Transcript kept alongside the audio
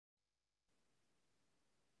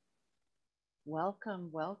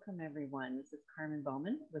Welcome, welcome everyone. This is Carmen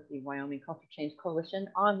Bowman with the Wyoming Culture Change Coalition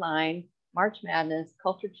online March Madness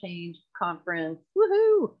Culture Change Conference.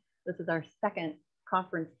 Woohoo! This is our second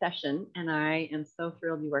conference session, and I am so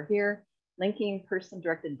thrilled you are here, linking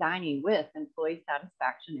person-directed dining with employee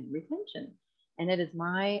satisfaction and retention. And it is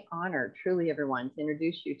my honor, truly everyone, to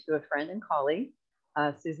introduce you to a friend and colleague,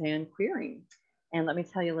 Suzanne Queering. And let me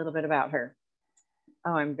tell you a little bit about her.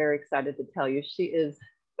 Oh, I'm very excited to tell you.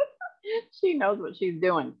 She knows what she's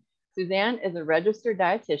doing. Suzanne is a registered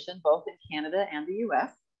dietitian both in Canada and the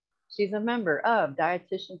US. She's a member of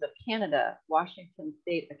Dietitians of Canada, Washington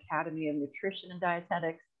State Academy of Nutrition and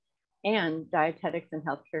Dietetics, and Dietetics and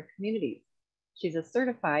Healthcare Communities. She's a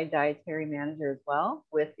certified dietary manager as well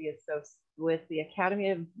with the Academy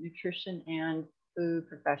of Nutrition and Food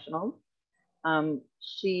Professionals.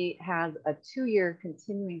 She has a 2-year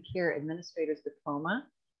continuing care administrator's diploma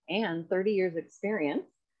and 30 years experience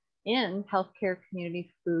in healthcare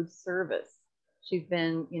community food service. She's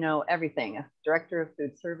been, everything, a director of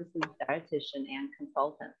food services, dietitian, and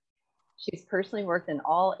consultant. She's personally worked in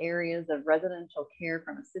all areas of residential care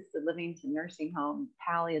from assisted living to nursing home,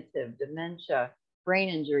 palliative, dementia, brain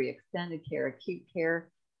injury, extended care, acute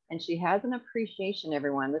care. And she has an appreciation,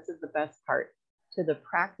 everyone, this is the best part, to the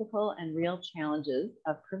practical and real challenges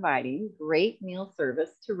of providing great meal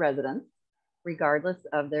service to residents, regardless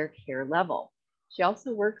of their care level. She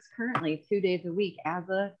also works currently 2 days a week as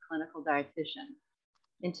a clinical dietitian.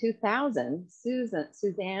 In 2000,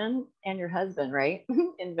 Suzanne and your husband, right,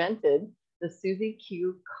 invented the Suzy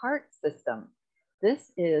Q cart system.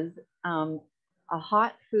 This is a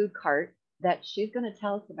hot food cart that she's going to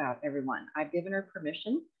tell us about, everyone. I've given her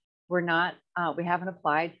permission. We haven't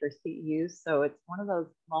applied for CEUs, so it's one of those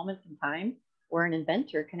moments in time where an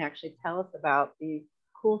inventor can actually tell us about the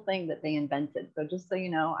cool thing that they invented. So just so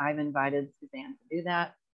you know, I've invited Suzanne to do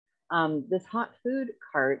that. This hot food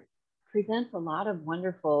cart presents a lot of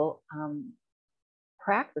wonderful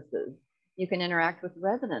practices. You can interact with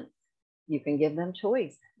residents. You can give them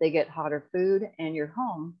choice. They get hotter food and your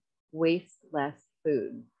home wastes less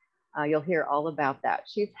food. You'll hear all about that.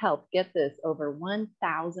 She's helped get this over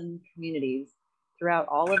 1,000 communities throughout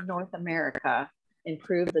all of North America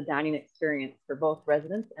improve the dining experience for both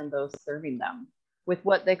residents and those serving them with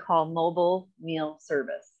what they call mobile meal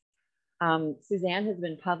service. Suzanne has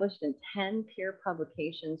been published in 10 peer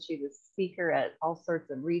publications. She's a speaker at all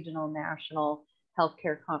sorts of regional, national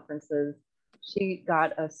healthcare conferences. She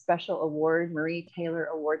got a special award, Marie Taylor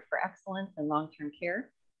Award for Excellence in Long-Term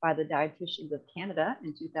Care by the Dietitians of Canada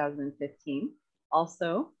in 2015.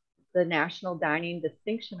 Also, the National Dining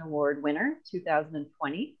Distinction Award winner,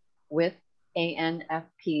 2020, with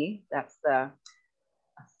ANFP, that's the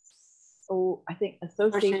I think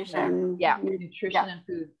Association, Nutrition and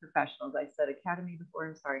Food Professionals. I said Academy before,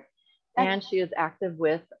 I'm sorry. And she is active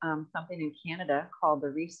with something in Canada called the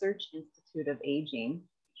Research Institute of Aging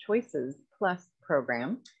Choices Plus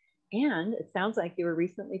program. And it sounds like you were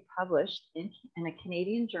recently published in a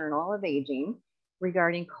Canadian Journal of Aging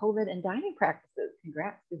regarding COVID and dining practices.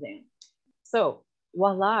 Congrats, Suzanne. So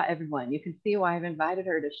voila, everyone. You can see why I've invited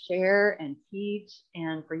her to share and teach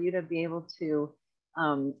and for you to be able to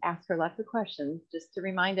ask her lots of questions. Just to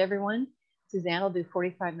remind everyone, Suzanne will do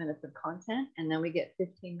 45 minutes of content, and then we get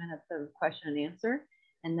 15 minutes of question and answer,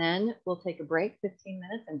 and then we'll take a break, 15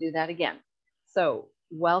 minutes, and do that again. So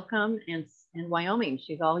welcome, and in Wyoming,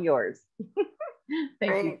 she's all yours.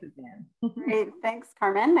 Thank you, Suzanne. Great, thanks,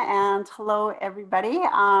 Carmen, and hello, everybody.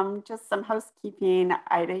 Just some housekeeping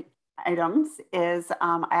items is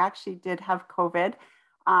I actually did have COVID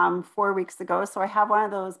 4 weeks ago. So I have one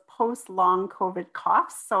of those post-long COVID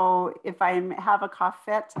coughs. So if I have a cough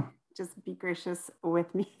fit, just be gracious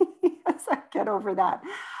with me as I get over that.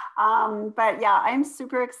 But yeah, I'm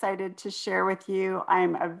super excited to share with you.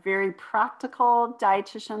 I'm a very practical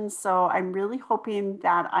dietitian. So I'm really hoping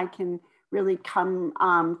that I can really come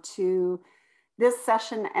to this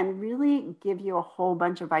session and really give you a whole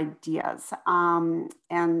bunch of ideas.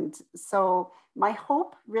 And so my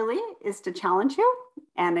hope really is to challenge you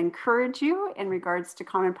and encourage you in regards to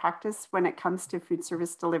common practice when it comes to food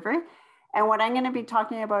service delivery. And what I'm going to be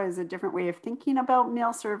talking about is a different way of thinking about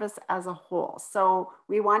meal service as a whole. So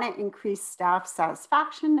we want to increase staff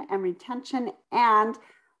satisfaction and retention, and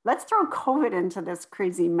let's throw COVID into this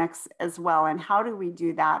crazy mix as well. And how do we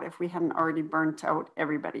do that if we hadn't already burnt out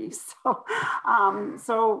everybody? So,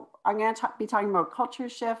 I'm going to be talking about culture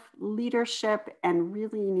shift, leadership, and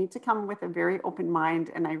really you need to come with a very open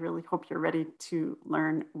mind. And I really hope you're ready to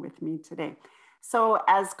learn with me today. So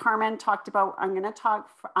as Carmen talked about, I'm going to talk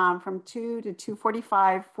from 2 to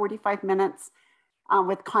 2:45, 45 minutes.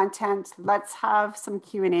 with content. Let's have some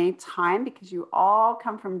Q&A time because you all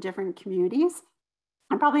come from different communities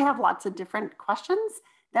and probably have lots of different questions.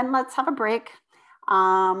 Then let's have a break.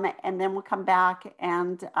 And then we'll come back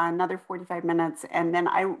and another 45 minutes. And then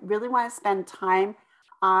I really want to spend time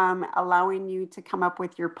allowing you to come up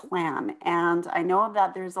with your plan. And I know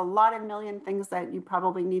that there's a lot of million things that you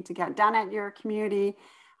probably need to get done at your community,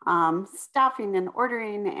 staffing and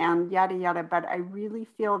ordering and yada, yada. But I really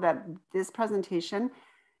feel that this presentation,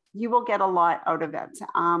 you will get a lot out of it.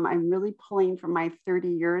 I'm really pulling from my 30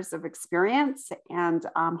 years of experience and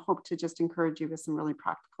hope to just encourage you with some really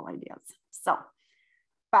practical ideas. So,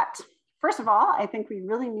 but first of all, I think we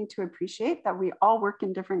really need to appreciate that we all work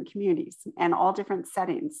in different communities and all different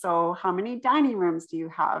settings. So how many dining rooms do you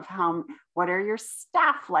have? What are your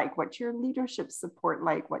staff like? What's your leadership support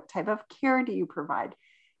like? What type of care do you provide?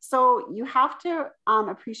 So you have to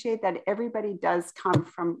appreciate that everybody does come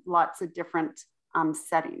from lots of different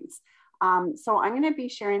settings. So I'm going to be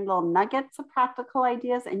sharing little nuggets of practical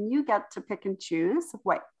ideas, and you get to pick and choose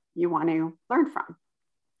what you want to learn from.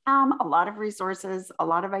 A lot of resources, a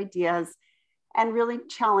lot of ideas, and really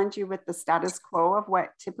challenge you with the status quo of what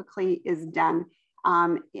typically is done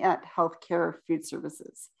at healthcare food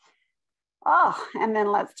services. Oh, and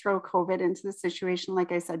then let's throw COVID into the situation,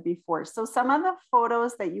 like I said before. So some of the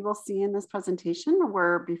photos that you will see in this presentation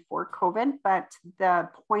were before COVID, but the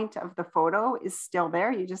point of the photo is still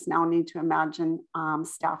there. You just now need to imagine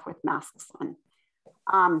staff with masks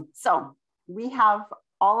on. So we have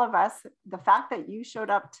all of us, the fact that you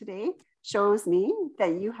showed up today shows me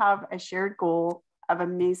that you have a shared goal of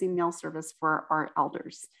amazing meal service for our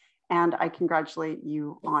elders. And I congratulate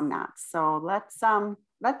you on that. So let's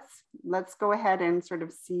go ahead and sort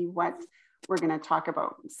of see what we're going to talk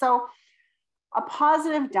about. So a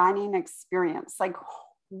positive dining experience, like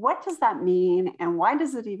what does that mean? And why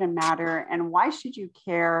does it even matter? And why should you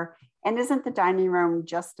care? And isn't the dining room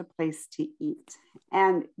just a place to eat?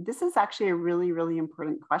 And this is actually a really, really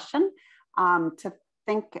important question to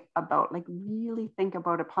think about, like really think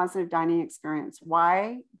about a positive dining experience.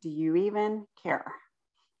 Why do you even care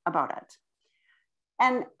about it?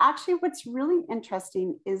 And actually what's really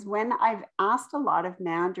interesting is when I've asked a lot of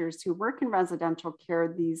managers who work in residential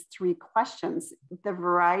care these three questions, the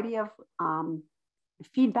variety of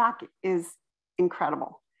feedback is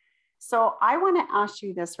incredible. So I want to ask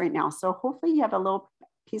you this right now. So hopefully you have a little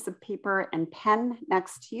piece of paper and pen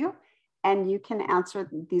next to you, and you can answer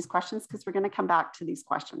these questions because we're going to come back to these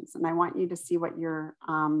questions. And I want you to see what your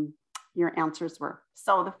answers were.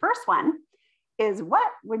 So the first one is,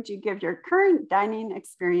 what would you give your current dining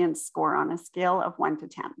experience score on a scale of 1 to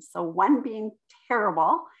 10? So 1 being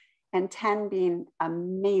terrible and 10 being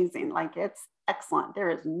amazing, like it's excellent. There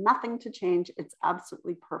is nothing to change. It's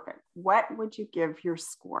absolutely perfect. What would you give your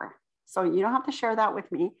score? So you don't have to share that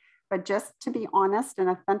with me, but just to be honest and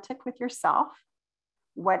authentic with yourself,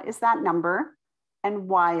 what is that number and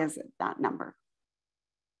why is it that number?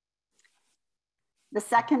 The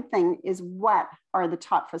second thing is, what are the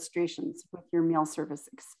top frustrations with your meal service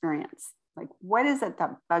experience? Like, what is it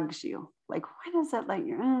that bugs you? Like, what is it like,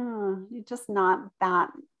 you're just not that,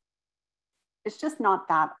 it's just not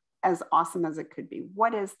that as awesome as it could be.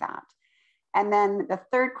 What is that? And then the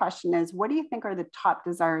third question is, what do you think are the top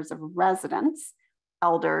desires of residents,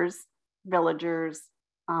 elders, villagers,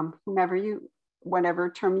 whatever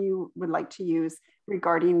term you would like to use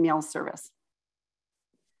regarding meal service?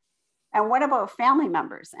 And what about family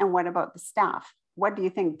members? And what about the staff? What do you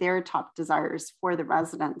think their top desires for the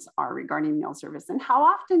residents are regarding meal service? And how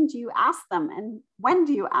often do you ask them? And when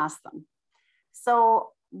do you ask them? So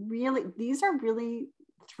really, these are really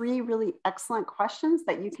 3 really excellent questions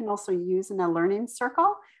that you can also use in a learning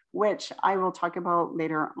circle, which I will talk about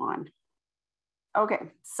later on. Okay,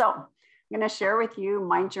 so I'm going to share with you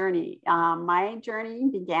my journey. My journey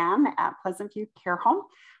began at Pleasant View Care Home.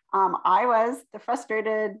 I was the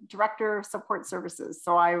frustrated director of support services.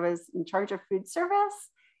 So I was in charge of food service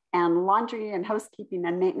and laundry and housekeeping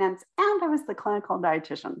and maintenance, and I was the clinical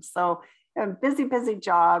dietitian. So a busy, busy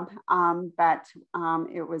job, but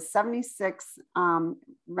it was 76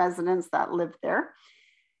 residents that lived there.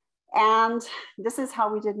 And this is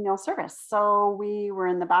how we did meal service. So we were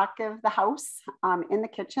in the back of the house, in the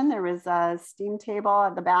kitchen. There was a steam table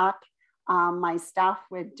at the back. My staff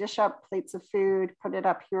would dish up plates of food, put it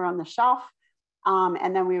up here on the shelf.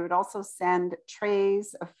 And then we would also send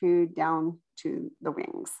trays of food down to the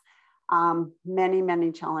wings. Many,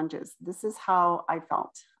 many challenges. This is how I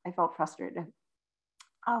felt. I felt frustrated.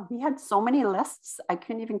 We had so many lists, I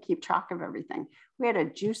couldn't even keep track of everything. We had a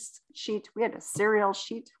juice sheet, we had a cereal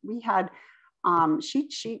sheet, we had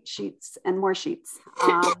sheets, and more sheets.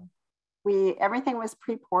 Everything was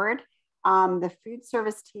pre-poured. The food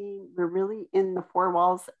service team were really in the four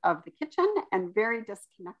walls of the kitchen and very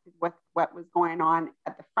disconnected with what was going on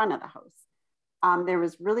at the front of the house. There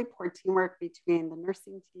was really poor teamwork between the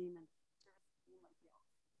nursing team and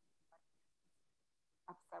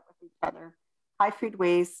upset with each other, high food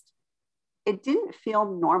waste. It didn't feel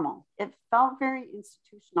normal. It felt very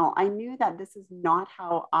institutional. I knew that this is not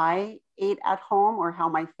how I ate at home or how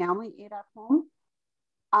my family ate at home.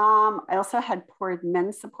 I also had poor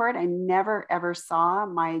admin support. I never ever saw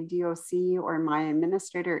my DOC or my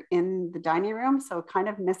administrator in the dining room, so kind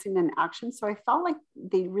of missing in action. So I felt like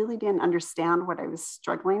they really didn't understand what I was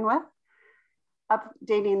struggling with.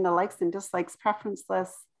 Updating the likes and dislikes preference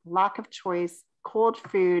lists, lack of choice, cold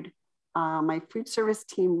food. My food service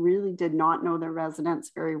team really did not know their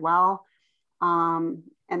residents very well. And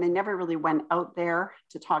they never really went out there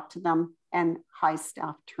to talk to them, and high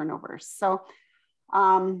staff turnovers. So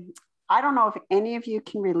I don't know if any of you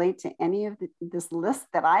can relate to any of this list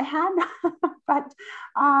that I had, but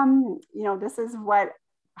this is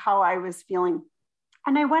how I was feeling.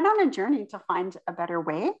 And I went on a journey to find a better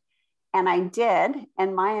way. And I did.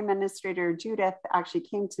 And my administrator, Judith, actually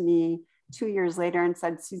came to me 2 years later and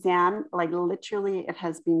said, Suzanne, like literally it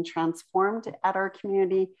has been transformed at our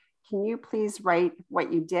community. Can you please write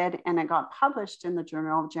what you did? And it got published in the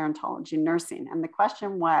Journal of Gerontology Nursing. And the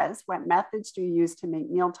question was, what methods do you use to make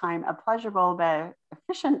mealtime a pleasurable but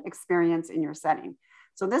efficient experience in your setting?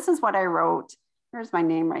 So this is what I wrote. Here's my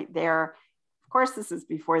name right there. Of course, this is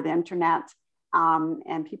before the internet.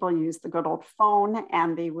 And people used the good old phone,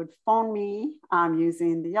 and they would phone me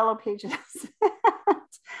using the yellow pages.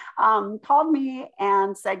 Called me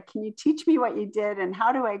and said, can you teach me what you did and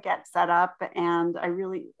how do I get set up? And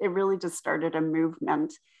it really just started a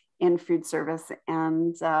movement in food service.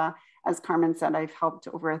 And as Carmen said, I've helped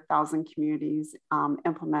over 1,000 communities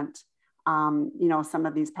implement, some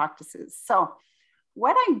of these practices. So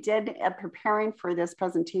what I did preparing for this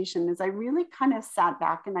presentation is I really kind of sat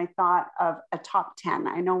back and I thought of a top 10.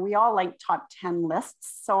 I know we all like top 10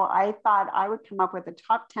 lists. So I thought I would come up with a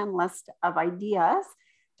top 10 list of ideas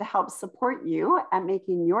to help support you at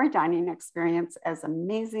making your dining experience as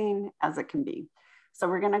amazing as it can be. So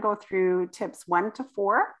we're going to go through tips 1 to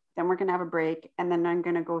 4, then we're going to have a break, and then I'm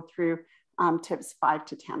going to go through tips 5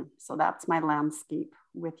 to 10. So that's my landscape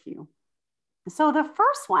with you. So the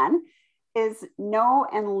first one is know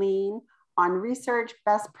and lean on research,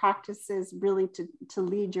 best practices, really to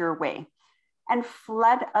lead your way, and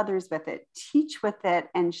flood others with it, teach with it,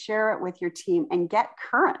 and share it with your team and get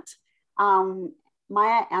current.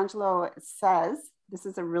 Maya Angelou says, this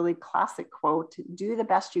is a really classic quote, do the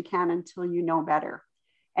best you can until you know better.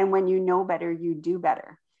 And when you know better, you do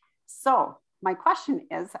better. So my question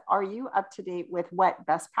is, are you up to date with what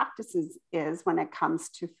best practices is when it comes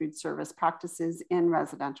to food service practices in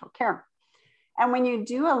residential care? And when you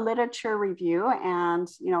do a literature review, and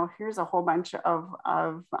here's a whole bunch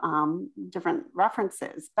of different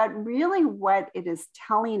references, but really what it is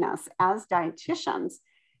telling us as dietitians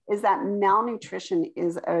is that malnutrition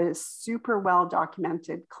is a super well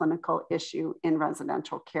documented clinical issue in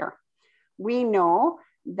residential care. We know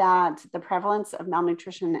that the prevalence of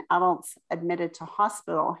malnutrition in adults admitted to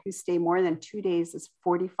hospital who stay more than 2 days is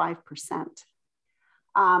 45%.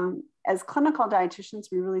 As clinical dietitians,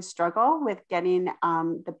 we really struggle with getting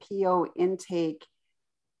the PO intake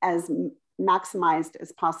as maximized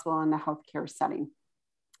as possible in a healthcare setting.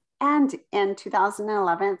 And in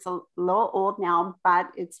 2011, it's a little old now,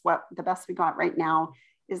 but it's what the best we got right now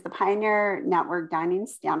is the Pioneer Network Dining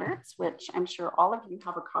Standards, which I'm sure all of you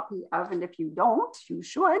have a copy of, and if you don't, you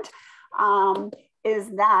should,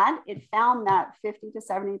 is that it found that 50 to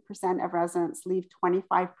 70% of residents leave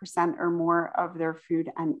 25% or more of their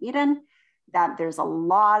food uneaten, that there's a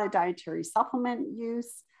lot of dietary supplement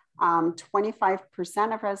use.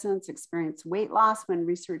 25% of residents experience weight loss when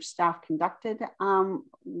research staff conducted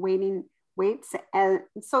weights. And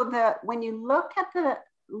so when you look at the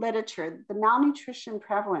literature, the malnutrition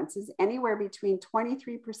prevalence is anywhere between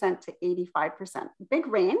 23% to 85%. Big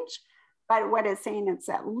range, but what it's saying it's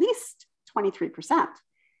at least 23%.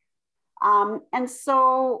 And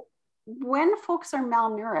so when folks are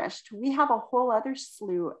malnourished, we have a whole other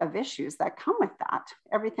slew of issues that come with that.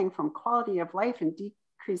 Everything from quality of life and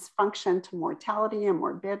decreased function to mortality and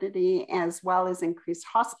morbidity, as well as increased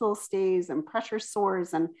hospital stays and pressure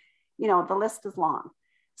sores. And, the list is long.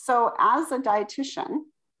 So as a dietitian,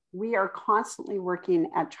 we are constantly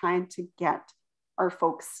working at trying to get our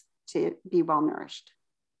folks to be well nourished.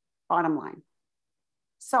 Bottom line.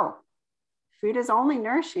 So food is only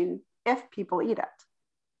nourishing if people eat it.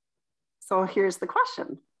 So here's the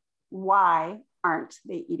question. Why aren't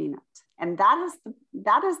they eating it? And that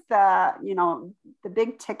is the, you know, the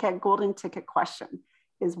big ticket, golden ticket question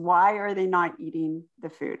is, why are they not eating the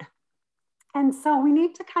food? And so we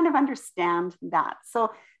need to kind of understand that.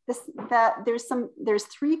 So there's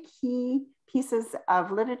three key pieces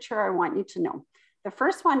of literature I want you to know. The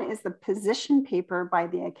first one is the position paper by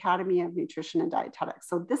the Academy of Nutrition and Dietetics.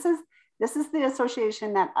 So this is the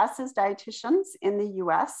association that us as dietitians in the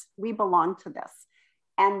US, we belong to this.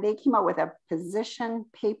 And they came out with a position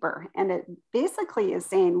paper. And it basically is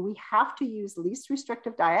saying we have to use least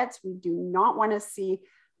restrictive diets. We do not want to see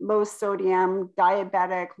low sodium,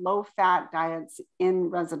 diabetic, low fat diets in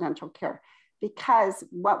residential care. Because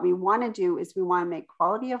what we want to do is we want to make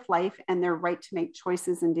quality of life and their right to make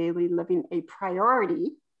choices in daily living a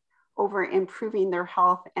priority over improving their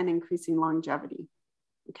health and increasing longevity.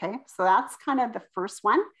 Okay, so that's kind of the first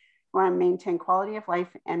one. We want to maintain quality of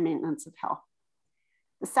life and maintenance of health.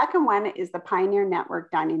 The second one is the Pioneer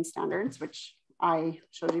Network Dining Standards, which I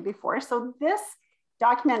showed you before. So this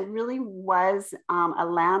document really was a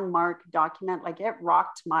landmark document. Like, it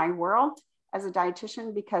rocked my world as a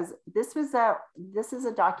dietitian, because this is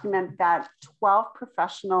a document that 12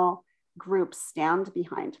 professional groups stand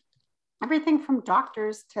behind. Everything from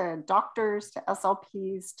doctors to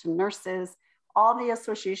SLPs to nurses, all the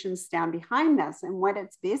associations stand behind this. And what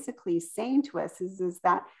it's basically saying to us is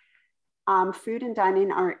that food and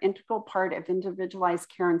dining are an integral part of individualized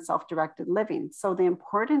care and self-directed living. So the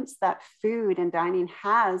importance that food and dining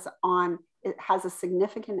has it has a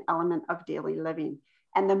significant element of daily living.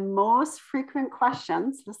 And the most frequent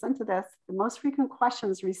questions, listen to this, the most frequent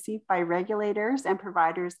questions received by regulators and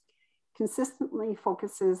providers consistently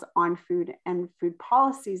focuses on food and food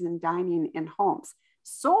policies and dining in homes.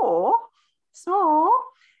 So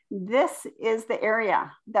this is the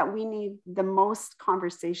area that we need the most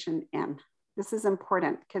conversation in. This is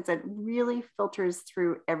important because it really filters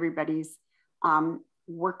through everybody's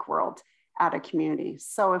work world at a community.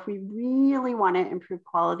 So if we really want to improve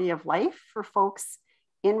quality of life for folks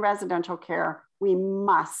in residential care, we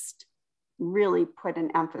must really put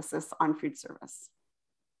an emphasis on food service.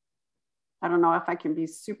 I don't know if I can be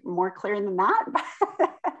more clear than that, but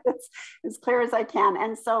it's as clear as I can.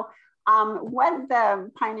 And so what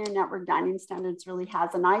the Pioneer Network Dining Standards really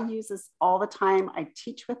has, and I use this all the time, I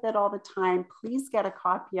teach with it all the time, please get a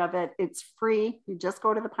copy of it. It's free. You just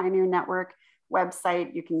go to the Pioneer Network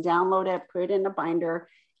website, you can download it, put it in a binder,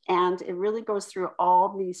 and it really goes through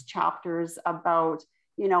all these chapters about,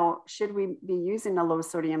 you know, should we be using a low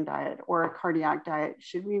sodium diet or a cardiac diet?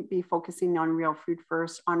 Should we be focusing on real food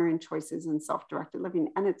first, honoring choices and self-directed living?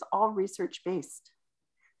 And it's all research-based.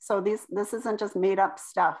 So this isn't just made up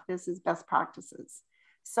stuff. This is best practices.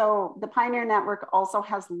 So the Pioneer Network also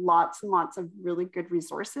has lots and lots of really good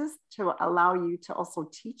resources to allow you to also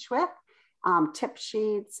teach with, tip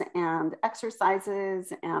sheets and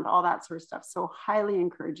exercises and all that sort of stuff. So highly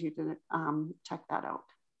encourage you to check that out.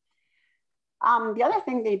 The other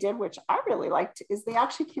thing they did, which I really liked, is they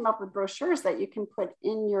actually came up with brochures that you can put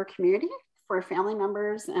in your community for family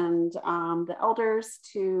members and the elders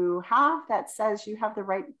to have, that says you have the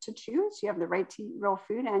right to choose, you have the right to eat real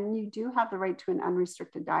food, and you do have the right to an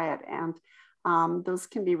unrestricted diet. And those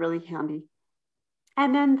can be really handy.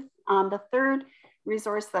 And then the third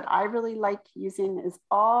resource that I really like using is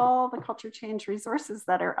all the culture change resources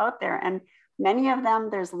that are out there. And many of them,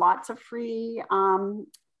 there's lots of free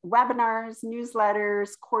webinars,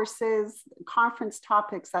 newsletters, courses, conference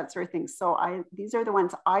topics, that sort of thing. So these are the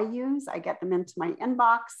ones I use. I get them into my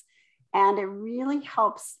inbox, and it really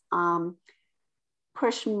helps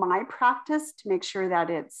push my practice to make sure that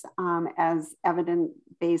it's as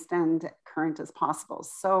evidence-based and current as possible.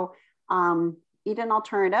 So Eat an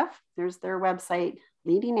Alternative, there's their website,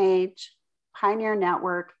 Leading Age, Pioneer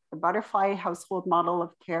Network, the Butterfly Household Model of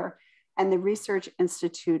Care, and the Research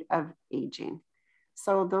Institute of Aging.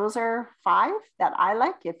 So those are 5 that I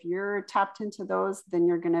like. If you're tapped into those, then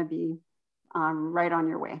you're going to be right on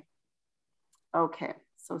your way. Okay,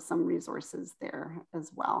 so some resources there as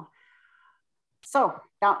well. So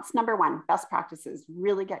that's number 1, best practices,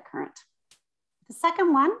 really get current. The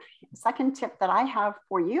second tip that I have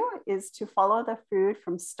for you is to follow the food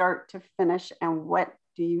from start to finish. And what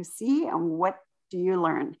do you see and what do you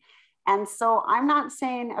learn? And so I'm not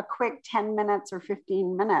saying a quick 10 minutes or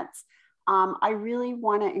 15 minutes. I really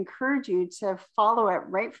want to encourage you to follow it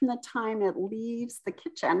right from the time it leaves the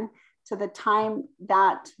kitchen to the time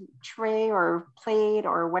that tray or plate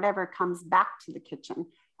or whatever comes back to the kitchen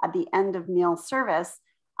at the end of meal service.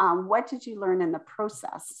 What did you learn in the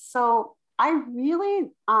process? So I really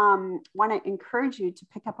want to encourage you to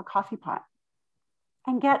pick up a coffee pot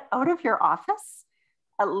and get out of your office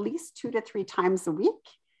at least 2 to 3 times a week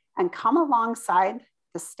and come alongside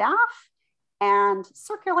the staff and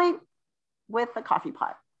circulate with the coffee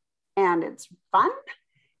pot. And it's fun,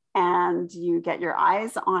 and you get your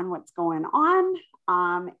eyes on what's going on,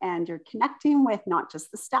 and you're connecting with not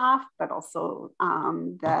just the staff, but also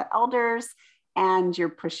the elders, and you're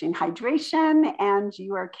pushing hydration, and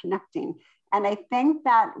you are connecting. And I think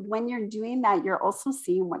that when you're doing that, you're also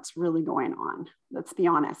seeing what's really going on. Let's be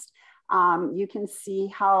honest. You can see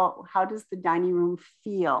how does the dining room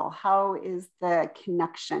feel? How is the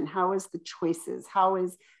connection? How is the choices? How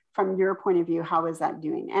is, from your point of view, how is that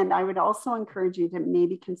doing? And I would also encourage you to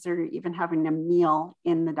maybe consider even having a meal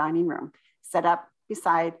in the dining room, set up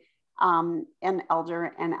beside an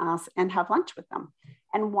elder and have lunch with them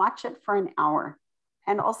and watch it for an hour.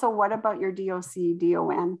 And also, what about your DOC,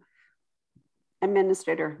 DON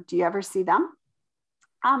administrator? Do you ever see them?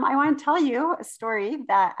 I want to tell you a story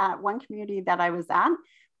that at one community that I was at,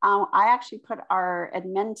 I actually put our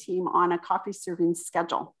admin team on a coffee serving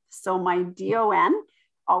schedule. So my DON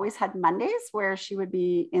always had Mondays where she would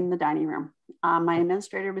be in the dining room. My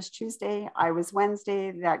administrator was Tuesday, I was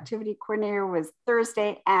Wednesday, the activity coordinator was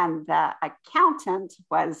Thursday, and the accountant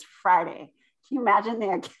was Friday. Can you imagine the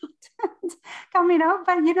accountant coming out?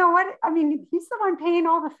 But you know what? I mean, he's the one paying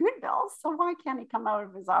all the food bills. So why can't he come out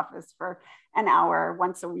of his office for an hour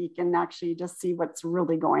once a week and actually just see what's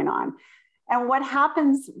really going on? And what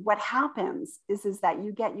happens is that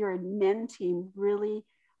you get your admin team really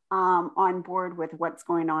on board with what's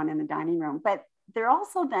going on in the dining room, but they're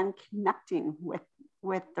also then connecting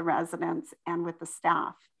with the residents and with the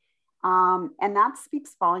staff. And that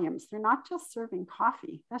speaks volumes. They're not just serving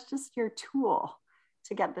coffee. That's just your tool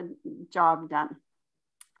to get the job done.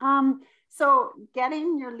 So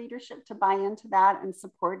getting your leadership to buy into that and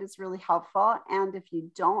support is really helpful. And if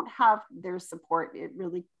you don't have their support, it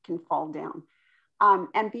really can fall down.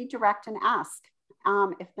 And be direct and ask.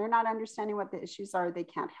 If they're not understanding what the issues are, they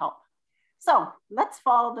can't help. So let's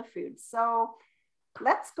follow the food. So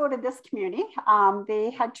let's go to this community.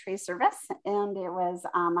 They had tray service, and it was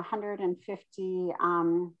 150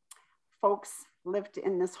 folks lived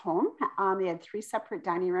in this home. They had 3 separate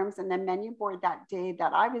dining rooms, and the menu board that day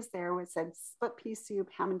that I was there said split pea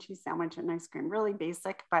soup, ham and cheese sandwich, and ice cream. Really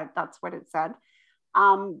basic, but that's what it said.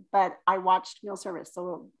 But I watched meal service.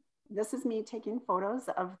 So this is me taking photos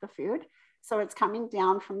of the food. So it's coming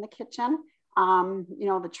down from the kitchen. You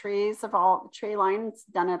know, the trays of all tray lines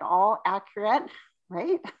done it all accurate,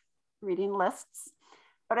 right? Reading lists.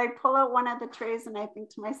 But I pull out one of the trays and I think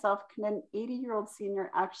to myself, can an 80-year-old senior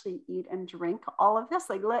actually eat and drink all of this?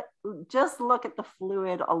 Like, just look at the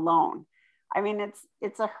fluid alone. I mean,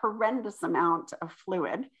 it's a horrendous amount of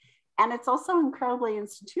fluid. And it's also incredibly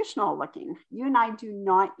institutional looking. You and I do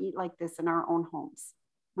not eat like this in our own homes.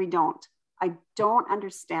 We don't. I don't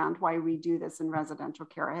understand why we do this in residential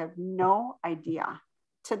care. I have no idea.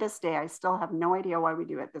 To this day, I still have no idea why we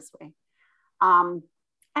do it this way.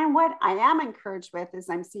 And what I am encouraged with is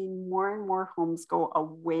I'm seeing more and more homes go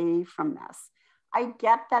away from this. I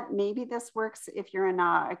get that maybe this works if you're in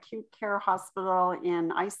an acute care hospital in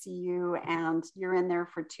ICU and you're in there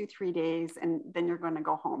for 2-3 days and then you're going to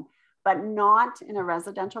go home, but not in a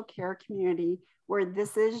residential care community where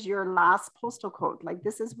this is your last postal code. Like,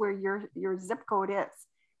 this is where your zip code is.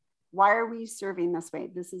 Why are we serving this way?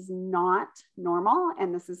 This is not normal,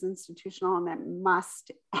 and this is institutional, and it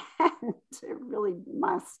must end. It really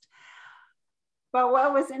must. But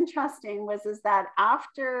what was interesting is that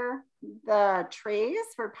after the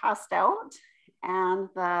trays were passed out and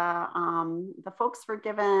the folks were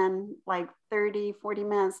given like 30, 40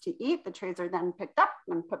 minutes to eat, the trays are then picked up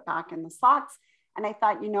and put back in the slots. And I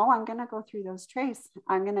thought, you know, I'm going to go through those trays.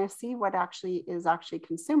 I'm going to see what actually is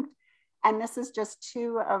consumed. And this is just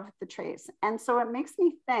 2 of the trays. And so it makes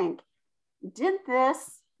me think, did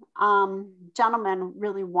this gentleman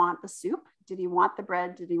really want the soup? Did he want the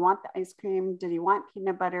bread? Did he want the ice cream? Did he want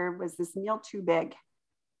peanut butter? Was this meal too big?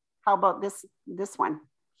 How about this one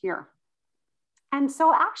here? And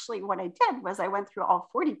so actually what I did was I went through all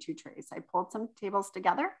 42 trays. I pulled some tables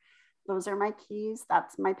together. Those are my keys.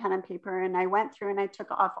 That's my pen and paper. And I went through and I took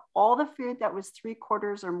off all the food that was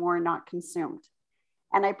 3/4 or more not consumed.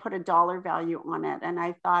 And I put a dollar value on it. And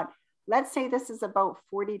I thought, let's say this is about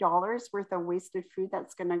 $40 worth of wasted food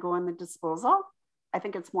that's going to go in the disposal. I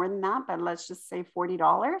think it's more than that, but let's just say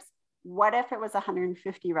 $40. What if it was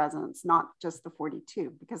 150 residents, not just the 42?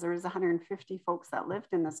 Because there was 150 folks that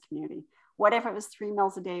lived in this community. What if it was 3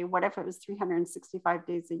 meals a day? What if it was 365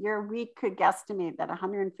 days a year? We could guesstimate that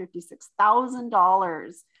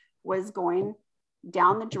 $156,000 was going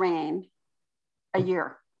down the drain a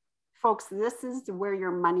year. Folks, this is where your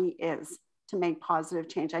money is to make positive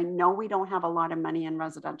change. I know we don't have a lot of money in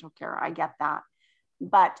residential care. I get that,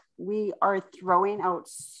 but we are throwing out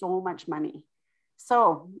so much money.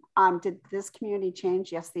 So did this community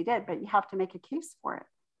change? Yes, they did, but you have to make a case for it.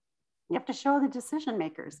 You have to show the decision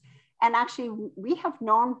makers. And actually, we have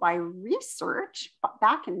known by research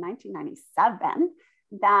back in 1997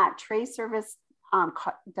 that tray service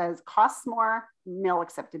costs more, meal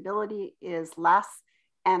acceptability is less,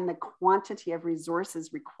 and the quantity of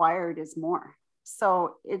resources required is more.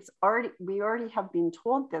 So we already have been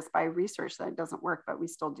told this by research that it doesn't work, but we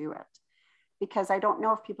still do it. Because I don't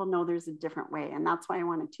know if people know there's a different way, and that's why I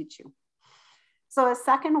want to teach you. So a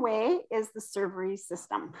second way is the servery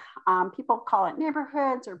system. People call it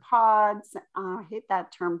neighborhoods or pods. I hate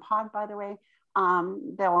that term pod, by the way.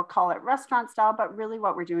 They'll call it restaurant style, but really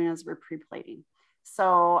what we're doing is we're pre-plating.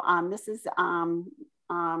 So this is, you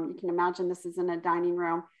can imagine this is in a dining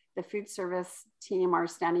room. The food service team are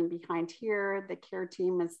standing behind here. The care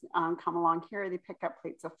team is come along here. They pick up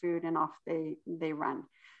plates of food and off they run.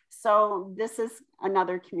 So this is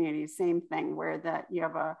another community, same thing, where you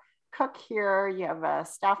have a cook here, you have a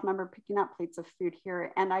staff member picking up plates of food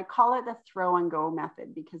here. And I call it the throw and go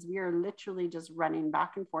method because we are literally just running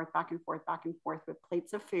back and forth, back and forth, back and forth with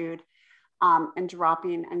plates of food and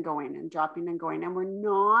dropping and going and dropping and going. And we're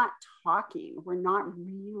not talking, we're not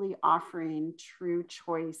really offering true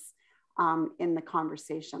choice in the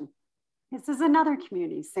conversation. This is another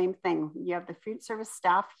community, same thing. You have the food service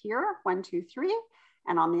staff here, 1, 2, 3.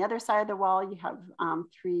 And on the other side of the wall, you have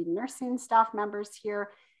 3 nursing staff members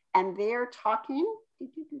here. And they're talking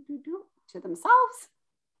to themselves,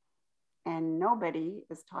 and nobody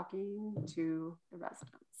is talking to the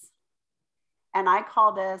residents. And I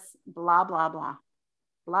call this blah, blah, blah,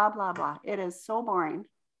 blah, blah, blah. It is so boring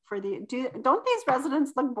don't these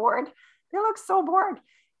residents look bored? They look so bored.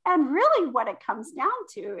 And really what it comes down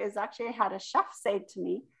to is actually I had a chef say to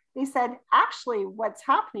me, they said, actually what's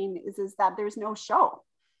happening is that there's no show.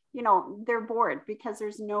 You know, they're bored because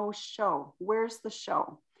there's no show. Where's the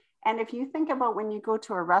show? And if you think about when you go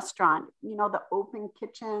to a restaurant, you know, the open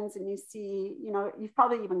kitchens and you see, you know, you've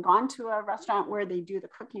probably even gone to a restaurant where they do the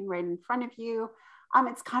cooking right in front of you.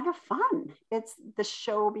 It's kind of fun. It's the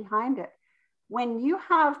show behind it. When you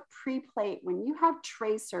have pre-plate, when you have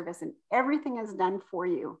tray service and everything is done for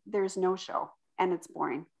you, there's no show and it's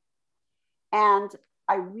boring. And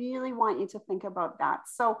I really want you to think about that.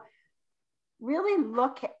 So really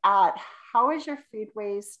look at how is your food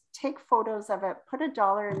waste, take photos of it, put a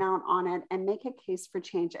dollar amount on it and make a case for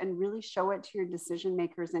change and really show it to your decision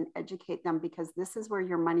makers and educate them because this is where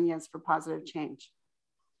your money is for positive change.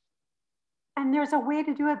 And there's a way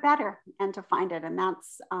to do it better and to find it. And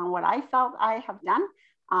that's what I felt I have done.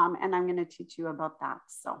 And I'm going to teach you about that.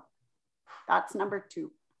 So that's number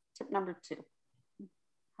 2, tip number 2.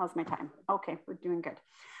 How's my time? Okay, we're doing good.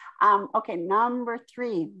 Okay, number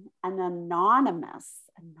 3, an anonymous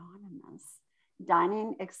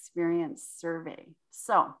dining experience survey.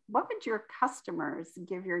 So what would your customers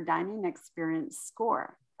give your dining experience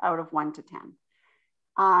score out of 1 to 10?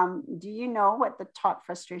 Do you know what the top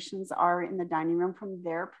frustrations are in the dining room from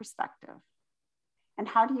their perspective? And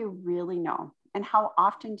how do you really know? And how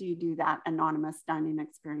often do you do that anonymous dining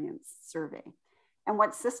experience survey? And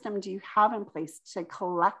what system do you have in place to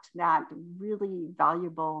collect that really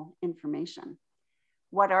valuable information?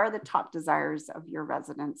 What are the top desires of your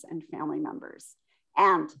residents and family members?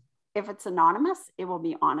 And if it's anonymous, it will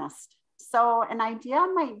be honest. So an idea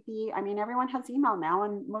might be, I mean, everyone has email now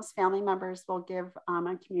and most family members will give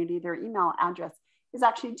a community their email address, is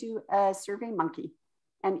actually do a survey monkey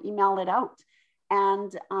and email it out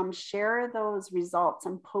and share those results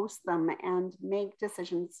and post them and make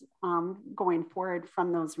decisions going forward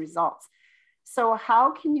from those results. So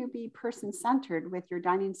how can you be person-centered with your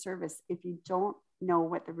dining service if you don't know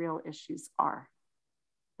what the real issues are?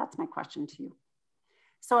 That's my question to you.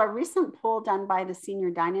 So a recent poll done by the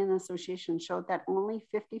Senior Dining Association showed that only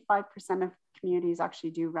 55% of communities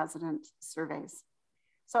actually do resident surveys.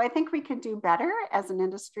 So I think we could do better as an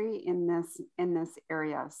industry in this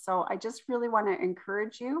area. So I just really want to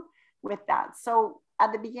encourage you with that. So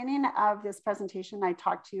at the beginning of this presentation, I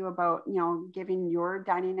talked to you about, you know, giving your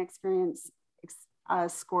dining experience a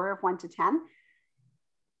score of 1 to 10.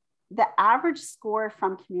 The average score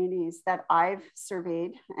from communities that I've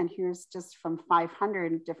surveyed, and here's just from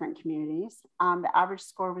 500 different communities, the average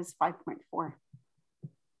score was 5.4.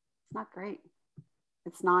 It's not great.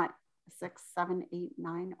 It's not 6, 7, 8,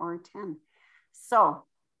 9, or 10. So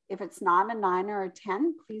if it's not a 9 or a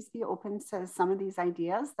 10, please be open to some of these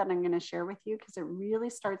ideas that I'm going to share with you because it really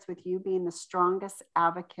starts with you being the strongest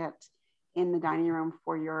advocate in the dining room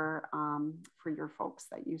for your folks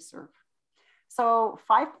that you serve. So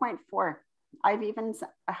 5.4, I've even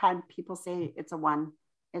had people say it's a 1,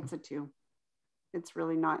 it's a 2. It's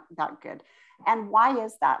really not that good. And why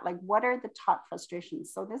is that? Like, what are the top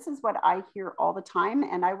frustrations? So this is what I hear all the time.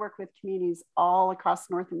 And I work with communities all across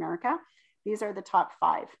North America. These are the top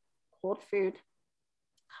 5: cold food,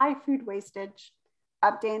 high food wastage,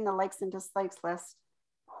 updating the likes and dislikes list,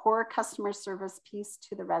 poor customer service piece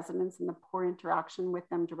to the residents and the poor interaction with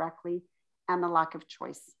them directly, and the lack of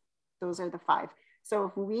choice. Those are the 5. So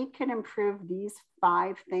if we could improve these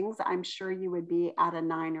 5 things, I'm sure you would be at a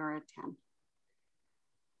 9 or a 10.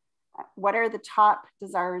 What are the top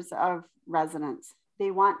desires of residents? They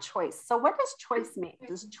want choice. So what does choice mean?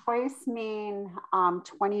 Does choice mean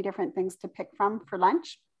 20 different things to pick from for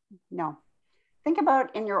lunch? No. Think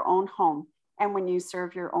about in your own home and when you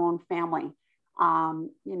serve your own family. You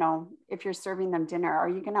know, if you're serving them dinner, are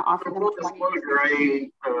you going to offer them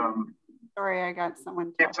 20? Sorry, I got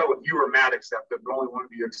someone. Can't tell if you or Matt accepted, but only one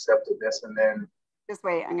of you accepted this, and then. Just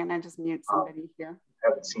wait, I'm going to just mute somebody here. I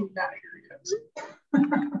haven't seen Matt here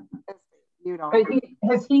yet. Mute all.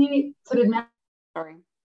 Has he, so did Matt? Sorry.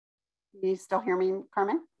 Can you still hear me,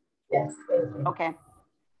 Carmen? Yes. Okay.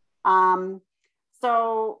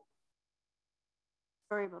 So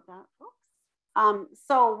sorry about that, folks.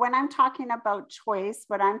 So when I'm talking about choice,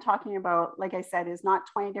 what I'm talking about, like I said, is not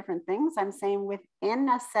 20 different things. I'm saying within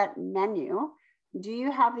a set menu, do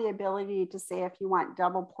you have the ability to say if you want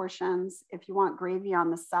double portions, if you want gravy on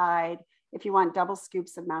the side, if you want double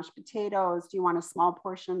scoops of mashed potatoes, do you want a small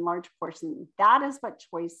portion, large portion? That is what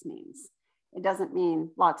choice means. It doesn't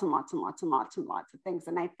mean lots and lots and lots and lots and lots of things.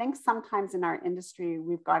 And I think sometimes in our industry,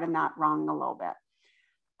 we've gotten that wrong a little bit.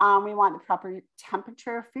 We want the proper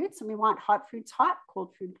temperature of food. So we want hot foods hot,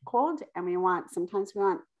 cold food cold. And sometimes we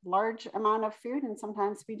want large amount of food and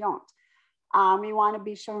sometimes we don't. We want to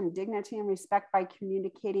be shown dignity and respect by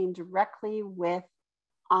communicating directly with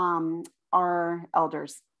our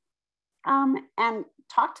elders. And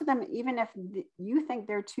talk to them even if you think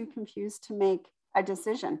they're too confused to make a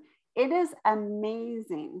decision. It is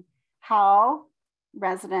amazing how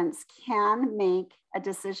residents can make a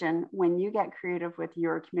decision when you get creative with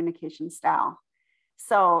your communication style.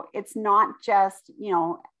 So it's not just, you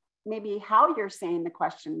know, maybe how you're saying the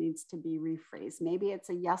question needs to be rephrased. Maybe it's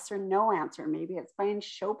a yes or no answer. Maybe it's by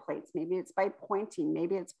show plates. Maybe it's by pointing.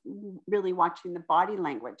 Maybe it's really watching the body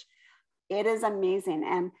language. It is amazing.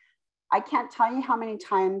 And I can't tell you how many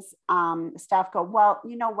times staff go, well,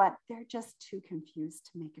 you know what? They're just too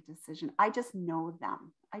confused to make a decision. I just know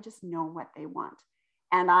them. I just know what they want.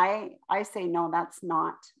 And I say, no, that's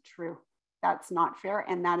not true. That's not fair.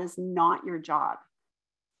 And that is not your job.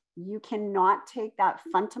 You cannot take that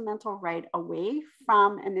fundamental right away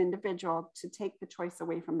from an individual to take the choice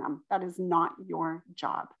away from them. That is not your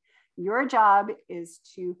job. Your job is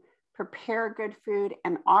to prepare good food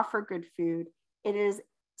and offer good food. It is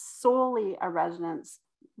solely a resident's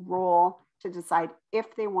role to decide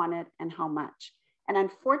if they want it and how much. And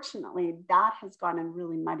unfortunately, that has gotten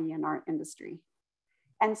really muddy in our industry.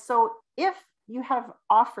 And so if you have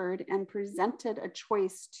offered and presented a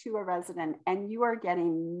choice to a resident and you are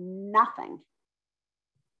getting nothing,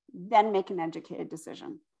 then make an educated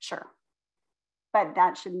decision, sure. But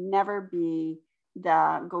that should never be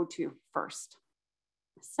the go-to first.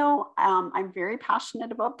 So I'm very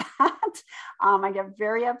passionate about that. I get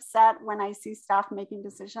very upset when I see staff making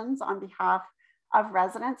decisions on behalf of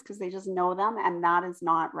residents because they just know them, and that is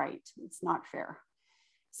not right. It's not fair.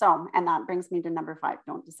 So, and that brings me to number 5,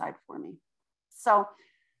 don't decide for me. So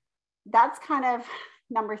that's kind of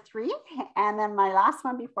number 3. And then my last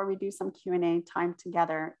one before we do some Q&A time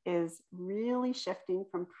together is really shifting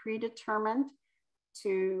from predetermined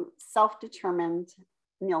to self-determined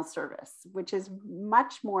meal service, which is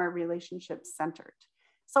much more relationship centered.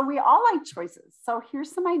 So we all like choices. So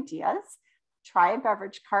here's some ideas. Try a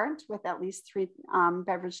beverage cart with at least 3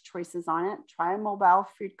 beverage choices on it. Try a mobile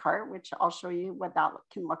food cart, which I'll show you what that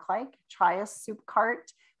can look like. Try a soup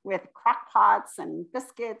cart with crock pots and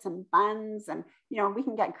biscuits and buns. And, you know, we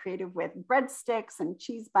can get creative with breadsticks and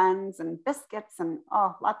cheese buns and biscuits and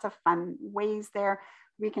lots of fun ways there.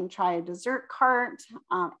 We can try a dessert cart,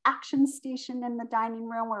 action station in the dining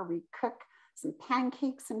room where we cook some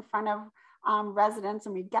pancakes in front of residents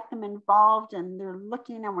and we get them involved and they're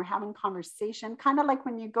looking and we're having conversation, kind of like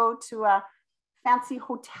when you go to a fancy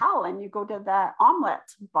hotel and you go to the omelet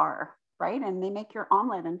bar, right? And they make your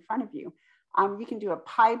omelet in front of you. You can do a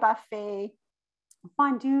pie buffet,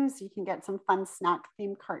 fondues, you can get some fun snack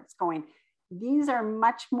themed carts going. These are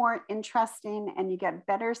much more interesting and you get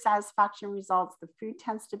better satisfaction results. The food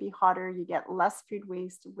tends to be hotter, you get less food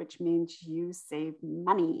waste, which means you save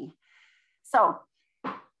money. So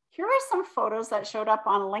Here are some photos that showed up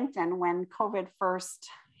on LinkedIn when COVID first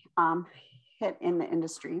hit in the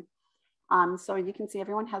industry. So you can see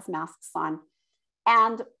everyone has masks on.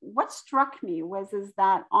 And what struck me is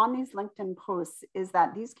that on these LinkedIn posts is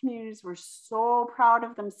that these communities were so proud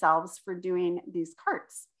of themselves for doing these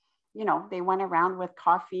carts. You know, they went around with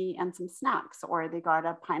coffee and some snacks, or they got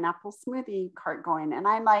a pineapple smoothie cart going. And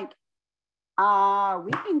I'm like,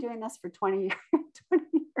 we've been doing this for 20 years.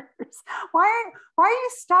 Why are you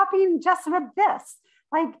stopping just with this?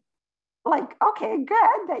 Like, okay,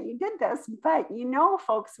 good that you did this, but you know,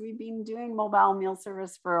 folks, we've been doing mobile meal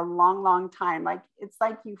service for a long, long time. Like, it's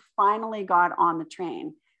like you finally got on the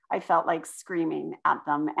train. I felt like screaming at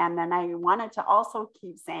them. And then I wanted to also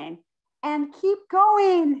keep saying, and keep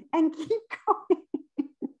going and keep going.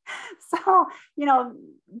 So, you know,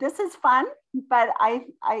 this is fun, but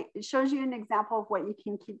it shows you an example of what you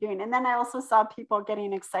can keep doing. And then I also saw people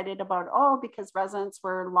getting excited about, because residents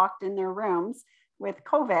were locked in their rooms with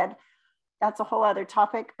COVID. That's a whole other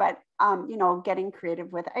topic, but, you know, getting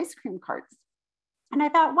creative with ice cream carts. And I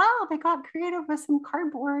thought, wow, they got creative with some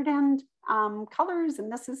cardboard and colors,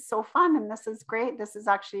 and this is so fun, and this is great. This is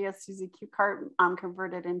actually a Suzy Q cart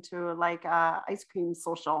converted into like a ice cream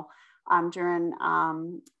social during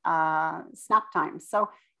snack time. So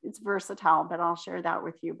it's versatile, but I'll share that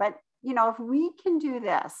with you. But, you know, if we can do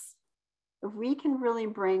this, if we can really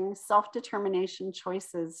bring self-determination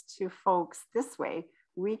choices to folks this way,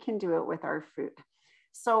 we can do it with our food.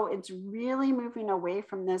 So it's really moving away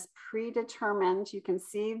from this predetermined. You can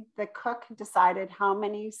see the cook decided how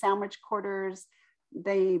many sandwich quarters,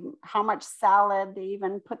 how much salad, they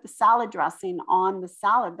even put the salad dressing on the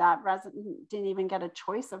salad. That resident didn't even get a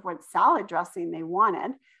choice of what salad dressing they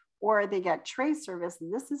wanted, or they get tray service.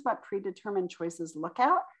 This is what predetermined choices look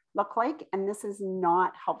like, and this is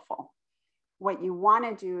not helpful. What you want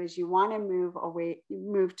to do is you want to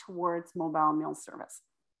move towards mobile meal service.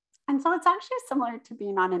 And so it's actually similar to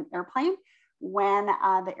being on an airplane. When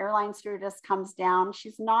the airline stewardess comes down,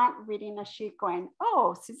 she's not reading a sheet going,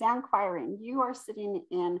 oh, Suzanne Quiring, you are sitting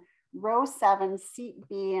in row 7, seat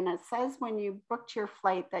B, and it says when you booked your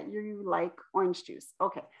flight that you like orange juice.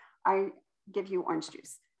 Okay, I give you orange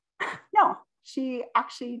juice. No, she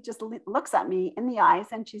actually just looks at me in the eyes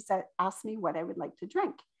and she said, ask me what I would like to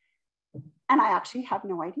drink. And I actually have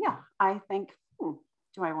no idea. I think,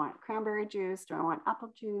 do I want cranberry juice? Do I want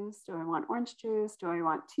apple juice? Do I want orange juice? Do I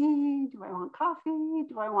want tea? Do I want coffee?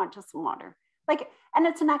 Do I want just some water? And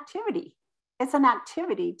it's an activity. It's an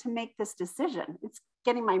activity to make this decision. It's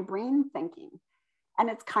getting my brain thinking. And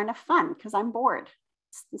it's kind of fun because I'm bored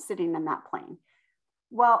sitting in that plane.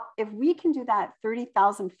 Well, if we can do that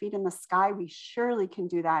 30,000 feet in the sky, we surely can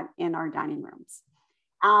do that in our dining rooms.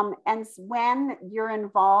 And when you're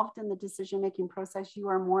involved in the decision-making process, you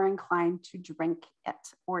are more inclined to drink it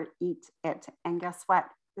or eat it. And guess what?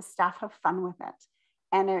 The staff have fun with it.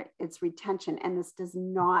 And it's retention. And this does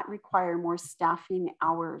not require more staffing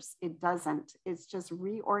hours. It doesn't. It's just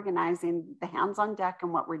reorganizing the hands on deck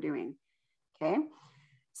and what we're doing. Okay.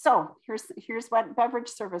 So here's what beverage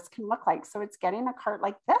service can look like. So it's getting a cart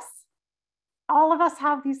like this. All of us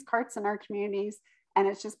have these carts in our communities. And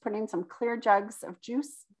it's just putting some clear jugs of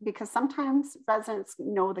juice, because sometimes residents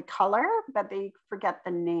know the color, but they forget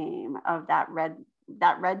the name of that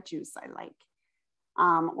red juice I like,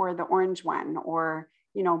 or the orange one, or,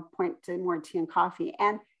 you know, point to more tea and coffee.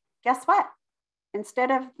 And guess what? Instead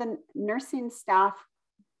of the nursing staff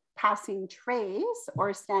passing trays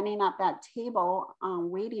or standing at that table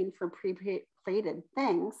waiting for pre-plated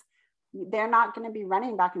things, they're not going to be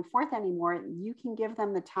running back and forth anymore. You can give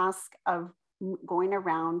them the task of going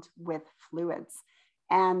around with fluids,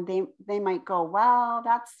 and they might go, well,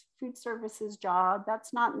 that's food services job,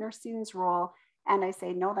 that's not nursing's role. And I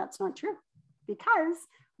say, no, that's not true, because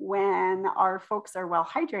when our folks are well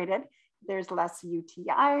hydrated, there's less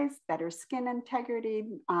UTIs, better skin integrity.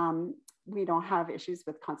 We don't have issues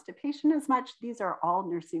with constipation as much. These are all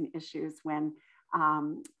nursing issues when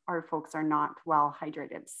our folks are not well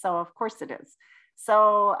hydrated. So of course it is.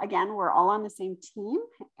 So again, we're all on the same team,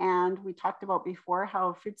 and we talked about before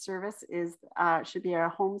how food service should be our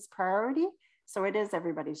home's priority. So it is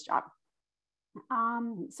everybody's job.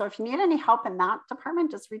 So if you need any help in that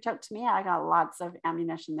department, just reach out to me. I got lots of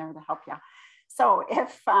ammunition there to help you. So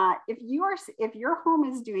if your home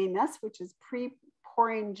is doing this, which is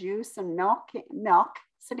pre-pouring juice and milk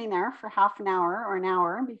sitting there for half an hour or an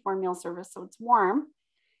hour before meal service, so it's warm.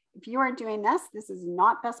 If you are doing this, this is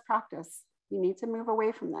not best practice. You need to move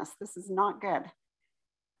away from this. This is not good.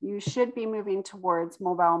 You should be moving towards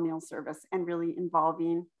mobile meal service and really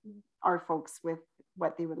involving our folks with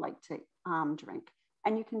what they would like to drink.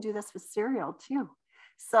 And you can do this with cereal too.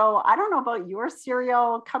 So I don't know about your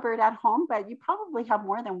cereal cupboard at home, but you probably have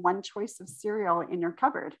more than one choice of cereal in your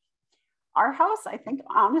cupboard. Our house, I think,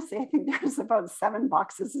 honestly, I think there's about 7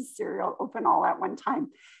 boxes of cereal open all at one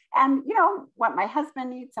time. And, you know, what my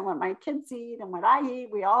husband eats and what my kids eat and what I eat,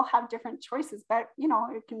 we all have different choices, but, you know,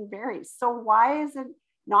 it can vary. So why is it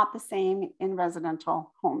not the same in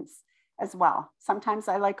residential homes as well? Sometimes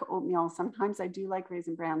I like oatmeal. Sometimes I do like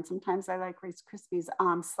Raisin Bran. Sometimes I like Rice Krispies,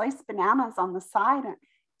 sliced bananas on the side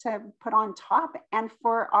to put on top. And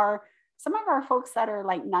for some of our folks that are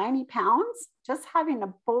like 90 pounds, just having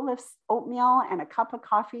a bowl of oatmeal and a cup of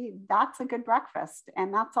coffee, that's a good breakfast.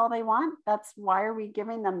 And that's all they want. That's why are we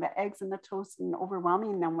giving them the eggs and the toast and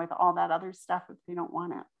overwhelming them with all that other stuff if they don't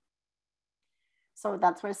want it? So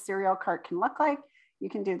that's what a cereal cart can look like. You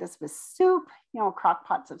can do this with soup, you know, crock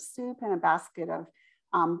pots of soup and a basket of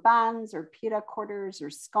buns or pita quarters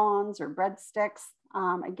or scones or breadsticks.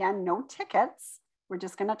 Again, no tickets. We're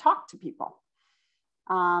just going to talk to people.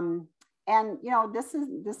 And, you know,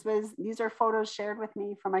 these are photos shared with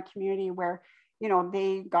me from a community where, you know,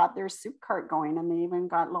 they got their soup cart going and they even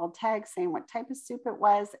got little tags saying what type of soup it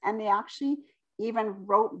was. And they actually even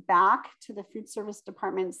wrote back to the food service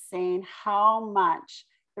department saying how much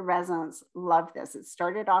the residents love this. It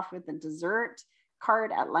started off with a dessert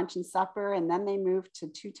cart at lunch and supper, and then they moved to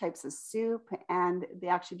 2 types of soup, and they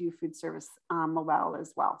actually do food service mobile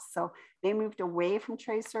as well. So they moved away from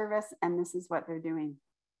tray service, and this is what they're doing.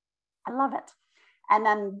 I love it. And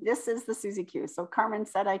then this is the Suzy Q. So Carmen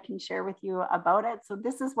said I can share with you about it. So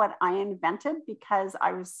this is what I invented because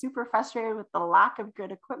I was super frustrated with the lack of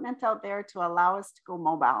good equipment out there to allow us to go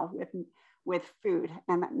mobile with food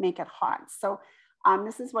and make it hot. So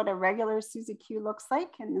this is what a regular Suzy Q looks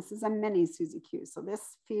like. And this is a mini Suzy Q. So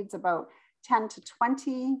this feeds about 10 to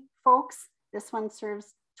 20 folks. This one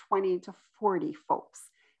serves 20 to 40 folks.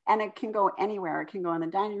 And it can go anywhere. It can go in the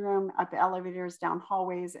dining room, up elevators, down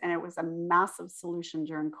hallways, and it was a massive solution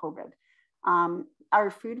during COVID. Our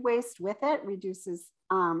food waste with it reduces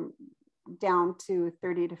down to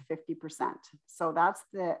 30 to 50%. So that's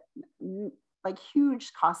the like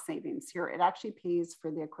huge cost savings here. It actually pays for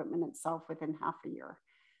the equipment itself within half a year.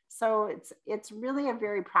 So it's really a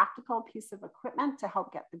very practical piece of equipment to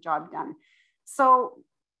help get the job done. So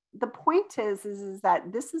the point is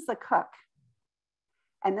that this is a cook.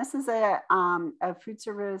 And this is a food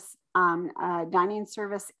service, dining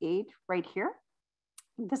service aid right here.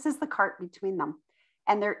 This is the cart between them.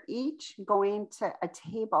 And they're each going to a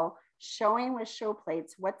table showing with show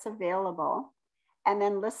plates what's available and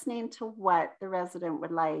then listening to what the resident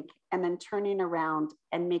would like and then turning around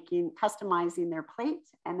and customizing their plate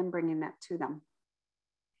and then bringing that to them.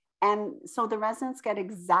 And so the residents get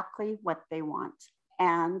exactly what they want.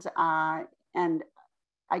 And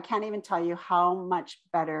I can't even tell you how much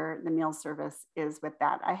better the meal service is with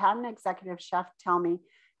that. I had an executive chef tell me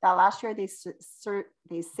that last year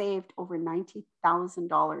they saved over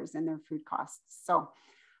 $90,000 in their food costs. So,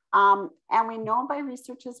 and we know by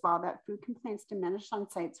research as well that food complaints diminish on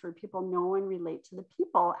sites where people know and relate to the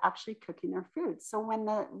people actually cooking their food. So when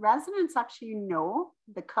the residents actually know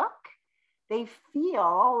the cook, they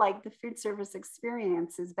feel like the food service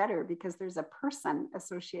experience is better because there's a person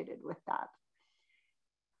associated with that.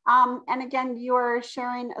 And again, you're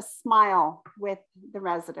sharing a smile with the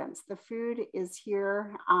residents. The food is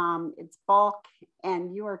here, it's bulk,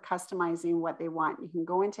 and you are customizing what they want. You can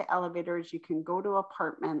go into elevators, you can go to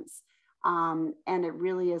apartments, and it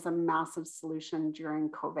really is a massive solution during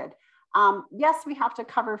COVID. Yes, we have to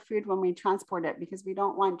cover food when we transport it because we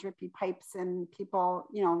don't want drippy pipes and people,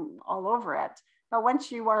 you know, all over it. But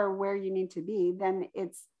once you are where you need to be, then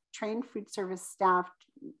it's trained food service staff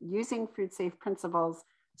using food safe principles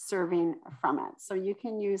serving from it. So you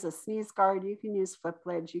can use a sneeze guard, you can use flip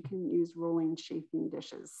lids, you can use rolling chafing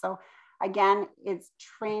dishes. So again, it's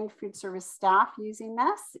trained food service staff using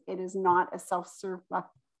this. It is not a self-serve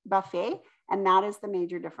buffet, and that is the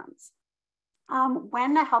major difference.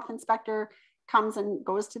 When a health inspector comes and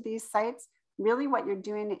goes to these sites, really what you're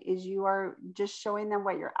doing is you are just showing them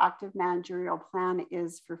what your active managerial plan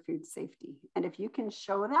is for food safety. And if you can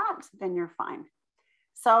show that, then you're fine.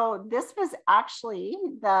 So this was actually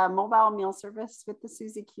the mobile meal service with the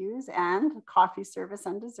Suzy Q's and coffee service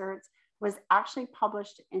and desserts was actually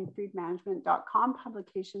published in foodmanagement.com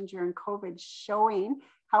publication during COVID, showing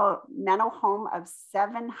how mental home of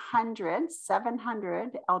 700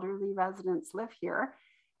 elderly residents live here,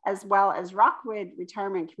 as well as Rockwood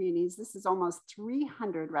retirement communities. This is almost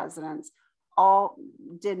 300 residents all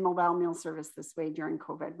did mobile meal service this way during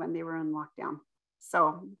COVID when they were in lockdown.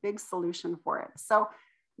 So big solution for it. So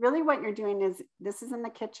really what you're doing is this is in the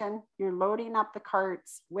kitchen, you're loading up the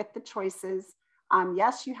carts with the choices.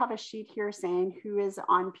 Yes, you have a sheet here saying who is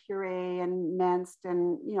on puree and minced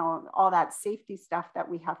and, you know, all that safety stuff that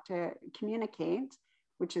we have to communicate,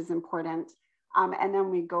 which is important. And then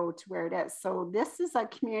we go to where it is. So this is a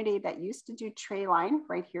community that used to do tray line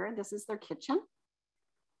right here. This is their kitchen.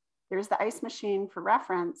 There's the ice machine for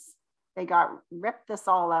reference. They ripped this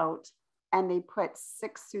all out and they put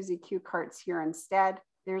 6 Suzy Q carts here instead.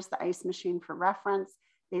 There's the ice machine for reference.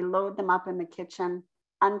 They load them up in the kitchen,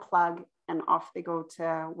 unplug, and off they go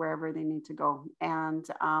to wherever they need to go. And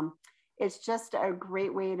it's just a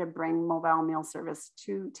great way to bring mobile meal service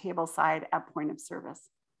to tableside at point of service.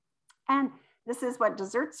 And this is what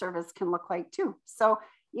dessert service can look like too. So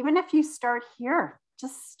even if you start here,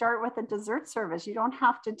 just start with a dessert service. You don't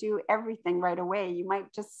have to do everything right away. You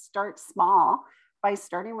might just start small by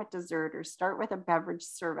starting with dessert or start with a beverage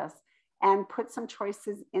service and put some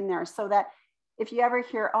choices in there so that if you ever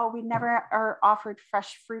hear, oh, we never are offered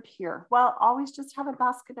fresh fruit here. Well, always just have a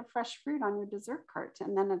basket of fresh fruit on your dessert cart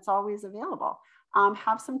and then it's always available.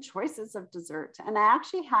 Have some choices of dessert. And I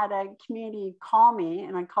actually had a community call me,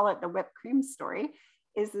 and I call it the whipped cream story,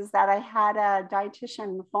 is that I had a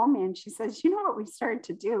dietitian phone me and she says, you know what we started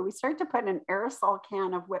to do? We started to put an aerosol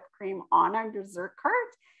can of whipped cream on our dessert cart.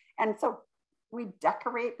 And so we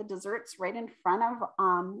decorate the desserts right in front of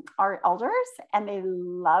our elders and they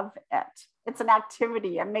love it. It's an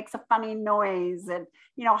activity. It makes a funny noise. And,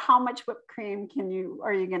 you know, how much whipped cream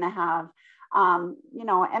are you going to have? You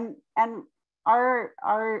know, and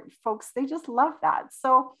our folks, they just love that.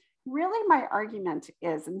 So really my argument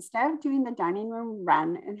is instead of doing the dining room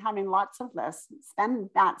run and having lots of lists, spend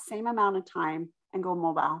that same amount of time and go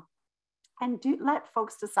mobile and let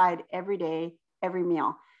folks decide every day, every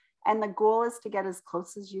meal. And the goal is to get as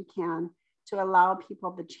close as you can to allow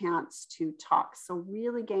people the chance to talk. So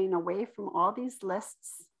really getting away from all these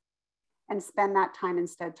lists and spend that time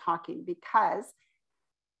instead talking, because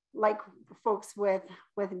like folks with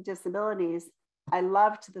disabilities, I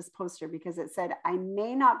loved this poster because it said, I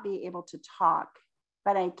may not be able to talk,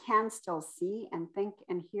 but I can still see and think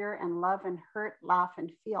and hear and love and hurt, laugh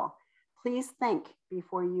and feel. Please think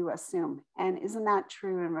before you assume. And isn't that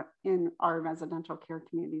true in our residential care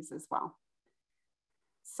communities as well?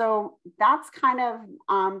 So that's kind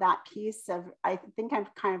of that piece of, I think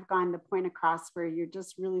I've kind of gotten the point across where you're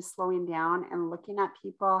just really slowing down and looking at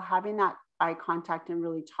people, having that eye contact and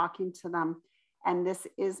really talking to them. And this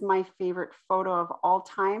is my favorite photo of all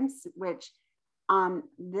times, which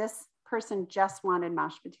this person just wanted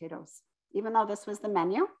mashed potatoes. Even though this was the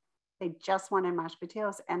menu, they just wanted mashed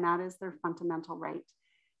potatoes, and that is their fundamental right.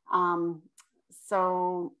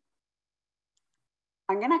 So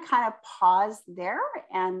I'm gonna kind of pause there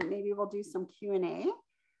and maybe we'll do some Q&A.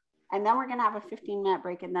 And then we're gonna have a 15-minute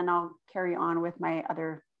break and then I'll carry on with my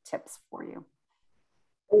other tips for you.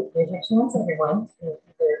 There's a chance, everyone, to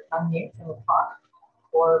either unmute and talk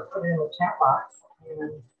or put it in the chat box.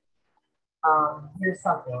 And here's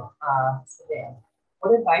something, Suzanne.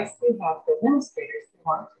 What advice do you have for administrators who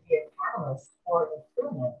want to be a catalyst for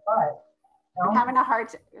improvement, but I'm having a hard,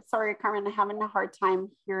 sorry, Carmen, I'm having a hard time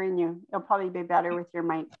hearing you. It'll probably be better with your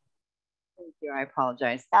mic. Thank you, I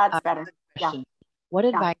apologize. That's better. Yeah. What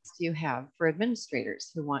advice do you have for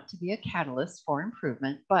administrators who want to be a catalyst for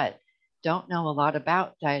improvement, but don't know a lot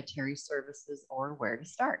about dietary services or where to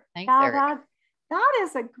start? Thanks, Eric. That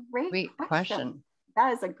is a great question.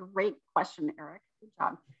 That is a great question, Eric. Good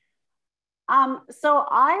job. So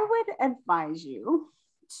I would advise you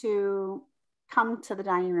to come to the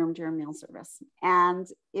dining room during meal service. And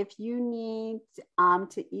if you need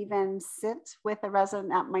to even sit with a resident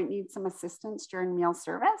that might need some assistance during meal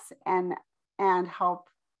service and help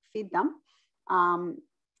feed them,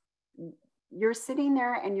 you're sitting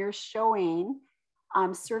there and you're showing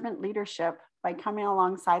servant leadership by coming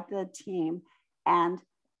alongside the team and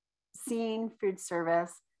seeing food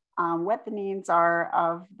service, what the needs are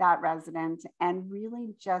of that resident, and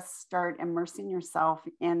really just start immersing yourself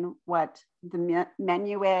in what the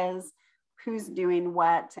menu is, who's doing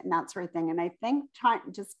what, and that sort of thing. And I think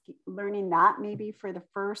just learning that maybe for the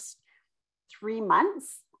first 3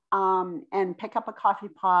 months, and pick up a coffee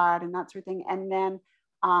pot and that sort of thing. And then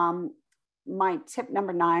my tip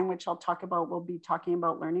number 9, which I'll talk about, we'll be talking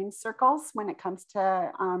about learning circles when it comes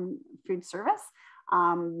to food service.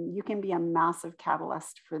 You can be a massive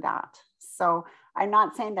catalyst for that. So I'm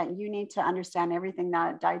not saying that you need to understand everything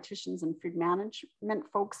that dietitians and food management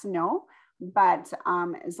folks know, but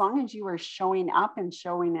as long as you are showing up and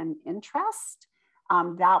showing an interest,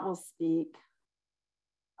 that will speak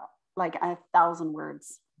like 1,000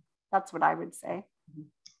 words. That's what I would say.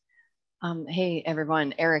 Hey,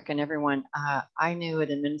 everyone, Eric and everyone. I knew an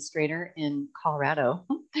administrator in Colorado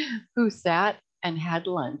who sat and had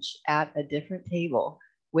lunch at a different table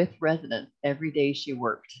with residents every day she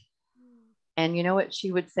worked. And you know what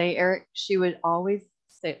she would say, Eric? She would always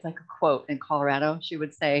say, it's like a quote in Colorado. She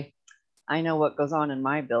would say, I know what goes on in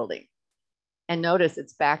my building. And notice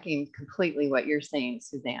it's backing completely what you're saying,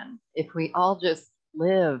 Suzanne. If we all just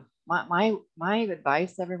live, my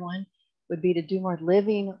advice, everyone, would be to do more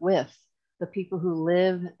living with the people who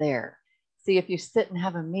live there. See, if you sit and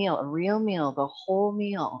have a meal, a real meal, the whole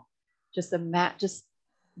meal, just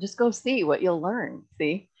go see what you'll learn.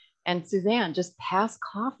 See, and Suzanne, just pass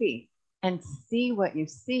coffee and see what you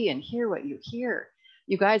see and hear what you hear.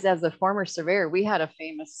 You guys, as a former surveyor, we had a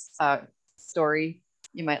famous story.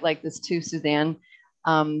 You might like this too, Suzanne.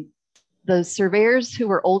 The surveyors who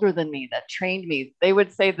were older than me that trained me, they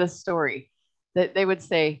would say this story, that they would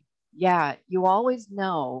say, yeah, you always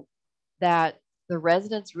know that the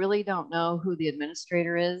residents really don't know who the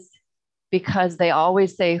administrator is because they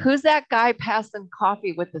always say, who's that guy passing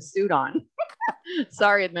coffee with the suit on?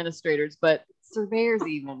 Sorry, administrators, but surveyors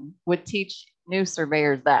even would teach new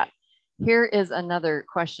surveyors that. Here is another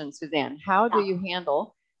question, Suzanne. How do you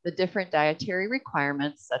handle the different dietary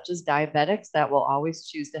requirements, such as diabetics that will always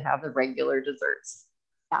choose to have the regular desserts?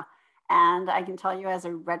 Yeah, and I can tell you as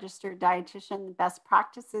a registered dietitian, the best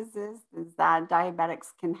practices is that diabetics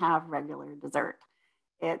can have regular dessert.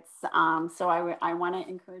 It's so I want to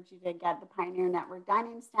encourage you to get the Pioneer Network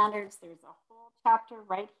Dining Standards. There's a whole chapter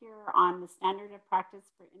right here on the standard of practice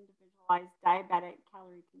for individualized diabetic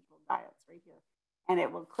calorie controlled diets right here. And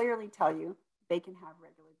it will clearly tell you they can have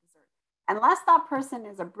regular dessert. Unless that person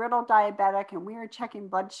is a brittle diabetic and we are checking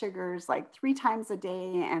blood sugars like 3 times a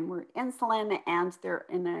day and we're insulin and they're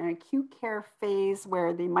in an acute care phase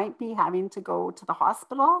where they might be having to go to the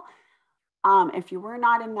hospital. If you were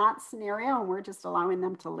not in that scenario and we're just allowing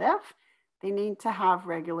them to live, they need to have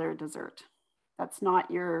regular dessert. That's not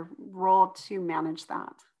your role to manage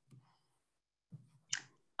that.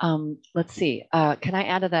 Let's see. Can I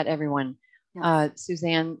add to that, everyone? Yes.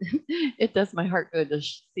 Suzanne, it does my heart good to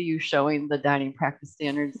see you showing the dining practice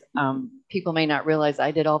standards. People may not realize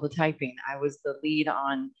I did all the typing. I was the lead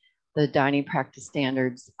on the dining practice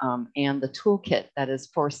standards and the toolkit that is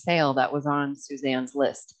for sale that was on Suzanne's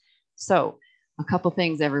list. So a couple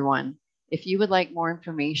things, everyone. If you would like more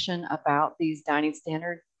information about these dining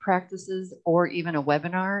standard practices or even a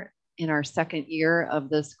webinar in our second year of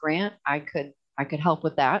this grant, I could help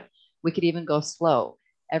with that. We could even go slow.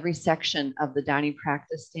 Every section of the dining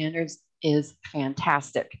practice standards is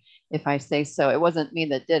fantastic, if I say so. It wasn't me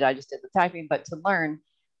that did, I just did the typing, but to learn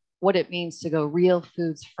what it means to go real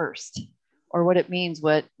foods first, or what it means,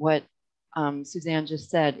 what Suzanne just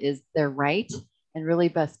said is they're right, and really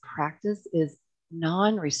best practice is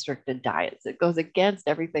non-restricted diets. It goes against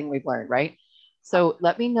everything we've learned, right? So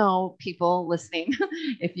let me know, people listening,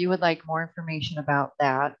 if you would like more information about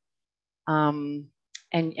that.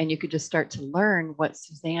 And you could just start to learn what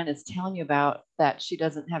Suzanne is telling you about that she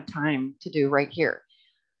doesn't have time to do right here.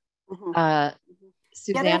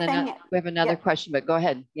 Suzanne, we have another question, but go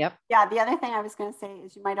ahead. Yep. Yeah, the other thing I was going to say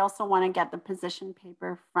is you might also want to get the position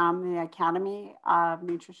paper from the Academy of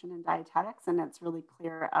Nutrition and Dietetics, and it's really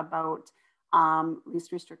clear about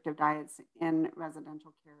least restrictive diets in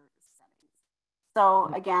residential care settings.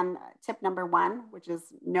 So again, tip number 1, which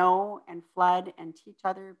is know and flood and teach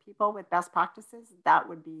other people with best practices, that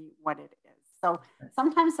would be what it is. So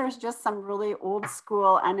sometimes there's just some really old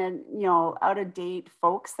school and out of date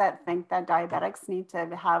folks that think that diabetics need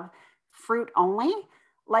to have fruit only.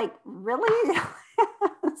 Like, really?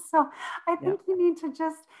 So I think you need to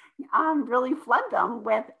just really flood them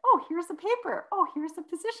with, oh, here's a paper. Oh, here's the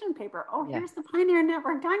position paper. Oh, here's the Pioneer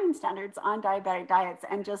Network Dining Standards on diabetic diets,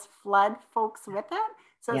 and just flood folks with it.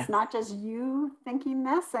 So it's not just you thinking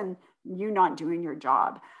this and you not doing your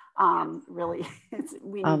job. Really,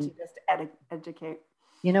 we need to just educate.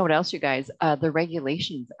 You know what else, you guys? The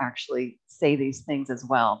regulations actually say these things as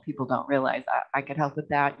well. People don't realize. I could help with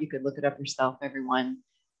that. You could look it up yourself, everyone.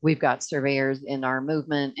 We've got surveyors in our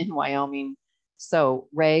movement in Wyoming. So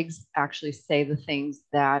regs actually say the things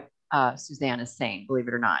that Suzanne is saying, believe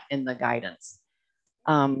it or not, in the guidance.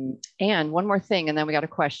 And one more thing, and then we got a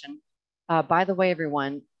question. By the way,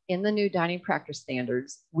 everyone, in the new dining practice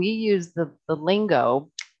standards, we use the lingo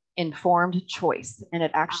informed choice, and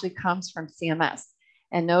it actually comes from CMS.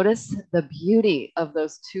 And notice the beauty of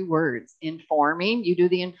those 2 words, informing. You do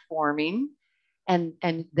the informing, and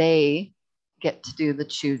they get to do the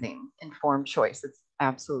choosing, informed choice. It's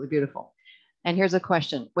absolutely beautiful. And here's a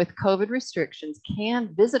question. With COVID restrictions,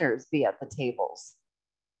 can visitors be at the tables?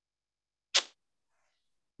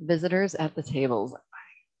 Visitors at the tables.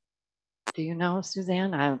 Do you know,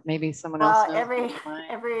 Suzanne? Maybe someone Well, else knows.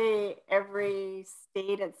 every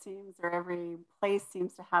state, it seems, or every place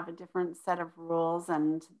seems to have a different set of rules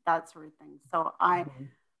and that sort of thing. So I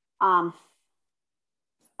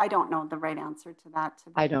don't know the right answer to that.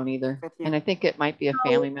 I don't either. With you. And I think it might be a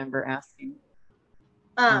family member asking.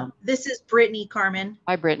 This is Brittany, Carmen.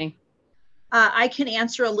 Hi, Brittany. I can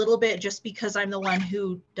answer a little bit just because I'm the one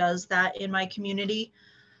who does that in my community.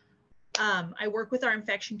 I work with our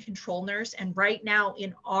infection control nurse, and right now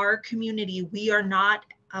in our community, we are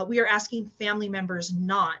asking family members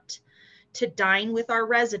not to dine with our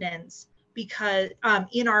residents because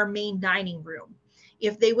in our main dining room.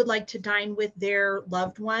 If they would like to dine with their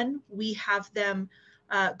loved one, we have them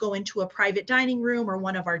go into a private dining room or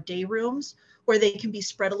one of our day rooms where they can be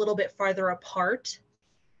spread a little bit farther apart,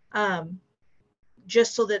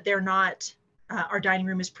 just so that they're not, our dining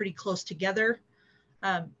room is pretty close together.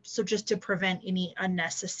 So just to prevent any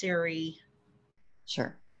unnecessary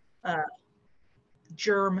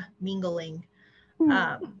germ mingling.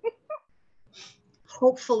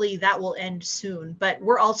 Hopefully that will end soon, but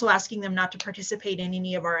we're also asking them not to participate in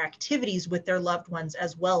any of our activities with their loved ones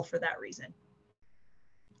as well for that reason.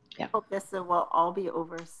 Yeah. I hope this will all be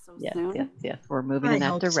over so soon. Yes. We're moving in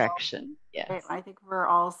that direction. So. Yes. I think we're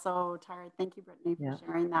all so tired. Thank you, Brittany, for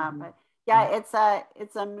sharing that. But yeah, it's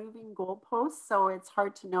a moving goalpost, so it's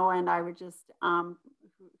hard to know. And I would just, whom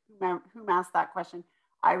asked that question,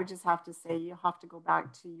 I would just have to say you have to go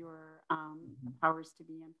back to your powers to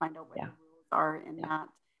be and find out what the rules are in that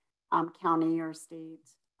county or state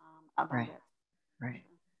about it. Right.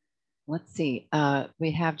 Let's see.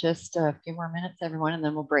 We have just a few more minutes, everyone, and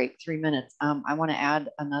then we'll break 3 minutes. I want to add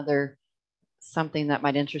something that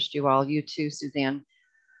might interest you all. You too, Suzanne.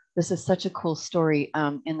 This is such a cool story.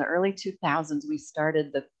 In the early 2000s, we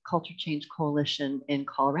started the Culture Change Coalition in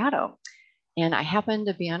Colorado. And I happened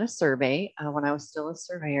to be on a survey when I was still a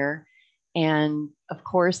surveyor. And of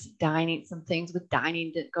course, some things with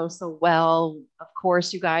dining didn't go so well. Of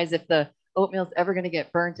course, you guys, if the oatmeal's ever going to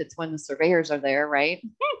get burnt, it's when the surveyors are there, right?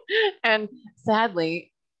 And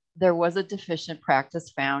sadly, there was a deficient practice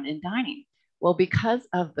found in dining. Well, because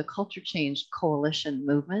of the Culture Change Coalition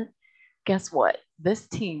movement, guess what? This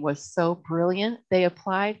team was so brilliant. They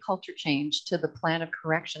applied culture change to the plan of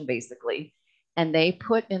correction, basically. And they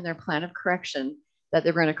put in their plan of correction that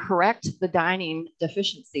they're going to correct the dining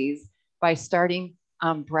deficiencies by starting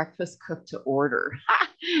breakfast cooked to order.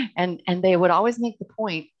 and they would always make the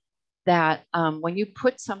point that when you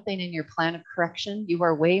put something in your plan of correction, you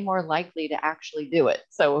are way more likely to actually do it.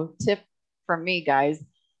 So tip from me, guys,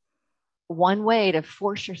 one way to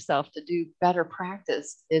force yourself to do better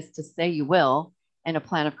practice is to say you will in a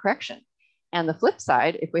plan of correction. And the flip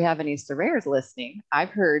side, if we have any surveyors listening, I've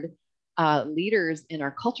heard leaders in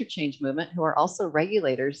our culture change movement who are also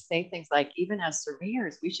regulators say things like, even as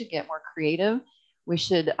surveyors, we should get more creative. We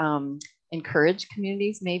should encourage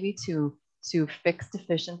communities maybe to fix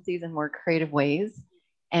deficiencies in more creative ways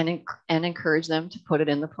and encourage them to put it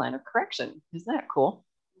in the plan of correction. Isn't that cool?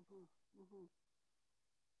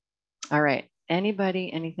 All right.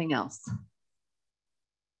 Anybody, anything else?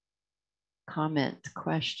 Comment,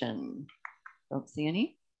 question? Don't see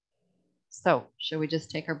any. So should we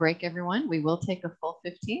just take our break, everyone? We will take a full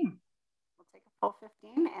 15. We'll take a full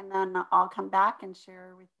 15 and then I'll come back and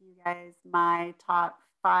share with you guys my top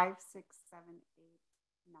 5, 6, 7, 8,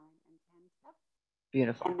 9, and 10 tips.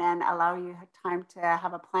 Beautiful. And then allow you time to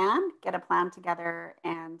have a plan, get a plan together,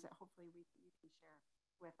 and hopefully you can share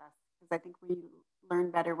with us. Because I think we learn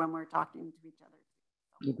better when we're talking to each other.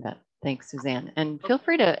 So. You bet. Thanks, Suzanne. And feel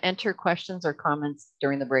free to enter questions or comments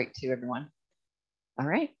during the break too, everyone. All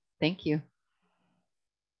right. Thank you.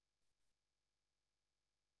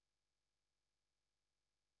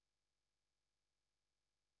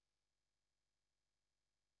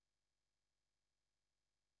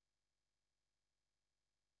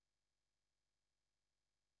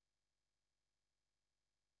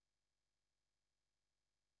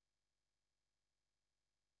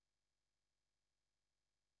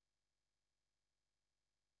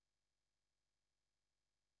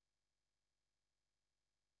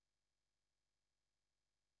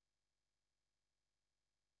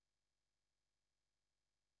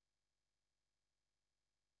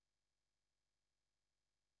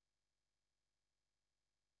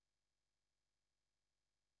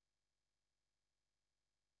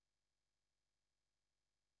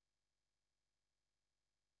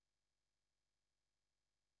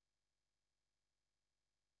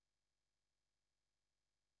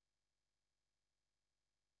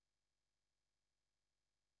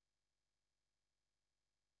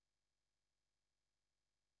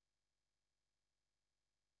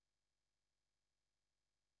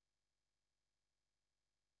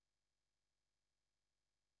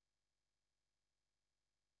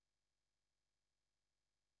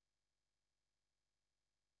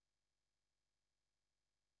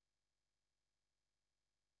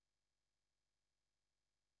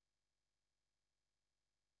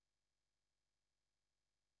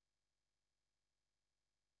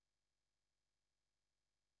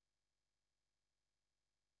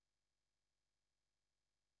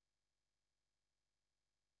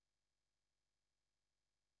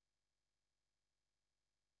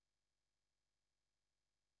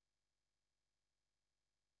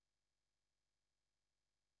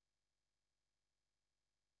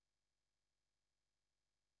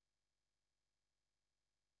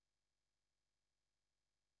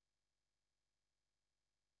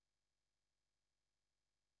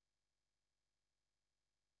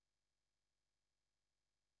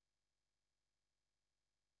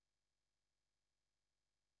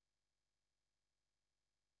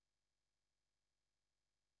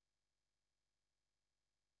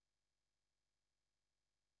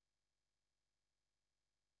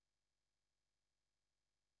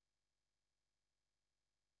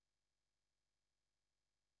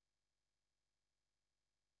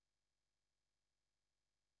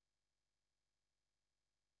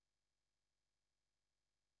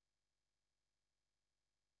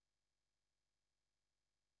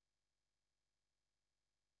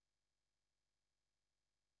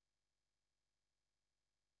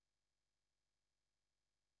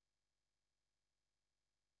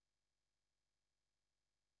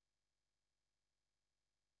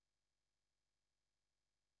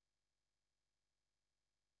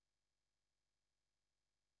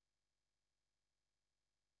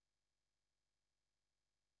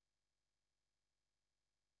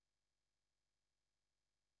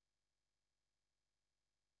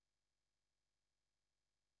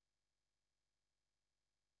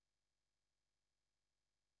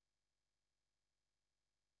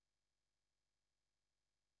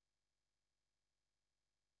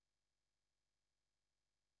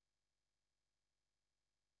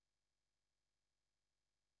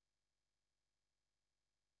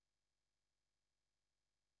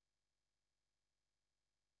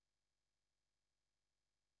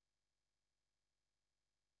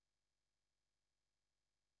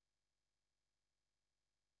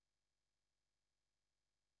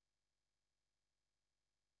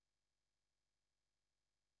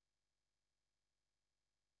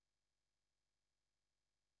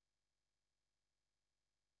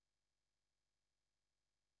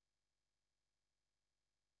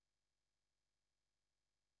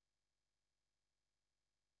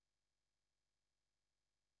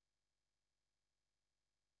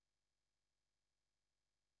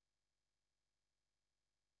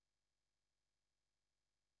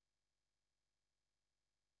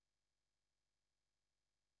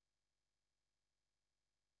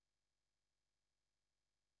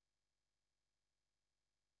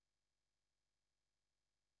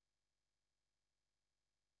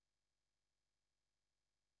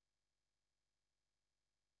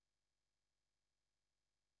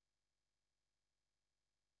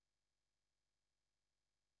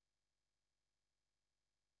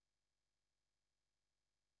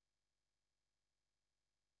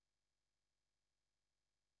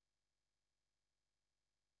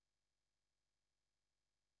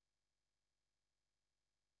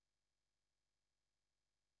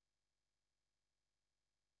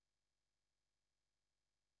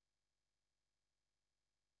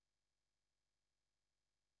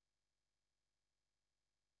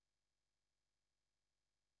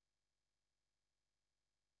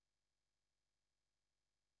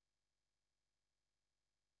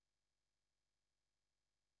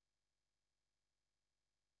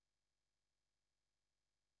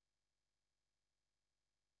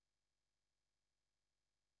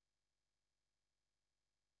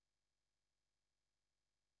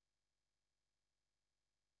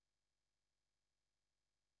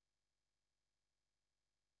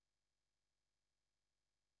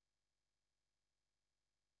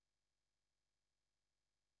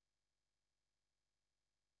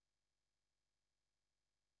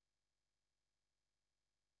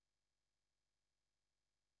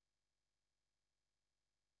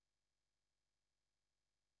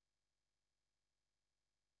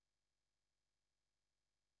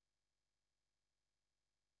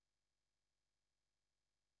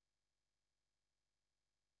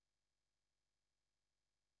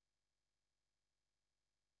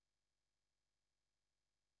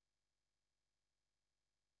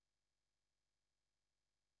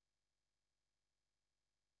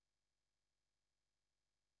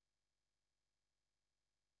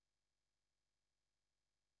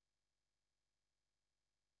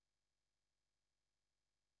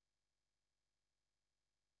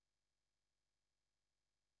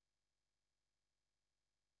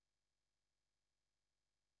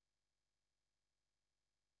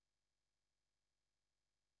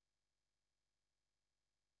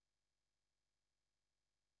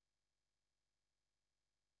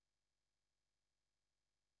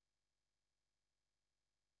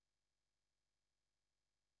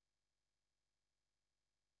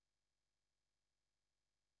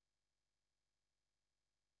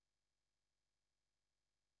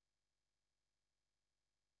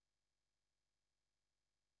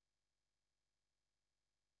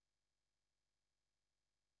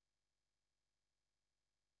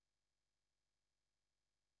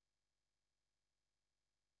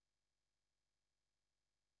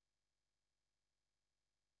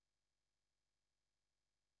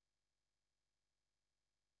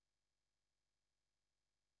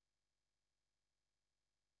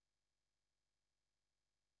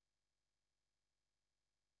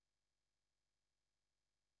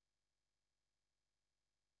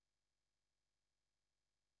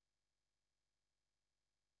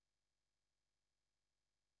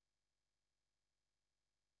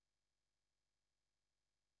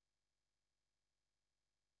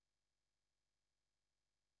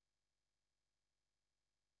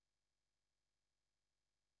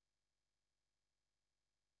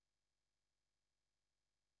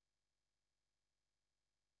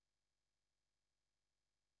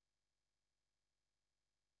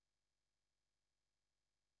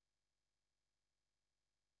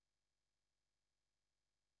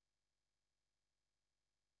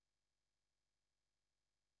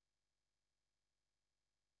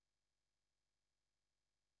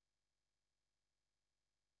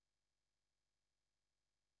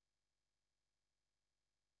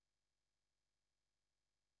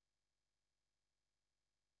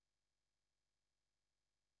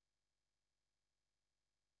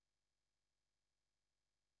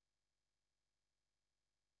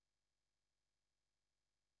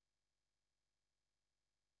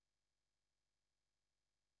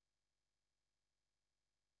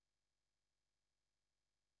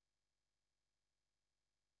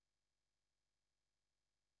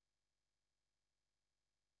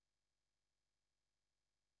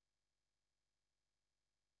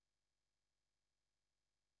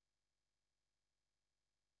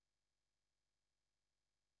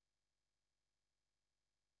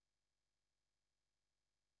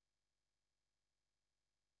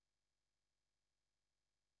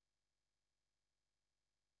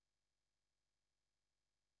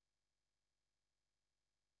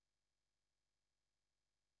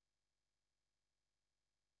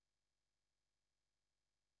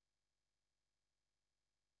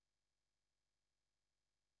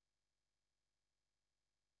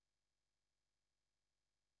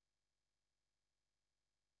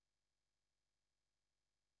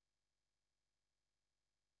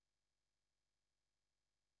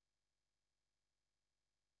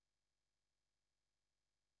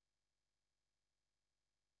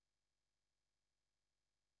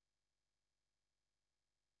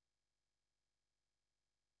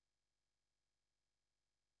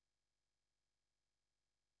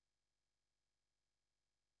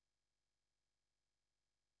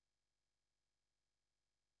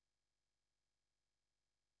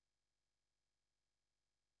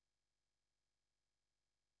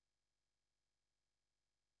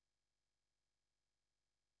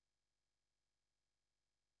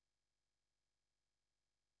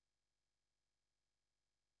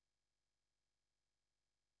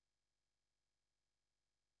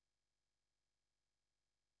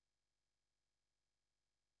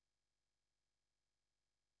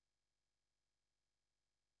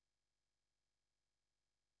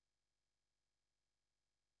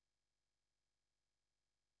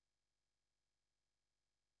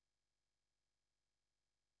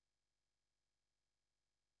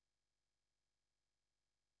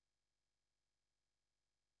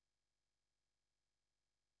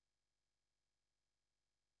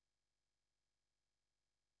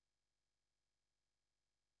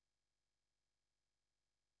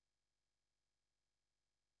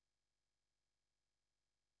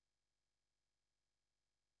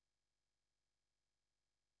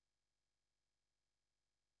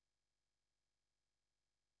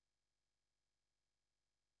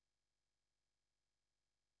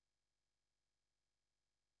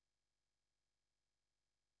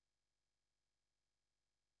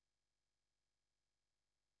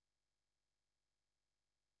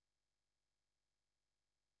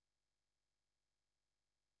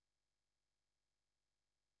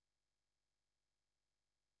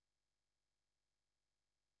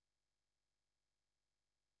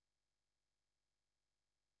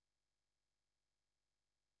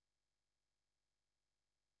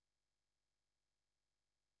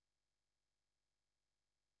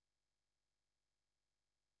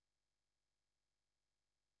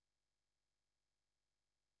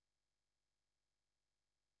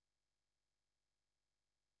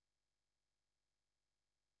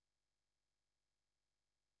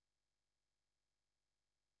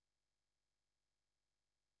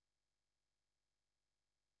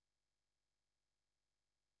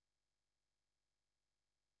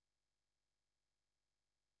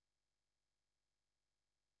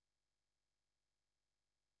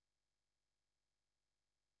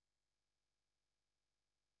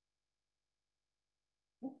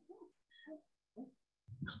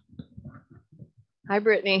 Hi,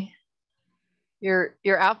 Brittany. Your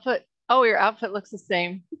outfit. Oh, your outfit looks the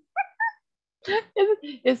same.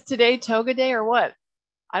 Is today toga day or what?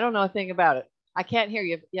 I don't know a thing about it. I can't hear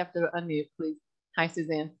you. You have to unmute, please. Hi,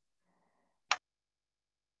 Suzanne.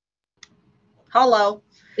 Hello.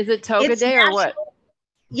 Is it toga day or what?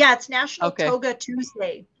 Yeah, it's National Okay. Toga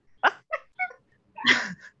Tuesday.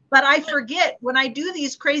 But I forget when I do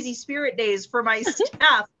these crazy spirit days for my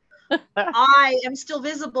staff, I am still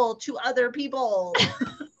visible to other people.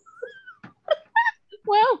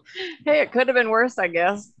 Well, hey, it could have been worse, I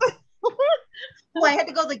guess. Well, I had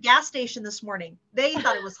to go to the gas station this morning. They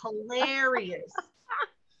thought it was hilarious.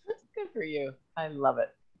 Good for you. I love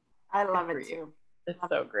it. I love Good it for you. too. It's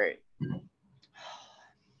so great.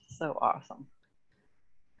 So awesome.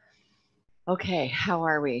 Okay, how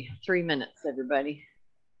are we? 3 minutes, everybody.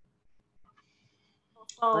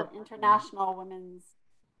 Also, International Women's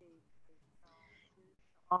Day.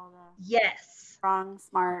 All the Yes. strong,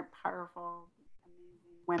 smart, powerful,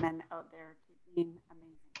 amazing women out there being amazing.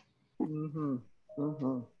 Mm-hmm.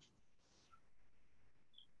 Mm-hmm.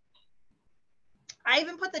 I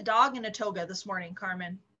even put the dog in a toga this morning,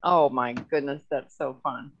 Carmen. Oh my goodness, that's so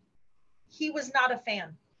fun. He was not a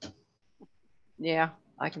fan. Yeah,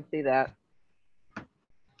 I can see that.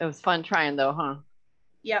 It was fun trying though, huh?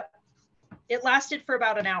 Yep. It lasted for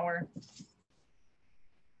about an hour.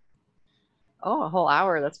 Oh, a whole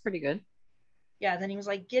hour. That's pretty good. Yeah, then he was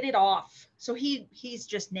like, get it off. So he's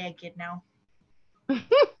just naked now. Brittany,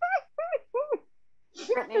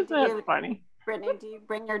 That's funny. Brittany, do you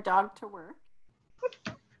bring your dog to work?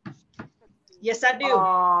 Yes, I do.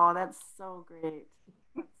 Oh, that's so great.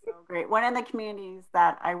 That's so great. One of the communities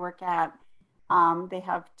that I work at, they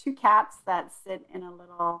have 2 cats that sit in a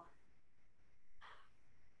little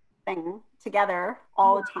thing together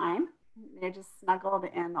all the time. They're just snuggled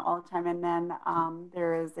in all the time. And then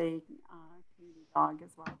there is a community dog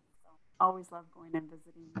as well. So always love going and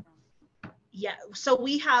visiting them. Yeah. So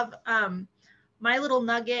we have my little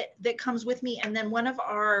nugget that comes with me. And then one of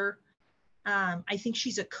our, I think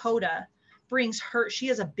she's a coda, brings her, she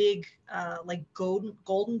has a big like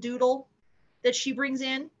golden doodle that she brings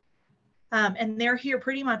in. And they're here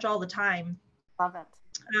pretty much all the time. Love it.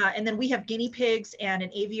 And then we have guinea pigs and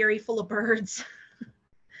an aviary full of birds.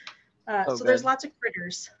 So good. there's lots of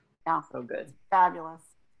critters. Yeah. So good. Fabulous.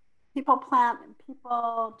 People,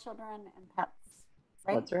 children, and pets.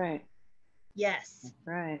 Right? That's right. Yes. That's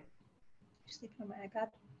right. Just sleeping on my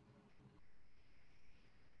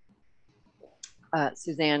iPad.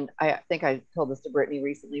 Suzanne, I think I told this to Brittany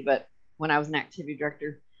recently, but when I was an activity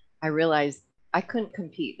director, I realized I couldn't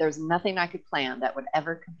compete. There's nothing I could plan that would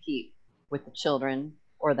ever compete with the children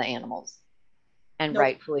or the animals. And Nope.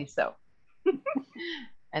 rightfully so.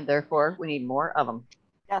 And therefore, we need more of them.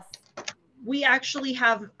 Yes. We actually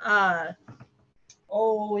have, it's on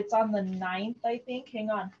the 9th, I think. Hang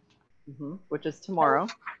on. Which is tomorrow.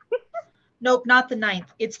 Nope, not the 9th.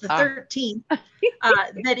 It's the 13th.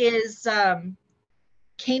 That is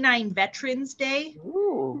Canine Veterans Day.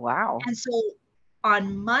 Ooh, wow. And so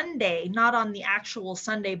on Monday, not on the actual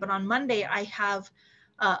Sunday, but on Monday, I have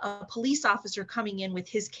a police officer coming in with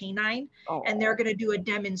his canine, and they're going to do a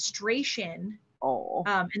demonstration.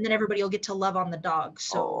 And then everybody will get to love on the dog.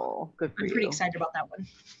 So good for I'm you. pretty excited about that one.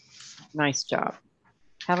 Nice job.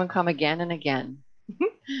 Have them come again and again.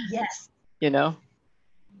 Yes. You know?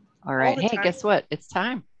 All right. Hey, time. guess what? It's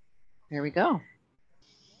time. Here we go.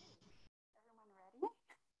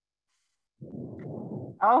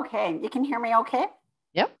 Okay. You can hear me okay?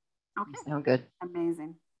 Yep. Okay. Sound good.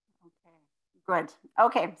 Amazing. Okay. Good.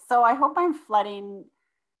 Okay. So I hope I'm flooding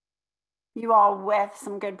you all with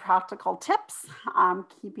some good practical tips,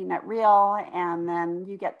 keeping it real, and then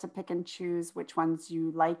you get to pick and choose which ones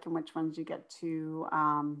you like and which ones you get to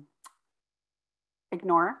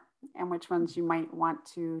ignore and which ones you might want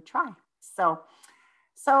to try. So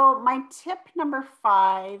my tip number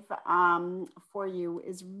 5 for you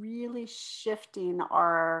is really shifting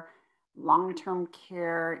our long-term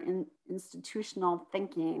care institutional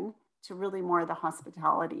thinking to really more the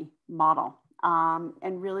hospitality model.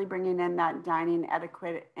 And really bringing in that dining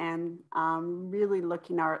etiquette and really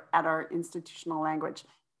looking at our institutional language.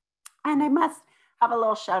 And I must have a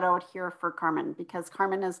little shout out here for Carmen, because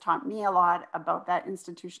Carmen has taught me a lot about that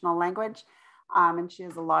institutional language. And she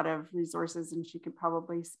has a lot of resources and she could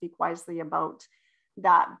probably speak wisely about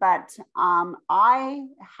that. But I'll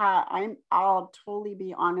totally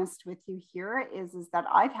be honest with you here is that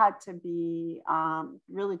I've had to be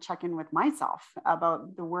really check in with myself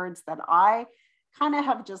about the words that I kind of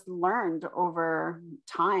have just learned over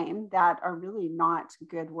time that are really not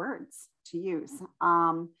good words to use.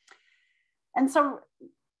 And so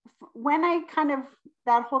when I kind of,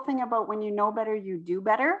 that whole thing about when you know better, you do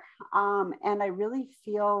better. And I really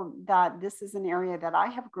feel that this is an area that I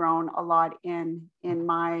have grown a lot in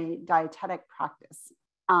my dietetic practice,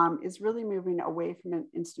 is really moving away from an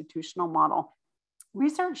institutional model.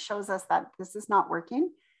 Research shows us that this is not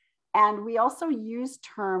working. And we also use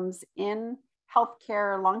terms in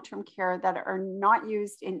healthcare, long-term care that are not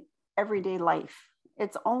used in everyday life.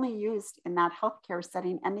 It's only used in that healthcare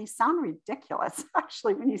setting, and they sound ridiculous,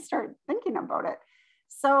 actually, when you start thinking about it.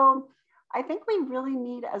 So I think we really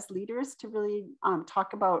need, as leaders, to really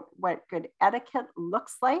talk about what good etiquette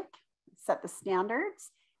looks like, set the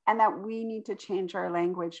standards, and that we need to change our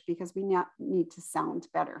language because we need to sound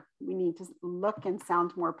better. We need to look and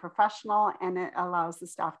sound more professional, and it allows the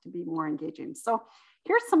staff to be more engaging. So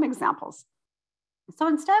here's some examples. So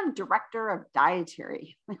instead of director of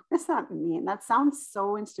dietary, like, what does that mean? That sounds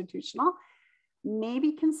so institutional.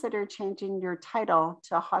 Maybe consider changing your title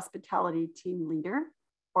to hospitality team leader,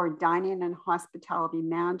 or dining and hospitality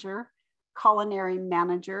manager, culinary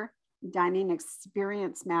manager, dining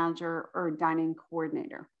experience manager, or dining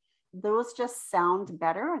coordinator. Those just sound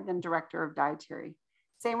better than director of dietary.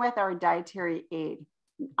 Same with our dietary aid.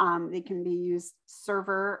 They can be used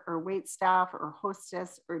server or wait staff or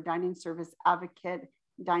hostess or dining service advocate,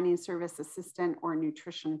 dining service assistant, or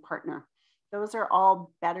nutrition partner. Those are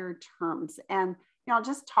all better terms. And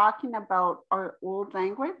just talking about our old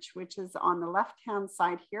language, which is on the left-hand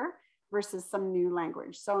side here, versus some new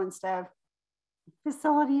language. So instead of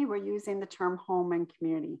facility, we're using the term home and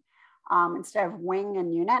community. Instead of wing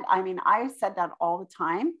and unit, I mean, I said that all the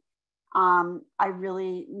time. I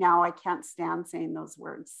really, now I can't stand saying those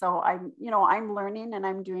words. So I'm learning and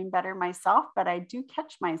I'm doing better myself, but I do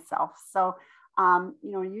catch myself. So,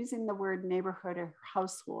 using the word neighborhood or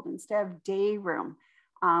household instead of day room,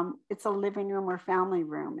 it's a living room or family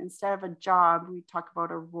room. Instead of a job, we talk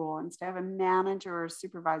about a role. Instead of a manager or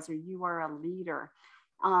supervisor, you are a leader.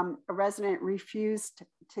 A resident refused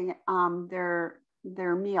to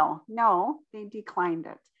their meal. No, they declined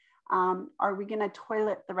it. Are we going to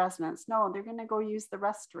toilet the residents? No, they're going to go use the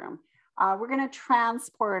restroom. We're going to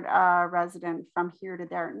transport a resident from here to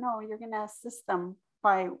there. No, you're going to assist them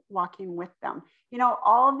by walking with them.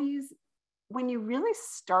 All these, when you really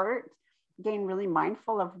start getting really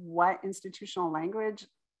mindful of what institutional language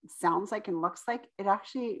sounds like and looks like, it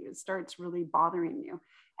actually starts really bothering you.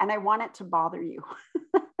 And I want it to bother you.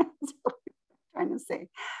 That's what I'm trying to say.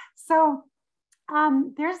 So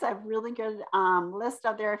there's a really good list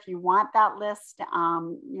out there. If you want that list,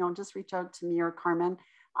 just reach out to me or Carmen,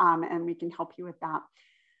 and we can help you with that.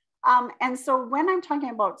 And so when I'm talking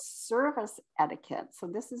about service etiquette, so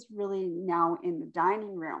this is really now in the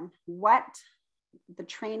dining room, what the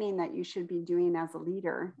training that you should be doing as a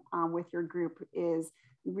leader with your group is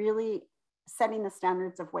really setting the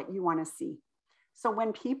standards of what you want to see. So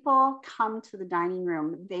when people come to the dining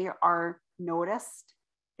room, they are noticed,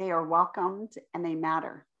 they are welcomed, and they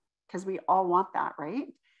matter, because we all want that, right?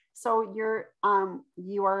 So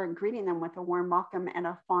you are greeting them with a warm welcome and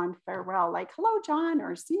a fond farewell, like, hello, John,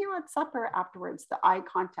 or see you at supper afterwards, the eye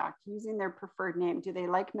contact, using their preferred name. Do they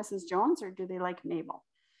like Mrs. Jones or do they like Mabel?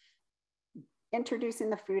 Introducing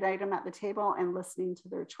the food item at the table and listening to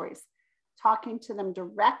their choice. Talking to them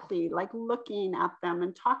directly, like looking at them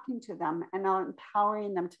and talking to them and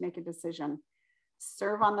empowering them to make a decision.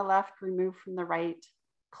 Serve on the left, remove from the right.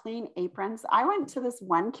 Clean aprons. I went to this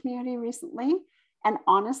one community recently, and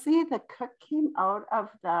honestly, the cook came out of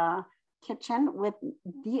the kitchen with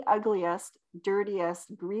the ugliest,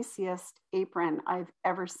 dirtiest, greasiest apron I've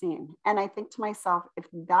ever seen. And I think to myself, if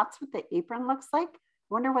that's what the apron looks like, I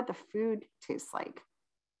wonder what the food tastes like.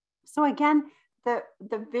 So again, the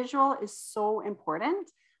visual is so important,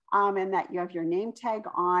 and that you have your name tag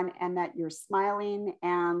on and that you're smiling,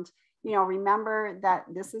 and remember that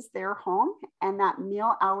this is their home and that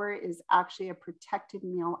meal hour is actually a protected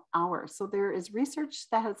meal hour. So there is research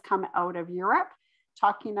that has come out of Europe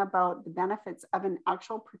talking about the benefits of an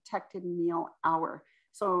actual protected meal hour.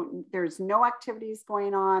 So there's no activities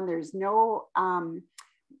going on. There's no,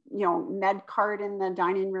 med card in the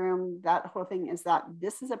dining room. That whole thing is that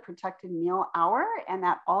this is a protected meal hour and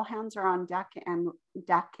that all hands are on deck and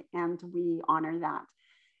we honor that.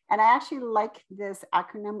 And I actually like this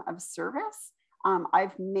acronym of service.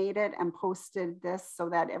 I've made it and posted this so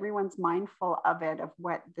that everyone's mindful of it, of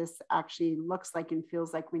what this actually looks like and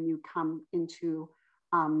feels like when you come into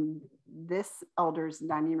this elders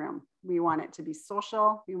dining room. We want it to be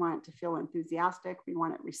social. We want it to feel enthusiastic. We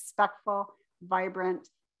want it respectful, vibrant,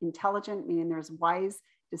 intelligent, meaning there's wise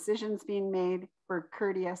decisions being made. We're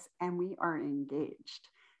courteous and we are engaged.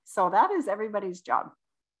 So that is everybody's job.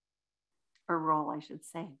 or role, I should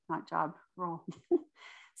say, not job, role.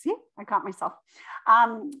 See, I caught myself.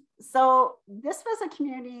 So this was a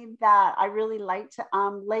community that I really liked.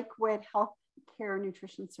 Lakewood Healthcare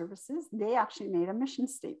Nutrition Services, they actually made a mission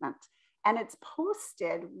statement, and it's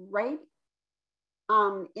posted right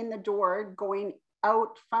in the door going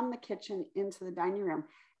out from the kitchen into the dining room.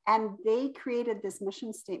 And they created this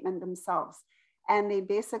mission statement themselves. And they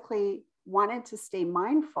basically wanted to stay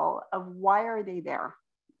mindful of why are they there.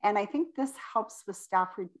 And I think this helps with staff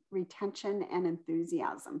retention and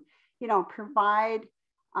enthusiasm. You know, provide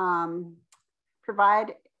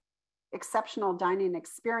exceptional dining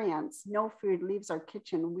experience. No food leaves our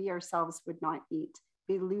kitchen we ourselves would not eat.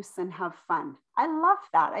 Be loose and have fun. I love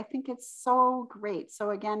that. I think it's so great. So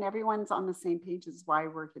again, everyone's on the same page as why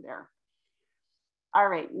we're there. All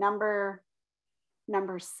right, number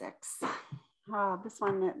 6. This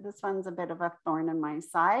one's a bit of a thorn in my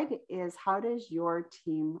side, is how does your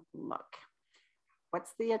team look?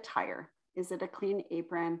 What's the attire? Is it a clean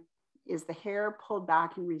apron? Is the hair pulled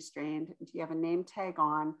back and restrained? Do you have a name tag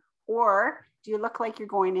on? Or do you look like you're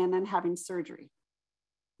going in and having surgery,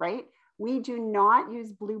 right? We do not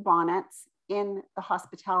use blue bonnets in the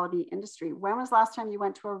hospitality industry. When was the last time you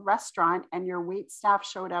went to a restaurant and your wait staff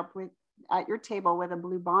showed up at your table with a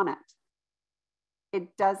blue bonnet?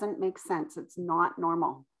 It doesn't make sense. It's not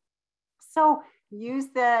normal. So use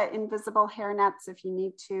the invisible hair nets if you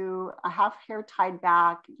need to, have hair tied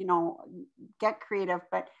back, you know, get creative,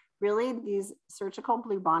 but really these surgical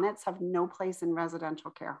blue bonnets have no place in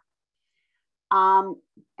residential care.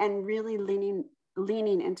 And really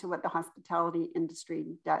leaning into what the hospitality industry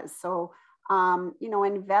does. So, you know,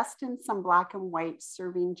 invest in some black and white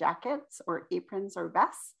serving jackets or aprons or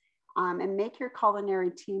vests, and make your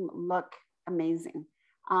culinary team look amazing.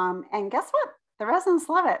 And guess what? The residents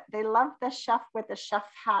love it. They love the chef with the chef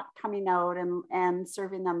hat coming out and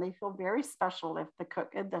serving them. They feel very special if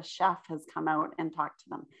the chef has come out and talked to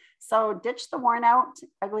them. So ditch the worn out,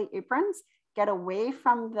 ugly aprons, get away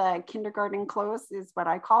from the kindergarten clothes is what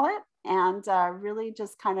I call it, and really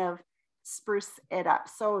just kind of spruce it up.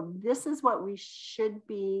 So this is what we should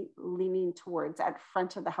be leaning towards at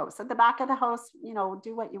front of the house. At the back of the house, you know,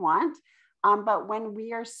 do what you want. But when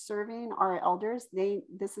we are serving our elders,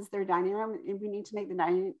 this is their dining room, and we need to make the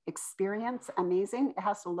dining experience amazing. It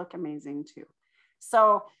has to look amazing too.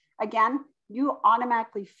 So again, you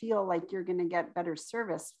automatically feel like you're going to get better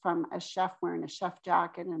service from a chef wearing a chef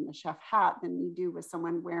jacket and a chef hat than you do with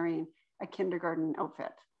someone wearing a kindergarten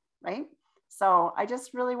outfit, right? So I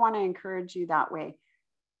just really want to encourage you that way.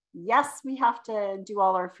 Yes, we have to do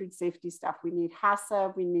all our food safety stuff. We need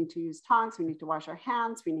HACCP, we need to use tongs, we need to wash our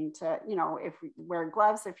hands, we need to, you know, if we wear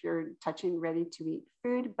gloves, if you're touching ready to eat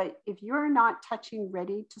food. But if you're not touching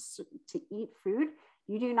ready to eat food,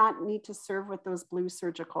 you do not need to serve with those blue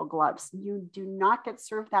surgical gloves. You do not get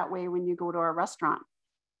served that way when you go to a restaurant.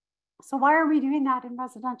 So why are we doing that in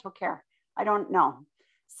residential care? I don't know.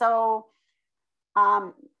 So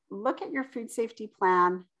look at your food safety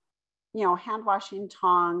plan, you know, hand washing,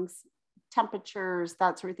 tongs, temperatures,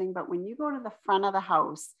 that sort of thing. But when you go to the front of the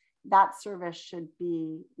house, that service should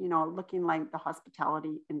be, you know, looking like the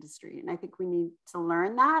hospitality industry. And I think we need to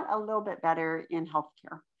learn that a little bit better in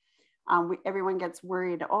healthcare. Everyone gets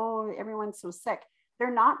worried, oh, everyone's so sick.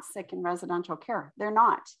 They're not sick in residential care. They're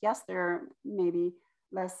not. Yes, they're maybe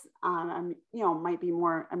less, you know, might be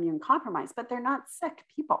more immune compromised, but they're not sick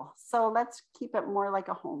people. So let's keep it more like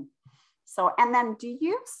a home. So, and then do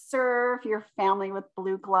you serve your family with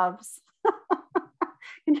blue gloves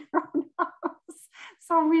in your own house?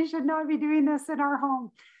 So we should not be doing this in our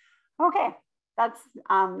home. Okay, that's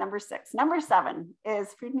number 6. Number 7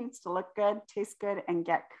 is food needs to look good, taste good, and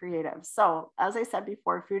get creative. So as I said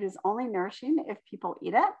before, food is only nourishing if people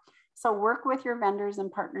eat it. So work with your vendors and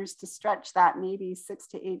partners to stretch that maybe $6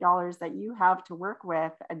 to $8 that you have to work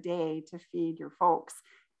with a day to feed your folks.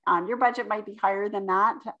 Your budget might be higher than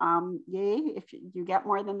that. Yay, if you get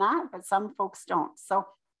more than that, but some folks don't. So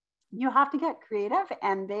you have to get creative,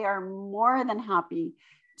 and they are more than happy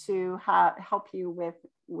to help you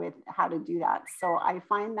with how to do that. So I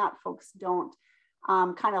find that folks don't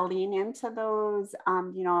kind of lean into those,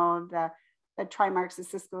 you know, the Trimarks, the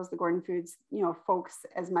Cisco's, the Gordon Foods, you know, folks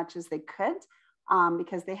as much as they could,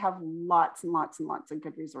 because they have lots and lots and lots of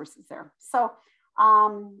good resources there. So,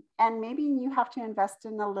 and maybe you have to invest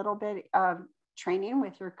in a little bit of training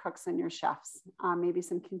with your cooks and your chefs, maybe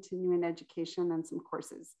some continuing education and some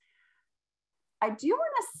courses. I do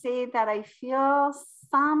want to say that I feel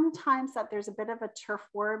sometimes that there's a bit of a turf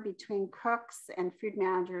war between cooks and food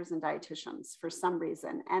managers and dietitians for some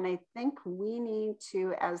reason. And I think we need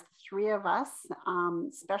to, as the 3 of us,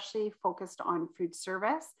 especially focused on food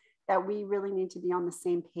service, that we really need to be on the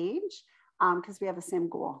same page because we have the same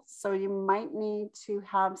goal. So you might need to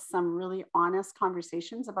have some really honest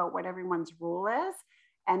conversations about what everyone's role is,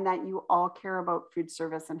 and that you all care about food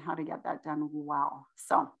service and how to get that done well.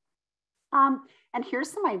 So, and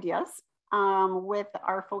here's some ideas with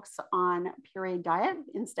our folks on puree diet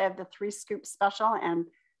instead of the 3 scoop special. And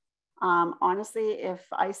honestly, if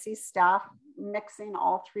I see staff mixing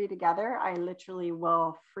all 3 together, I literally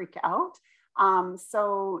will freak out.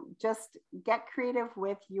 So just get creative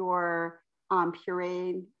with your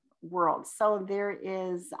puree world. So there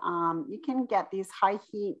is, you can get these high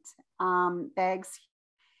heat bags,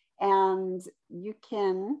 and you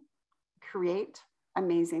can create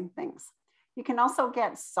amazing things. You can also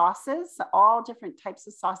get sauces, all different types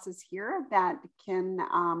of sauces here that can,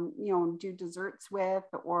 you know, do desserts with,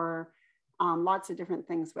 or lots of different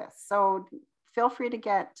things with. So feel free to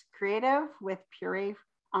get creative with puree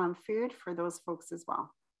food for those folks as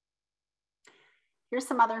well. Here's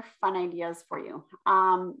some other fun ideas for you.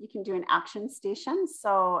 You can do an action station.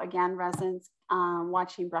 So again, residents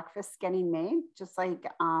watching breakfast getting made, just like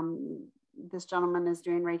this gentleman is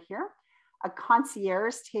doing right here. A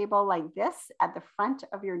concierge table like this at the front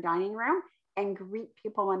of your dining room, and greet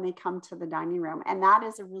people when they come to the dining room. And that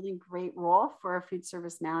is a really great role for a food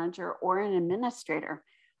service manager or an administrator.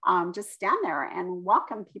 Just stand there and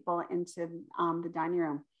welcome people into the dining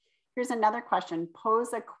room. Here's another question.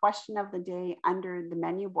 Pose a question of the day under the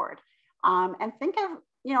menu board. And think of,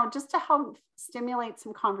 you know, just to help stimulate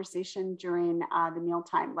some conversation during the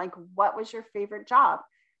mealtime. Like, what was your favorite job?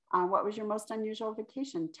 What was your most unusual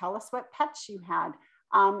vacation? Tell us what pets you had.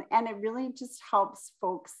 And it really just helps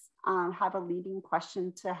folks have a leading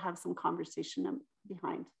question to have some conversation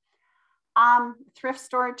behind. Thrift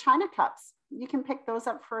store China cups. You can pick those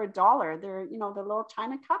up for $1. They're, you know, the little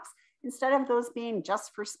China cups. Instead of those being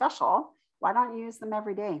just for special, why don't you use them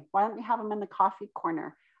every day? Why don't you have them in the coffee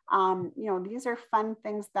corner? You know, these are fun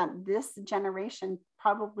things that this generation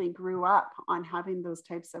probably grew up on, having those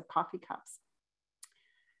types of coffee cups.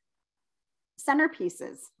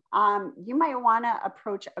 Centerpieces. You might want to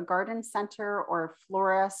approach a garden center or a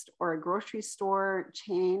florist or a grocery store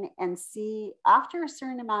chain and see, after a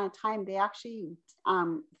certain amount of time, they actually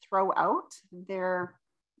throw out their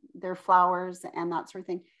flowers and that sort of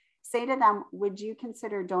thing. Say to them, would you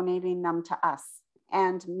consider donating them to us,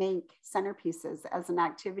 and make centerpieces as an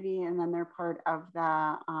activity, and then they're part of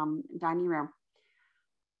the dining room.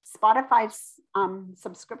 Spotify's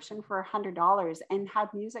subscription for $100, and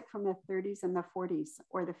have music from the 30s and the 40s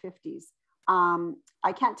or the 50s.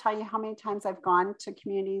 I can't tell you how many times I've gone to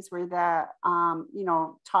communities where the you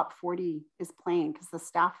know, top 40 is playing because the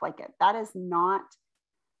staff like it. That is not,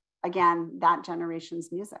 again, that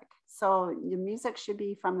generation's music. So the music should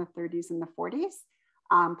be from the 30s and the 40s,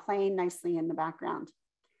 playing nicely in the background.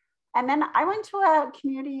 And then I went to a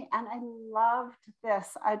community and I loved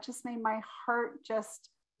this. I just made my heart just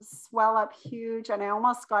swell up huge, and I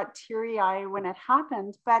almost got teary-eyed when it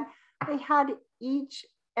happened. But they had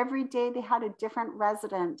every day they had a different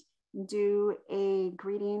resident do a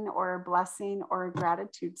greeting or a blessing or a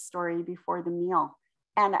gratitude story before the meal.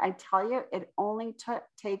 And I tell you, it only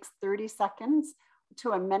takes 30 seconds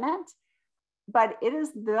to a minute, but it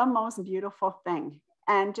is the most beautiful thing.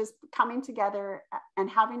 And just coming together and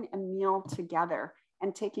having a meal together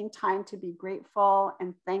and taking time to be grateful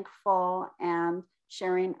and thankful and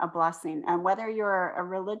sharing a blessing. And whether you're a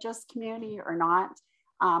religious community or not,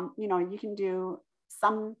 you know, you can do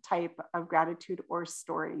some type of gratitude or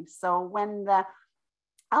story. So when the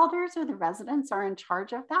elders or the residents are in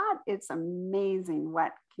charge of that, it's amazing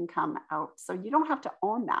what can come out. So you don't have to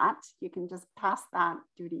own that. You can just pass that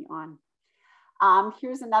duty on.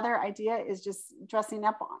 Here's another idea, is just dressing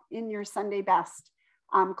up in your Sunday best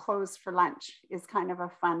clothes for lunch is kind of a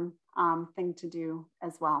fun thing to do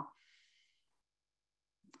as well.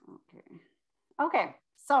 Okay,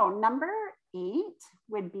 so number 8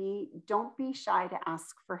 would be, don't be shy to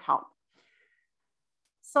ask for help.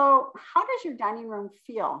 So how does your dining room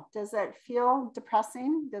feel? Does it feel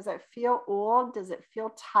depressing? Does it feel old? Does it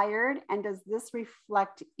feel tired? And does this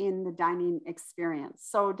reflect in the dining experience?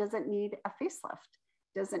 So does it need a facelift?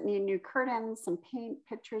 Does it need new curtains, some paint,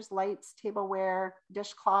 pictures, lights, tableware,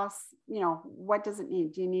 dishcloths? You know, what does it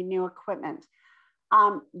need? Do you need new equipment?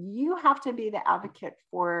 You have to be the advocate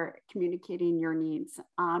for communicating your needs.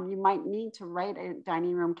 You might need to write a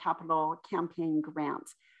dining room capital campaign grant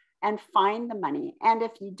and find the money. And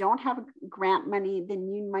if you don't have grant money, then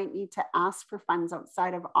you might need to ask for funds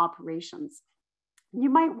outside of operations. You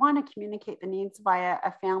might want to communicate the needs via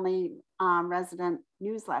a family resident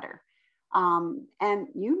newsletter. And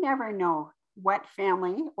you never know what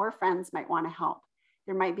family or friends might want to help.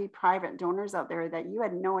 There might be private donors out there that you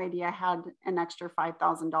had no idea had an extra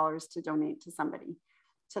 $5,000 to donate to somebody,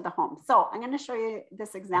 to the home. So I'm going to show you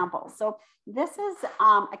this example. So this is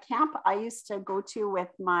a camp I used to go to with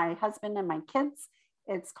my husband and my kids.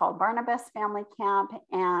 It's called Barnabas Family Camp,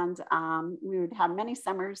 and we would have many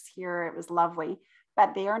summers here. It was lovely,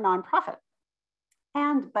 but they are nonprofit.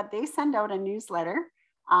 But they send out a newsletter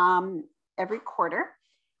every quarter.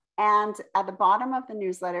 And at the bottom of the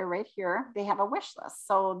newsletter right here, they have a wish list.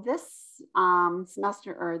 So this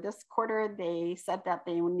semester or this quarter, they said that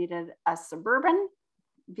they needed a suburban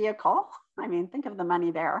vehicle. I mean, think of the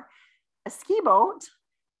money there. A ski boat,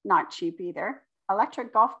 not cheap either,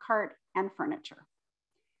 electric golf cart, and furniture.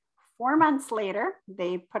 4 months later,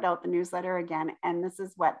 they put out the newsletter again, and this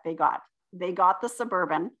is what they got. They got the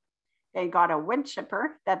suburban, they got a wood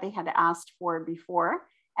chipper that they had asked for before,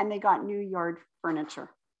 and they got new yard furniture.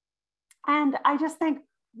 And I just think,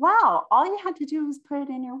 wow, all you had to do was put it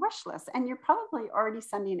in your wish list, and you're probably already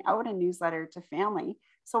sending out a newsletter to family.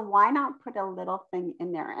 So why not put a little thing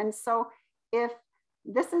in there? And so if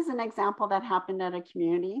this is an example that happened at a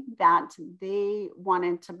community that they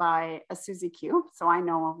wanted to buy a Suzy Q. So I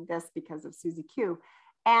know of this because of Suzy Q.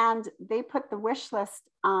 And they put the wish list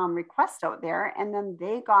request out there, and then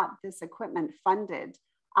they got this equipment funded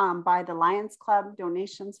by the Lions Club,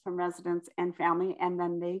 donations from residents and family, and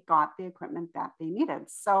then they got the equipment that they needed.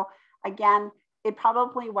 So again, it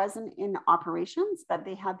probably wasn't in operations, but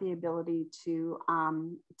they had the ability to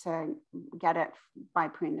get it by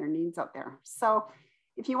putting their needs out there. So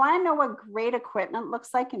if you want to know what great equipment looks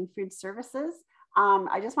like in food services,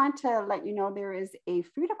 I just want to let you know there is a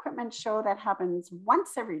food equipment show that happens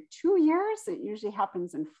once every 2 years. It usually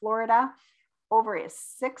happens in Florida. Over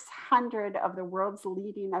 600 of the world's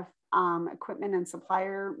leading equipment and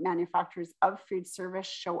supplier manufacturers of food service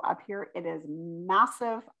show up here. It is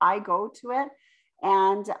massive. I go to it,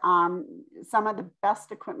 and some of the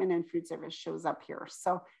best equipment in food service shows up here.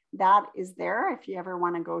 So that is there. If you ever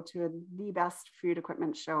want to go to the best food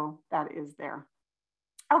equipment show, that is there.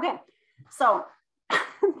 Okay, so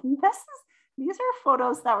these are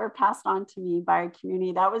photos that were passed on to me by a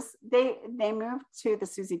community. That was, they moved to the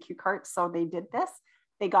Suzy Q cart. So they did this,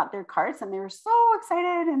 they got their carts and they were so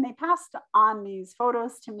excited, and they passed on these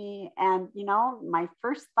photos to me. And, you know, my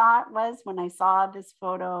first thought was when I saw this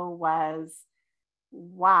photo was,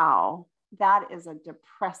 wow, that is a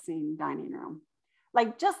depressing dining room.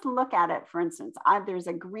 Like, just look at it. For instance, there's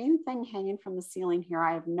a green thing hanging from the ceiling here.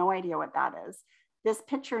 I have no idea what that is. This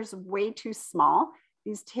picture is way too small.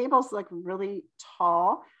 These tables look really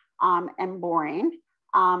tall and boring.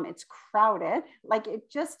 It's crowded. Like, it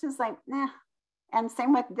just is like, eh. And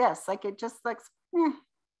same with this, like, it just looks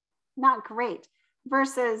not great.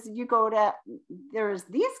 Versus you go to, there's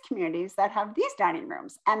these communities that have these dining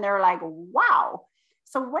rooms and they're like, wow.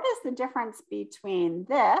 So what is the difference between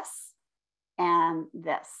this and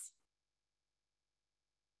this?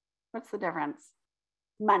 What's the difference?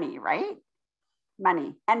 Money, right?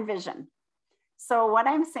 Money and vision. So what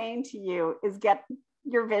I'm saying to you is get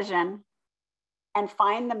your vision and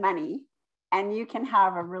find the money, and you can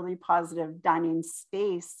have a really positive dining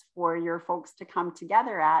space for your folks to come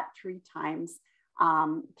together at 3 times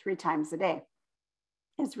a day.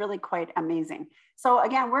 It's really quite amazing. So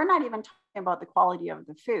again, we're not even talking about the quality of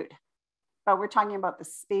the food, but we're talking about the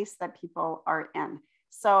space that people are in.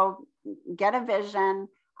 So get a vision,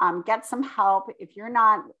 get some help. If you're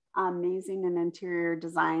not amazing in interior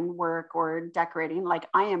design work or decorating, like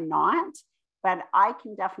I am not, but I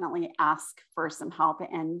can definitely ask for some help,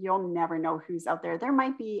 and you'll never know who's out there. There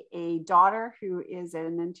might be a daughter who is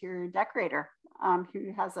an interior decorator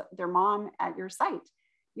who has their mom at your site.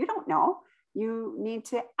 You don't know. You need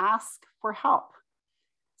to ask for help.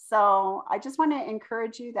 So I just want to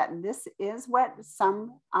encourage you that this is what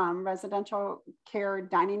some residential care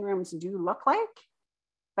dining rooms do look like.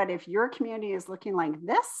 But if your community is looking like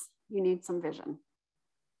this, you need some vision.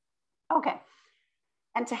 Okay.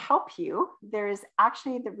 And to help you, there is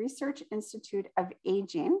actually the Research Institute of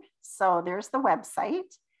Aging. So there's the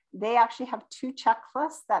website. They actually have 2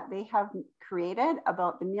 checklists that they have created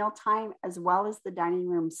about the mealtime as well as the dining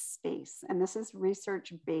room space. And this is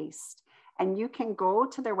research-based. And you can go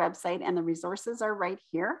to their website, and the resources are right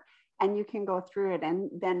here, and you can go through it and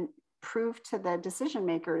then prove to the decision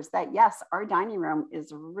makers that yes, our dining room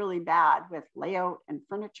is really bad with layout and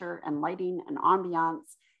furniture and lighting and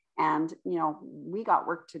ambiance. And, you know, we got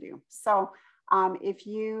work to do. So if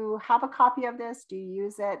you have a copy of this, do you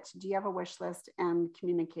use it? Do you have a wish list, and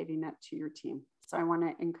communicating it to your team? So I want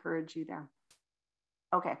to encourage you there.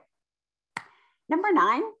 Okay. Number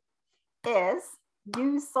 9 is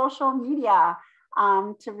use social media.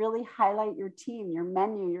 to really highlight your team, your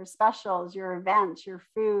menu, your specials, your events, your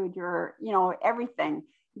food, your, everything.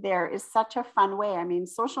 There is such a fun way. I mean,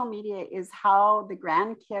 social media is how the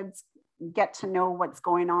grandkids get to know what's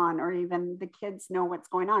going on, or even the kids know what's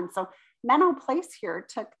going on. So Menno Place here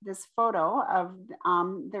took this photo of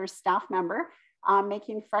their staff member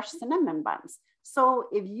making fresh cinnamon buns. So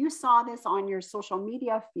if you saw this on your social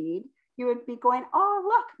media feed, you would be going,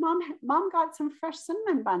 oh, look, mom got some fresh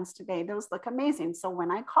cinnamon buns today. Those look amazing. So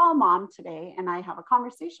when I call mom today and I have a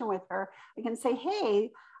conversation with her, I can say,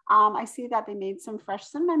 hey, I see that they made some fresh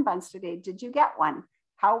cinnamon buns today. Did you get one?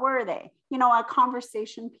 How were they? A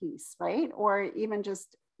conversation piece, right? Or even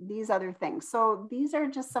just these other things. So these are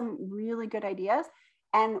just some really good ideas.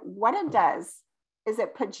 And what it does is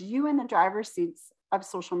it puts you in the driver's seats of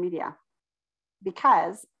social media.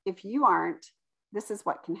 Because if you aren't, this is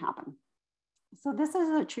what can happen. So this is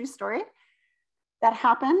a true story that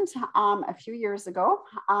happened a few years ago.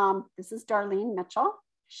 This is Darlene Mitchell.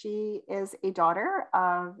 She is a daughter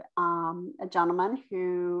of a gentleman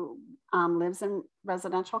who lives in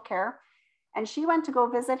residential care. And she went to go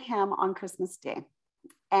visit him on Christmas Day.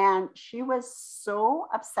 And she was so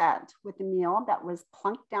upset with the meal that was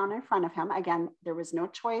plunked down in front of him. Again, there was no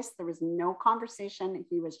choice. There was no conversation.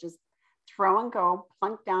 He was just throw and go,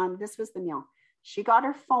 plunk down. This was the meal. She got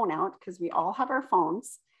her phone out because we all have our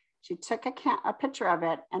phones. She took a picture of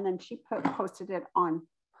it, and then she posted it on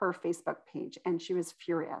her Facebook page, and she was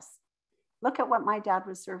furious. Look at what my dad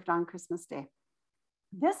was served on Christmas Day.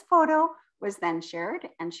 This photo was then shared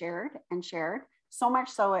and shared and shared, so much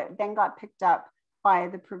so it then got picked up by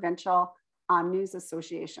the Provincial News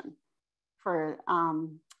Association for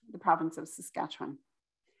the province of Saskatchewan.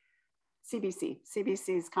 CBC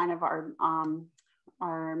is kind of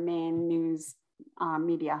our main news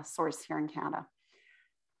media source here in Canada.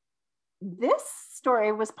 This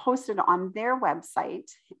story was posted on their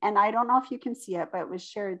website, and I don't know if you can see it, but it was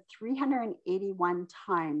shared 381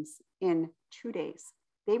 times in 2 days.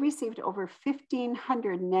 They received over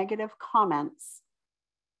 1,500 negative comments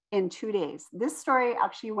in 2 days. This story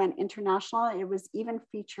actually went international. It was even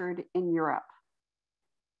featured in Europe.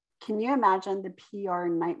 Can you imagine the PR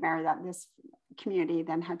nightmare that this community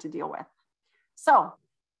then had to deal with? So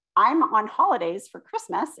I'm on holidays for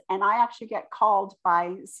Christmas, and I actually get called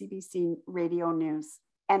by CBC Radio News.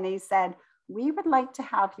 And they said, we would like to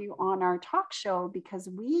have you on our talk show because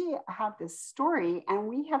we have this story, and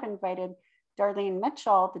we have invited Darlene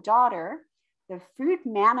Mitchell, the daughter, the food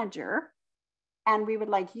manager, and we would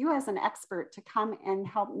like you as an expert to come and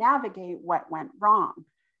help navigate what went wrong.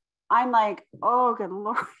 I'm like, oh, good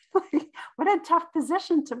Lord, what a tough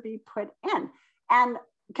position to be put in. And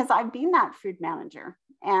because I've been that food manager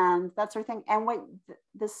and that sort of thing. And what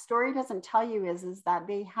the story doesn't tell you is that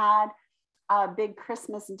they had a big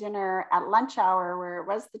Christmas dinner at lunch hour where it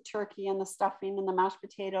was the turkey and the stuffing and the mashed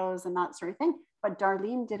potatoes and that sort of thing. But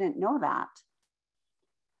Darlene didn't know that.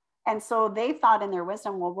 And so they thought in their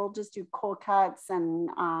wisdom, well, we'll just do cold cuts and,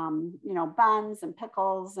 buns and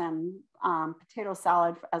pickles and potato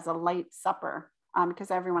salad as a light supper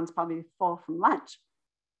because everyone's probably full from lunch.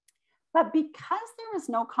 But because there was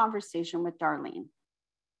no conversation with Darlene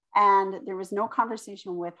and there was no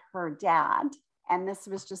conversation with her dad, and this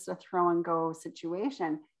was just a throw and go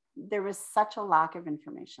situation, there was such a lack of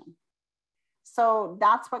information. So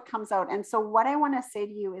that's what comes out. And so what I want to say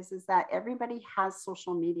to you is that everybody has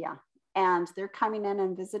social media and they're coming in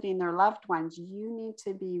and visiting their loved ones. You need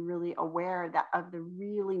to be really aware of the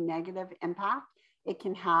really negative impact it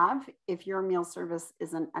can have if your meal service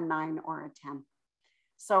isn't a 9 or a 10.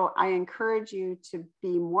 So I encourage you to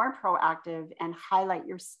be more proactive and highlight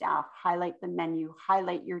your staff, highlight the menu,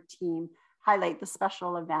 highlight your team, highlight the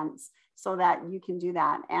special events so that you can do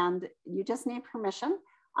that. And you just need permission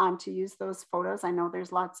to use those photos. I know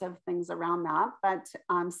there's lots of things around that,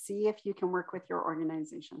 but see if you can work with your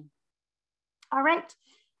organization. All right,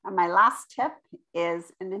 and my last tip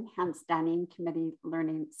is an enhanced dining committee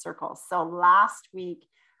learning circle. So last week,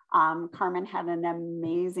 Carmen had an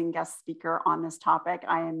amazing guest speaker on this topic.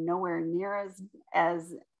 I am nowhere near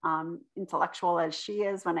as intellectual as she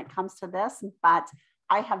is when it comes to this, but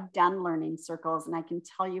I have done learning circles, and I can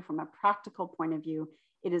tell you from a practical point of view,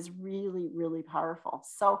 it is really, really powerful.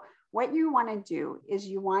 So what you want to do is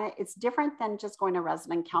it's different than just going to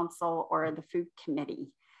resident council or the food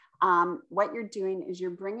committee. What you're doing is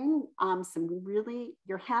you're bringing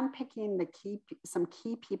you're handpicking some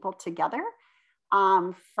key people together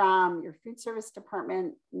from your food service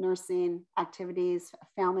department, nursing, activities,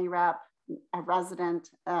 family rep, a resident,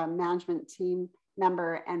 a management team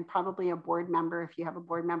member, and probably a board member if you have a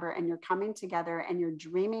board member, and you're coming together and you're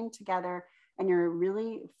dreaming together and you're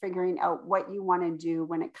really figuring out what you want to do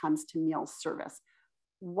when it comes to meal service.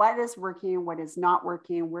 What is working, what is not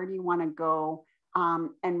working, where do you want to go,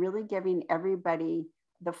 and really giving everybody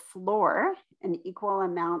the floor, an equal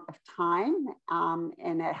amount of time,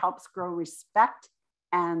 and it helps grow respect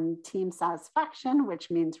and team satisfaction,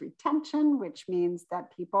 which means retention, which means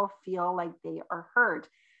that people feel like they are heard.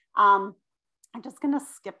 I'm just going to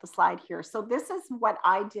skip the slide here. So this is what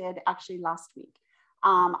I did actually last week.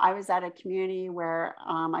 I was at a community where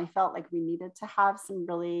I felt like we needed to have some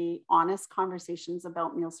really honest conversations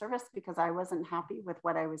about meal service because I wasn't happy with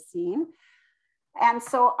what I was seeing. And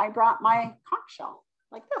so I brought my conch shell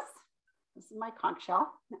like this. This is my conch shell,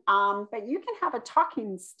 but you can have a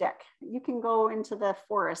talking stick. You can go into the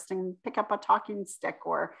forest and pick up a talking stick,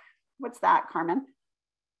 or what's that, Carmen?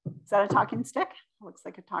 Is that a talking stick? Looks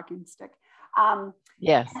like a talking stick.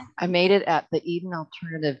 Yes, I made it at the Eden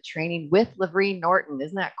Alternative Training with Lavreen Norton.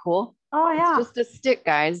 Isn't that cool? Oh yeah. It's just a stick,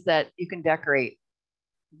 guys, that you can decorate.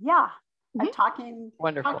 Yeah. A talking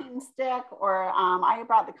stick, or I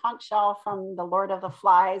brought the conch shell from the Lord of the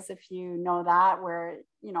Flies, if you know that, where,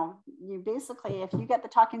 you know, you basically, if you get the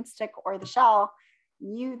talking stick or the shell,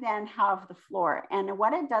 you then have the floor. And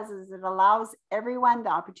what it does is it allows everyone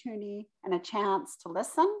the opportunity and a chance to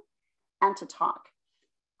listen and to talk.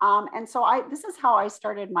 And so this is how I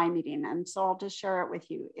started my meeting. And so I'll just share it with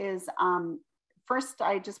you is, first,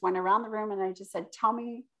 I just went around the room and I just said, tell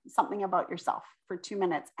me something about yourself for 2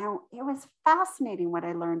 minutes. And it was fascinating what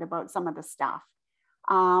I learned about some of the staff.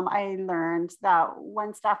 I learned that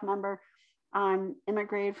one staff member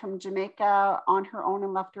immigrated from Jamaica on her own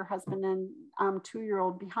and left her husband and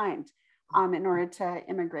 2-year-old behind in order to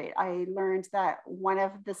immigrate. I learned that one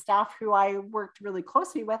of the staff who I worked really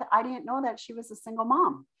closely with, I didn't know that she was a single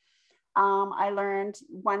mom. I learned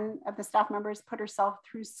one of the staff members put herself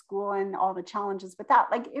through school and all the challenges with that.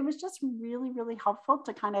 Like, it was just really, really helpful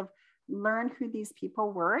to kind of learn who these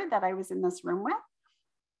people were that I was in this room with.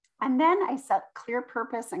 And then I set clear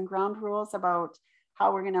purpose and ground rules about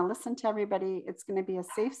how we're going to listen to everybody. It's going to be a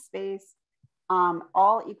safe space,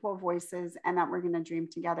 all equal voices, and that we're going to dream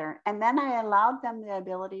together. And then I allowed them the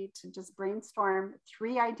ability to just brainstorm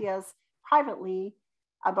 3 ideas privately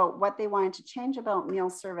about what they wanted to change about meal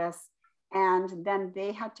service. And then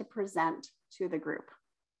they had to present to the group.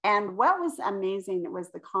 And what was amazing was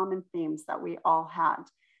the common themes that we all had.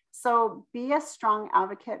 So be a strong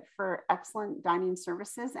advocate for excellent dining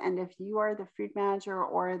services. And if you are the food manager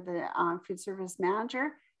or the food service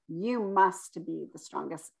manager, you must be the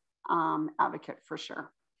strongest advocate for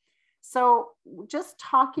sure. So just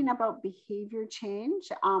talking about behavior change,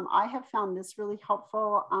 I have found this really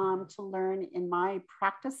helpful to learn in my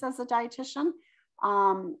practice as a dietitian,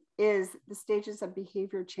 is the stages of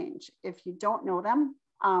behavior change. If you don't know them,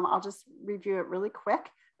 I'll just review it really quick,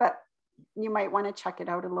 but you might want to check it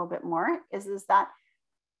out a little bit more, is that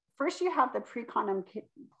first you have the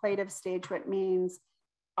pre-contemplative stage, which means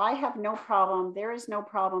I have no problem, there is no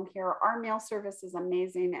problem here, our meal service is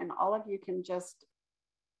amazing, and all of you can just,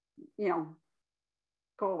 you know,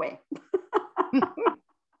 go away.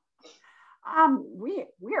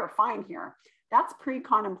 We are fine here. That's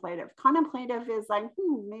pre-contemplative. Contemplative is like,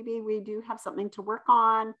 maybe we do have something to work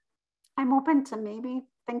on. I'm open to maybe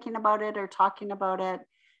thinking about it or talking about it.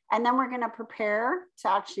 And then we're going to prepare to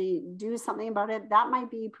actually do something about it. That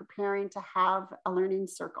might be preparing to have a learning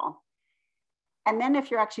circle. And then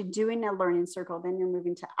if you're actually doing a learning circle, then you're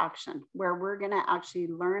moving to action, where we're going to actually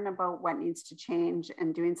learn about what needs to change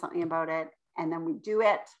and doing something about it. And then we do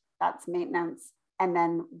it. That's maintenance. And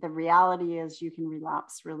then the reality is you can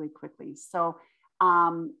relapse really quickly. So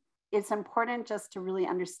it's important just to really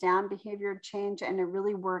understand behavior change, and it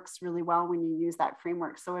really works really well when you use that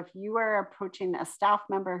framework. So if you are approaching a staff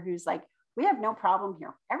member who's like, we have no problem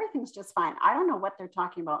here, everything's just fine, I don't know what they're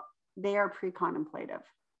talking about, they are pre-contemplative.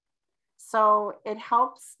 So it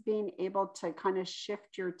helps being able to kind of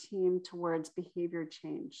shift your team towards behavior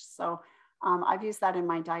change. So I've used that in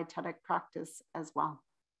my dietetic practice as well.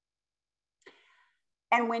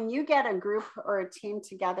 And when you get a group or a team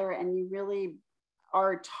together and you really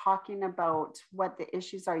are talking about what the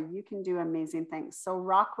issues are, you can do amazing things. So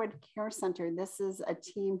Rockwood Care Center, this is a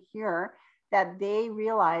team here that they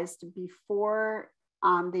realized before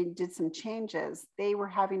they did some changes, they were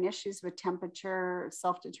having issues with temperature,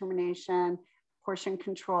 self-determination, portion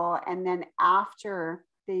control, and then after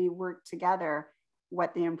they worked together,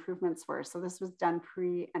 what the improvements were. So this was done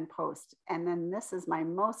pre and post. And then this is my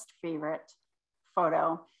most favorite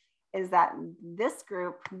photo, is that this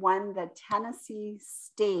group won the Tennessee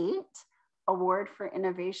State Award for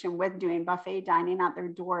Innovation with doing buffet dining at their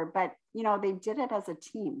door. But, you know, they did it as a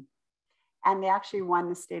team. and they actually won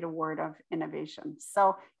the State Award of Innovation.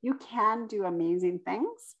 So you can do amazing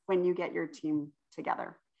things when you get your team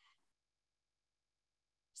together.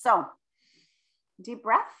 So deep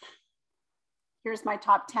breath. Here's my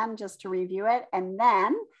top 10 just to review it. And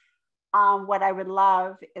then what I would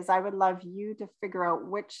love is I would love you to figure out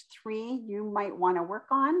which 3 you might want to work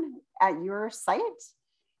on at your site.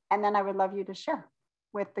 And then I would love you to share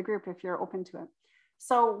with the group if you're open to it.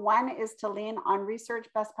 So 1 is to lean on research,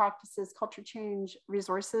 best practices, culture change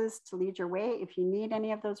resources to lead your way. If you need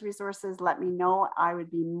any of those resources, let me know. I would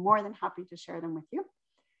be more than happy to share them with you.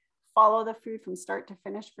 Follow the food from start to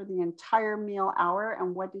finish for the entire meal hour.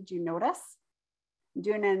 And what did you notice?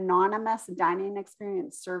 Do an anonymous dining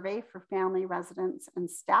experience survey for family, residents, and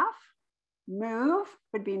staff. Move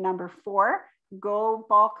would be number 4. Go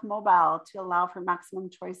bulk mobile to allow for maximum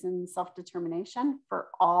choice and self-determination for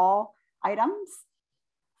all items.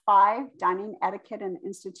 5, dining etiquette and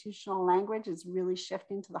institutional language is really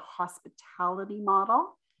shifting to the hospitality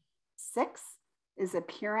model. 6 is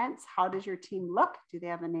appearance. How does your team look? Do they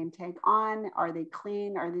have a name tag on? Are they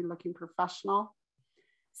clean? Are they looking professional?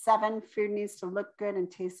 7, food needs to look good and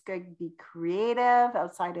taste good. Be creative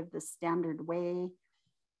outside of the standard way.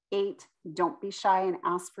 8, don't be shy and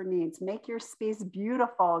ask for needs. Make your space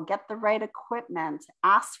beautiful. Get the right equipment.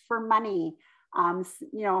 Ask for money.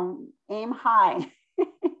 Aim high.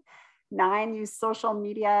 9, use social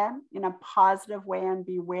media in a positive way and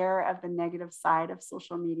beware of the negative side of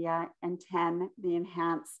social media. And 10, the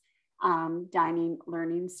enhance dining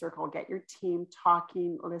learning circle. Get your team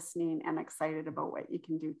talking, listening, and excited about what you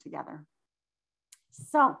can do together.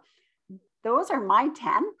 So those are my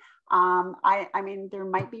 10. I mean, there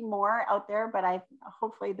might be more out there, but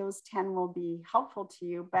hopefully those 10 will be helpful to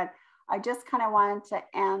you. But I just kind of wanted to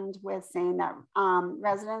end with saying that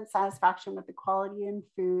resident satisfaction with the quality in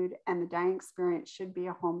food and the dining experience should be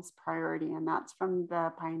a home's priority. And that's from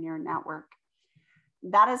the Pioneer Network.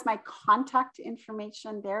 That is my contact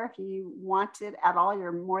information there. If you want it at all,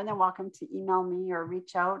 you're more than welcome to email me or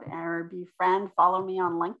reach out or befriend, follow me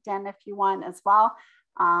on LinkedIn if you want as well.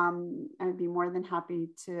 I'd be more than happy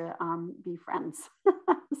to be friends.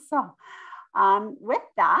 So with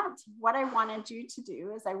that, what I wanted you to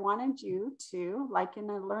do is I wanted you to, like in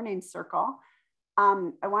a learning circle,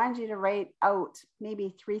 I wanted you to write out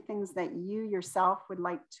maybe 3 things that you yourself would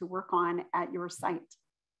like to work on at your site.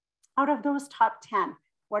 Out of those top 10,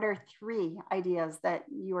 what are 3 ideas that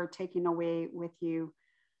you are taking away with you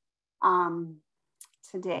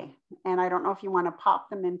today? And I don't know if you want to pop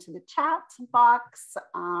them into the chat box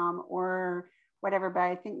or whatever, but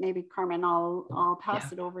I think maybe Carmen, I'll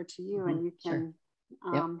pass it over to you and you can.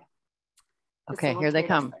 Sure. Okay, here they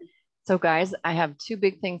come. So guys, I have 2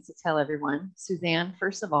 big things to tell everyone. Suzanne,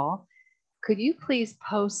 first of all, could you please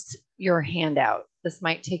post your handout? This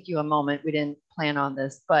might take you a moment. We didn't plan on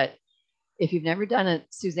this, but if you've never done it,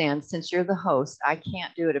 Suzanne, since you're the host, I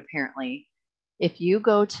can't do it apparently. If you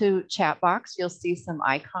go to chat box, you'll see some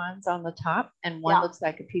icons on the top and one looks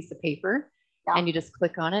like a piece of paper and you just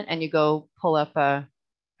click on it and you go pull up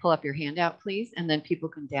your handout, please. And then people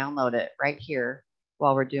can download it right here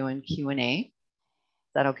while we're doing Q&A.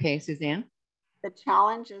 Is that okay, Suzanne? The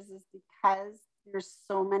challenge is because there's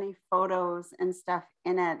so many photos and stuff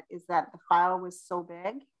in it, is that the file was so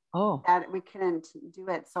big that we couldn't do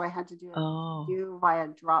it. So I had to do it via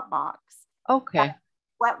Dropbox. Okay. But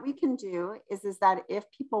what we can do is that if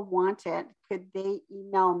people want it, could they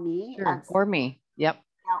email me? Sure. Or me. Yep.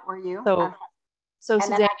 Yeah, or you. So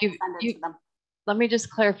Suzanne, let me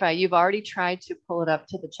just clarify. You've already tried to pull it up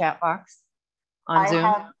to the chat box on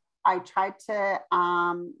Zoom? I tried to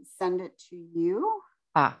send it to you.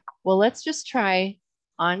 Well, let's just try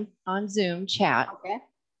on Zoom chat. Okay.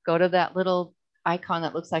 Go to that little icon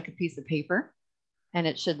that looks like a piece of paper, and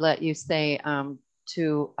it should let you say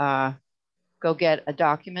to go get a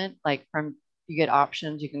document. Like you get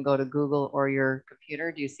options. You can go to Google or your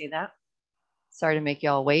computer. Do you see that? Sorry to make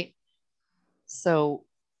y'all wait. So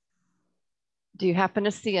do you happen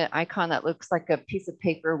to see an icon that looks like a piece of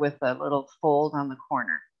paper with a little fold on the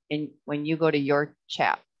corner? And when you go to your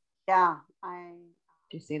chat? Yeah,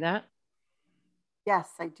 do you see that? Yes,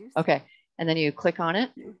 I do. Okay. And then you click on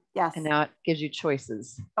it. Yes. And now it gives you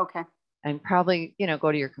choices. Okay. And probably,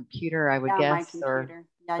 go to your computer, I would guess, or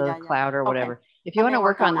the cloud or whatever. Okay. If you want to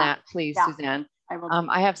work on that, please, Suzanne. I will.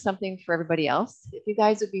 I have something for everybody else. If you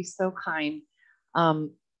guys would be so kind.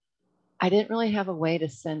 I didn't really have a way to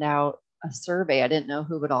send out a survey. I didn't know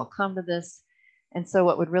who would all come to this. And so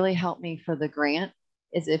what would really help me for the grant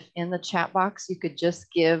is if in the chat box, you could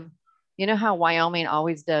just give, you know how Wyoming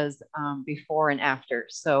always does before and after.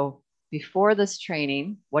 So before this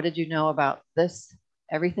training, what did you know about this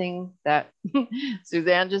everything that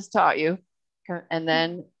Suzanne just taught you. And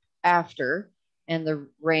then after, and the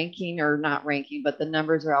ranking, or not ranking, but the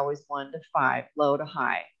numbers are always 1 to 5, low to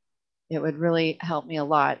high. It would really help me a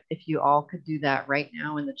lot if you all could do that right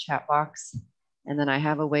now in the chat box. And then I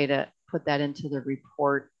have a way to put that into the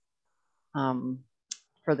report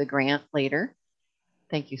for the grant later.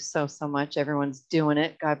 Thank you so, so much. Everyone's doing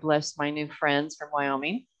it. God bless my new friends from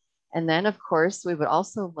Wyoming. And then, of course, we would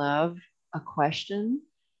also love a question.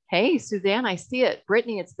 Hey, Suzanne, I see it.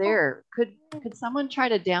 Brittany, it's there. Could someone try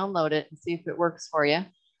to download it and see if it works for you?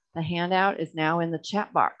 The handout is now in the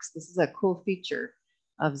chat box. This is a cool feature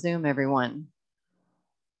of Zoom, everyone.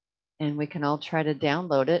 And we can all try to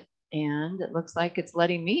download it. And it looks like it's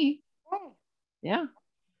letting me. Yeah.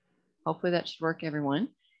 Hopefully that should work, everyone.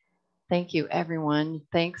 Thank you, everyone.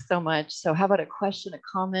 Thanks so much. So how about a question, a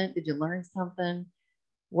comment? Did you learn something?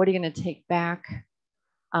 What are you going to take back?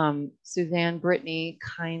 Suzanne, Brittany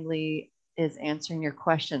kindly is answering your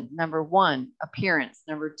question. Number 1, appearance.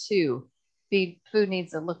 Number 2, food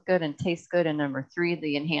needs to look good and taste good. And number 3,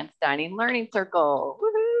 the enhanced dining learning circle.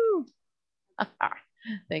 Woohoo!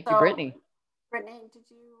 Thank you, Brittany. Brittany, did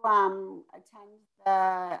you attend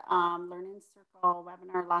the Learning Circle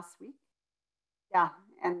webinar last week? Yeah,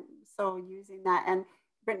 and so using that. And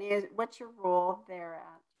Brittany, what's your role there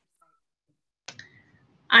at?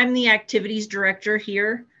 I'm the activities director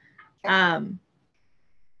here. And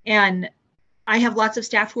I have lots of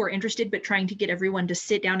staff who are interested, but trying to get everyone to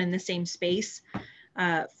sit down in the same space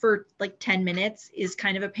for like 10 minutes is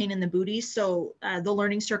kind of a pain in the booty. So the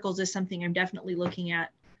learning circles is something I'm definitely looking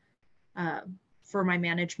at for my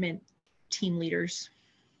management team leaders.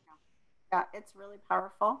 Yeah, it's really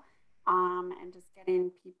powerful. And just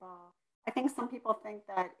getting people, I think some people think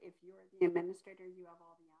that if you're the administrator, you have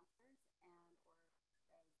all the answers.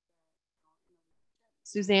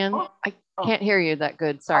 Suzanne, I can't hear you that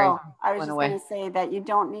good. Sorry. I was just going to say that you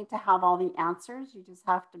don't need to have all the answers. You just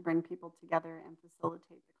have to bring people together and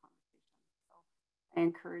facilitate the conversation. So I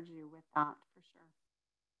encourage you with that for sure.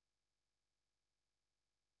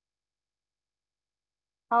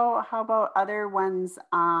 How about other ones?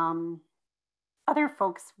 Other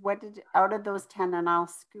folks, out of those 10, and I'll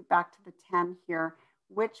scoot back to the 10 here,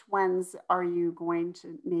 which ones are you going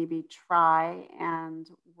to maybe try and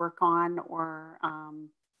work on or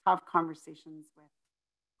have conversations with?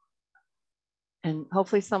 And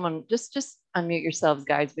hopefully someone, just unmute yourselves,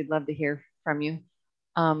 guys. We'd love to hear from you.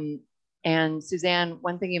 And Suzanne,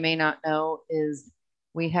 one thing you may not know is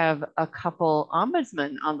we have a couple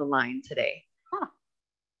ombudsmen on the line today. Huh.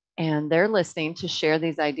 And they're listening to share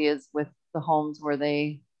these ideas with the homes where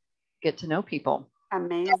they get to know people.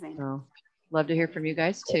 Amazing. So love to hear from you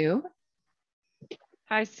guys too.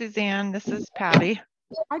 Hi, Suzanne. This is Patty.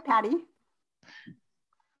 Hi, Patty.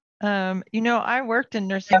 I worked in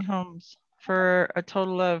nursing homes for a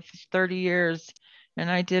total of 30 years, and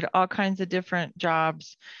I did all kinds of different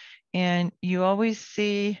jobs. And you always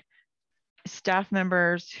see staff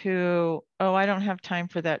members who, I don't have time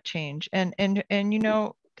for that change. And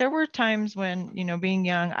there were times when, being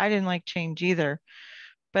young, I didn't like change either.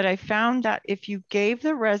 But I found that if you gave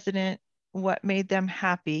the resident what made them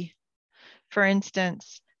happy, for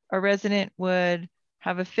instance, a resident would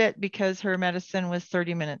have a fit because her medicine was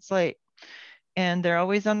 30 minutes late, and they're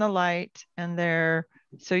always on the light, and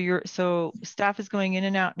so staff is going in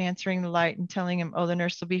and out and answering the light and telling him, the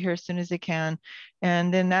nurse will be here as soon as they can.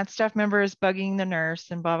 And then that staff member is bugging the nurse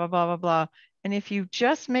and blah, blah, blah, blah, blah. And if you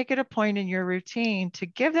just make it a point in your routine to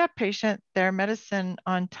give that patient their medicine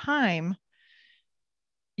on time,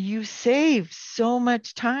 you save so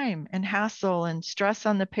much time and hassle and stress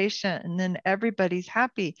on the patient, and then everybody's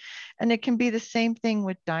happy. And it can be the same thing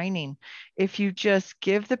with dining. If you just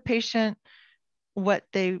give the patient what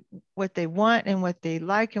they want and what they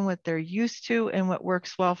like and what they're used to and what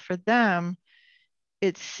works well for them,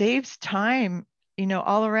 it saves time,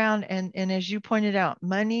 all around. And as you pointed out,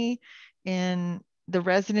 money, and the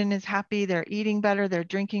resident is happy, they're eating better, they're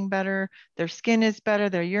drinking better, their skin is better,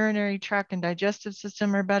 their urinary tract and digestive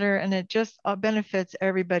system are better, and it just benefits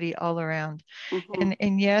everybody all around. Mm-hmm.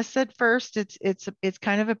 And yes, at first it's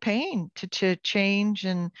kind of a pain to change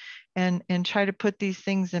and try to put these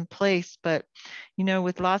things in place, but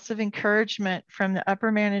with lots of encouragement from the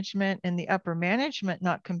upper management and the upper management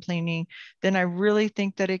not complaining, then I really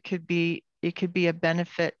think that it could be a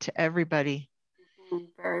benefit to everybody. Mm-hmm.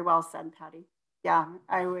 Very well said, Patty. Yeah,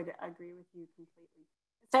 I would agree with you completely.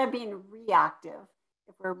 Instead of being reactive,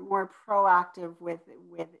 if we're more proactive with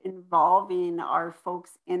involving our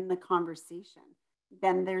folks in the conversation,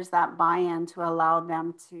 then there's that buy-in to allow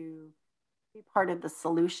them to be part of the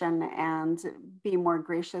solution and be more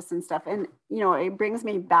gracious and stuff. And, you know, it brings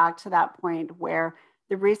me back to that point where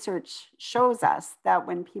the research shows us that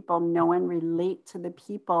when people know and relate to the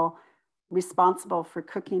people responsible for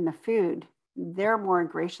cooking the food, they're more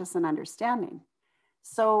gracious and understanding.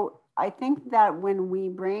 So I think that when we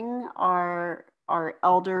bring our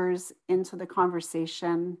elders into the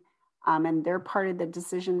conversation, and they're part of the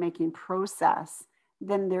decision-making process,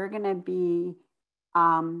 then they're going to be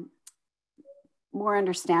more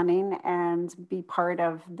understanding and be part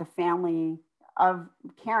of the family of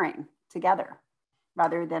caring together,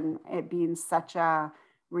 rather than it being such a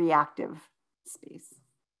reactive space.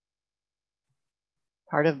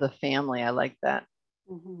 Part of the family, I like that.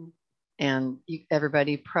 Mm-hmm. And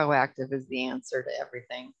everybody, proactive is the answer to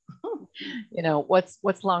everything. You know, what's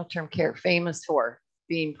long-term care famous for?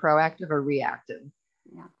 Being proactive or reactive?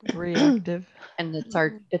 Reactive. And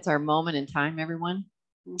it's our moment in time, everyone,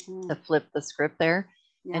 Mm-hmm. to flip the script there,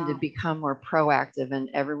 Yeah. and to become more proactive, and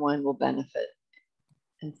everyone will benefit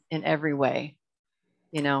in every way.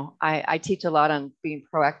 You know, I teach a lot on being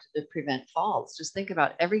proactive to prevent falls. Just think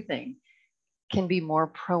about everything can be more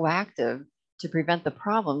proactive to prevent the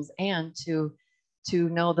problems and to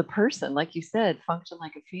know the person, like you said, function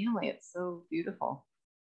like a family. It's so beautiful.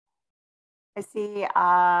 I see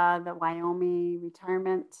the Wyoming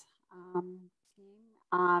retirement team.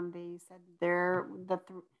 They said the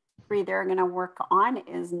three they're going to work on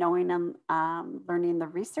is knowing and learning the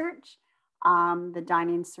research, the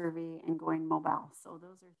dining survey, and going mobile. So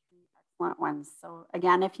those are three excellent ones. So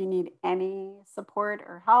again, if you need any support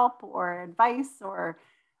or help or advice or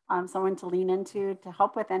someone to lean into to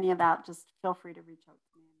help with any of that, just feel free to reach out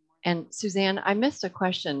to me. And Suzanne, I missed a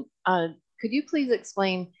question. Could you please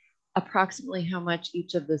explain approximately how much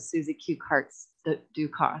each of the Suzy Q carts do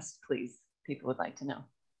cost, please? People would like to know.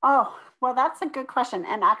 Oh, well, that's a good question.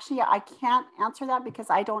 And actually, I can't answer that because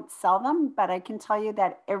I don't sell them, but I can tell you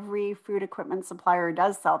that every food equipment supplier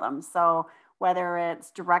does sell them. So whether it's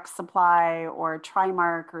Direct Supply or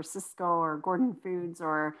Trimark or Cisco or Gordon Foods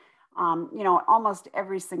or, you know, almost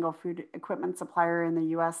every single food equipment supplier in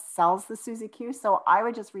the US sells the Suzy Q. So I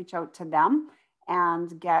would just reach out to them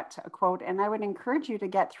and get a quote. And I would encourage you to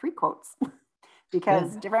get 3 quotes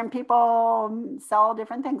because different people sell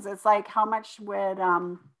different things. It's like how much would,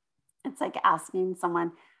 it's like asking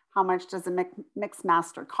someone, how much does a mix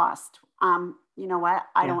master cost? You know what?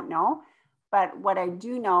 I don't know. But what I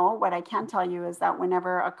do know, what I can tell you is that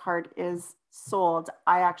whenever a cart is sold,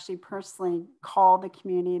 I actually personally call the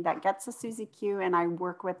community that gets a Suzy Q, and I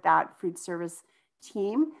work with that food service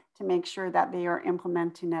team to make sure that they are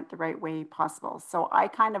implementing it the right way possible. So I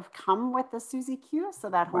kind of come with the Suzy Q so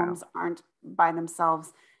that homes aren't by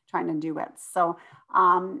themselves trying to do it. So,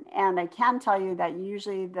 and I can tell you that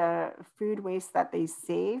usually the food waste that they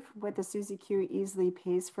save with the Suzy Q easily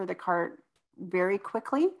pays for the cart very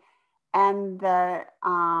quickly. And the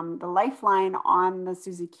lifeline on the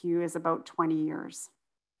Suzy Q is about 20 years.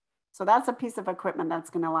 So that's a piece of equipment that's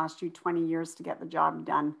going to last you 20 years to get the job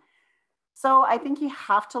done. So I think you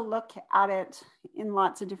have to look at it in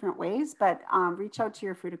lots of different ways, but reach out to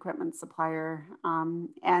your food equipment supplier.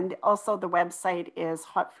 And also the website is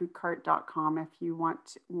hotfoodcart.com. If you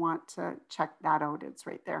want to check that out, it's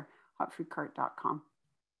right there, hotfoodcart.com.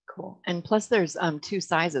 Cool. And plus there's 2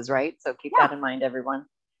 sizes, right? So keep that in mind, everyone.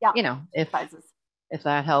 Yeah. You know, if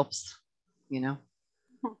that helps, you know,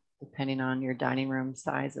 Mm-hmm. depending on your dining room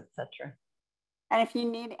size, etc. And if you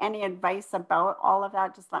need any advice about all of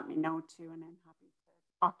that, just let me know too. And I'm happy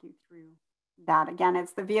to talk you through that. Again,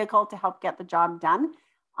 it's the vehicle to help get the job done.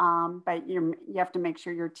 But you have to make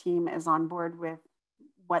sure your team is on board with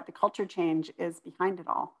what the culture change is behind it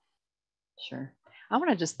all. Sure. I want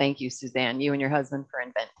to just thank you, Suzanne, you and your husband, for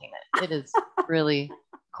inventing it. It is really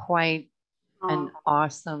quite an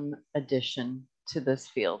awesome addition to this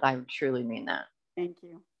field. I truly mean that. Thank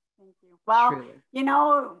you. Thank you. Well, truly. You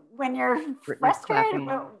know, when you're Brittany's frustrated,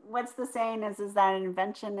 clapping. what's the saying is that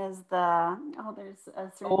invention is the, there's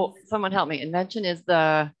a certain. Someone help me. Invention is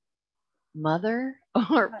the mother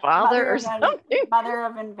or father or something. Mother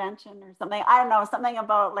of invention or something. I don't know, something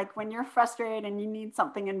about like when you're frustrated and you need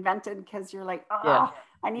something invented because you're like,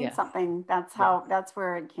 I need something. That's that's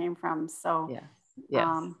where it came from. So yes.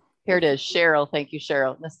 Here it is, Cheryl. Thank you,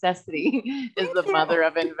 Cheryl. Necessity is the mother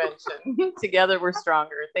of invention. Together we're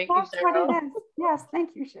stronger. Thank you, Cheryl. That's what it is. Yes,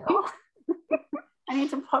 thank you, Cheryl. I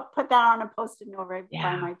need to put that on a post-it note right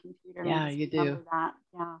by my computer. Yeah, you do. That.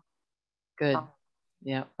 Yeah. Good.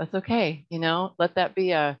 Yeah, that's okay. You know, let that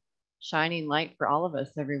be a shining light for all of us,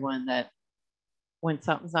 everyone, that when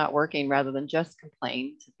something's not working, rather than just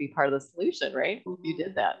complain, to be part of the solution, right? You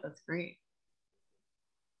did that. That's great.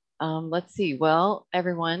 Let's see. Well,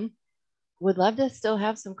 everyone, would love to still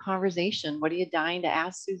have some conversation. What are you dying to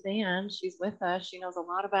ask Suzanne? She's with us. She knows a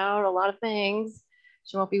lot about a lot of things.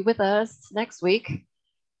 She won't be with us next week.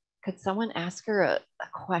 Could someone ask her a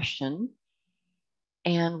question?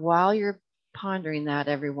 And while you're pondering that,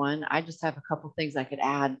 everyone, I just have a couple things I could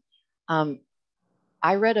add.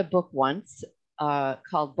 I read a book once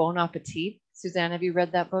called Bon Appetit. Suzanne, have you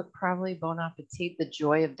read that book? Probably. Bon Appetit, The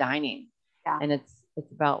Joy of Dining. Yeah. And it's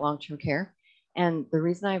about long-term care. And the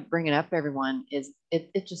reason I bring it up, everyone, is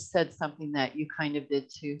it just said something that you kind of did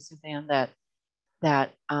too, Suzanne,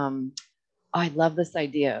 that I love this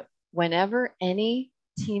idea. Whenever any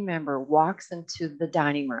team member walks into the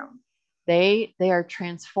dining room, they are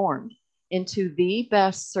transformed into the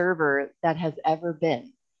best server that has ever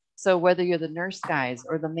been. So whether you're the nurse guys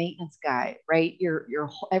or the maintenance guy, right? Your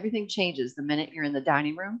everything changes the minute you're in the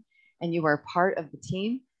dining room and you are part of the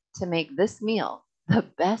team to make this meal the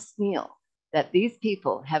best meal that these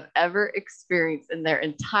people have ever experienced in their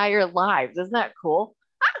entire lives. Isn't that cool?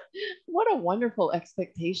 What a wonderful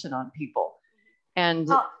expectation on people. And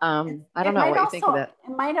I don't know what you think of that.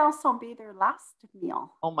 It might also be their last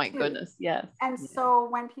meal. Oh my goodness, yes. And so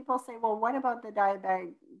when people say, well, what about the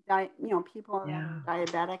diabetic, people that are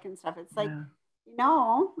diabetic and stuff, it's like,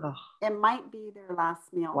 it might be their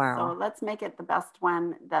last meal. Wow. So let's make it the best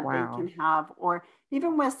one that they can have. Or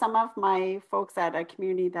even with some of my folks at a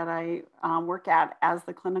community that I work at as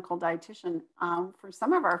the clinical dietitian, for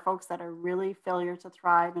some of our folks that are really failure to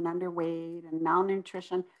thrive and underweight and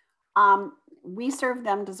malnutrition, we serve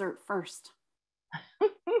them dessert first.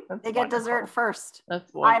 They get dessert first.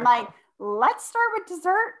 That's wonderful. I'm like, let's start with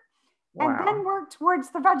dessert and then work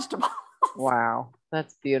towards the vegetables. Wow,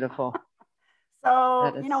 that's beautiful. So,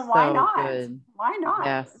 why not? Good. Why not?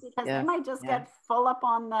 Yes, because they might just get full up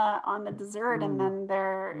on the dessert and then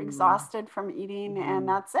they're exhausted from eating and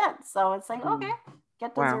that's it. So it's like, okay,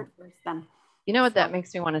 get dessert first then. You know what that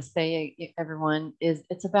makes me want to say, everyone, is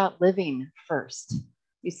it's about living first.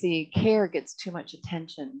 You see, care gets too much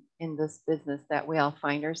attention in this business that we all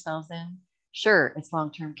find ourselves in. Sure, it's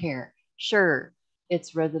long-term care. Sure,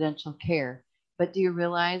 it's residential care. But do you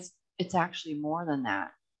realize it's actually more than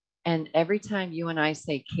that? And every time you and I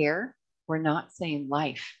say care, we're not saying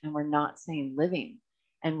life and we're not saying living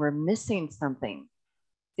and we're missing something.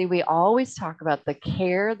 See, we always talk about the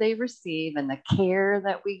care they receive and the care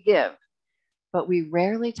that we give, but we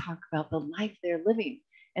rarely talk about the life they're living.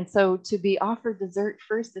 And so to be offered dessert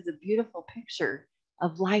first is a beautiful picture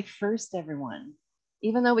of life first, everyone.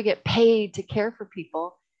 Even though we get paid to care for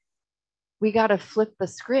people, we got to flip the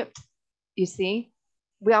script. You see,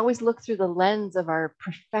 we always look through the lens of our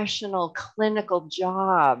professional clinical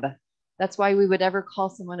job. That's why we would ever call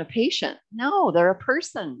someone a patient. No, they're a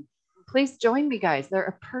person. Please join me, guys. They're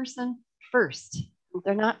a person first.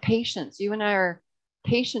 They're not patients. You and I are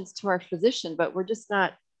patients to our physician, but we're just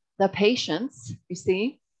not the patients, you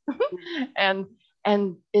see? and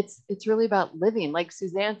it's really about living. Like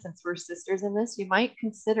Suzanne, since we're sisters in this, you might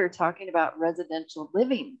consider talking about residential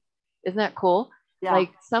living. Isn't that cool? Yeah,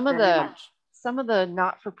 like some of the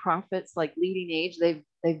not-for-profits like Leading Age,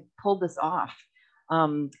 they've pulled this off.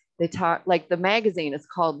 They talk, like the magazine is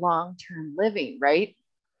called Long-Term Living, right?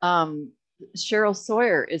 Cheryl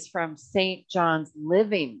Sawyer is from St. John's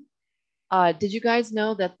Living. Did you guys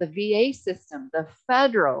know that the VA system, the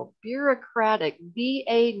federal bureaucratic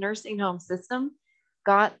VA nursing home system,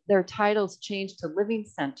 got their titles changed to living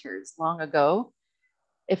centers long ago?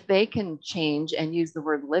 If they can change and use the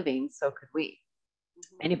word living, so could we.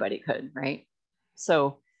 Anybody could, right?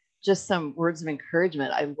 So just some words of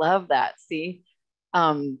encouragement. I love that. See,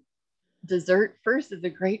 dessert first is a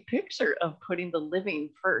great picture of putting the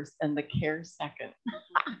living first and the care second.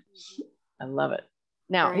 I love it.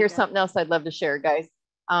 Now, here's something else I'd love to share, guys.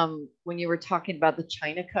 When you were talking about the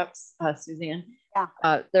China cups, Suzanne,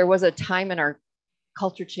 there was a time in our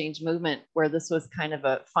culture change movement where this was kind of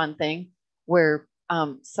a fun thing, where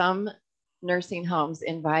some nursing homes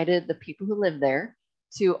invited the people who live there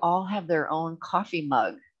to all have their own coffee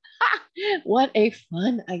mug. What a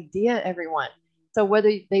fun idea, everyone. So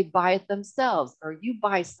whether they buy it themselves or you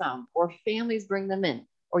buy some or families bring them in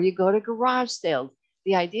or you go to garage sales,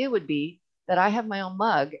 the idea would be that I have my own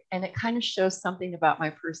mug and it kind of shows something about my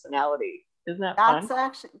personality. Isn't that fun?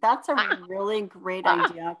 That's a really great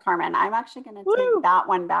idea, Carmen. I'm actually going to take that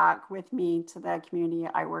one back with me to the community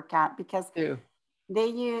I work at because they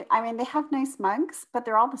have nice mugs, but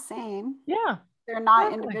they're all the same. Yeah. They're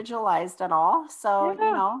not individualized at all. So,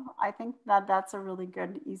 I think that's a really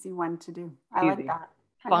good, easy one to do. I like that.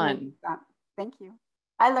 Fun. Thank you.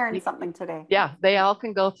 I learned something today. Yeah, they all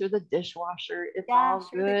can go through the dishwasher. It's all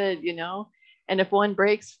good, And if one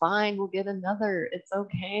breaks, fine, we'll get another. It's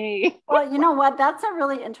okay. Well, you know what? That's a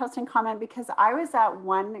really interesting comment, because I was at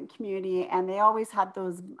one community and they always had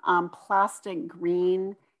those plastic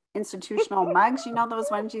green institutional mugs. You know, those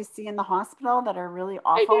ones you see in the hospital that are really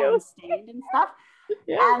awful and stained and stuff.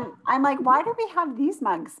 Yeah. And I'm like, why do we have these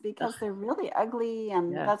mugs? Because they're really ugly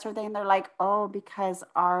and Yes. that sort of thing. And they're like, oh, because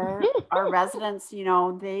our residents, you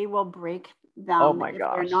know, they will break them Oh my if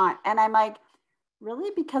they're gosh. not. And I'm like,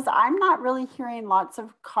 really? Because I'm not really hearing lots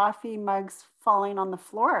of coffee mugs falling on the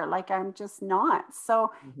floor. Like, I'm just not.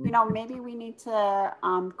 So, you know, maybe we need to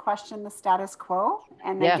question the status quo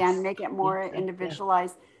and Yes. again, make it more Yes, yes,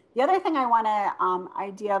 individualized. The other thing I want to,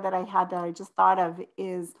 idea that I had that I just thought of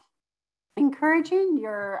is encouraging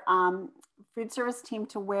your food service team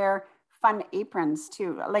to wear fun aprons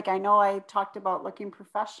too. Like, I know I talked about looking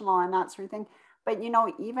professional and that sort of thing, but you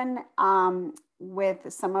know, even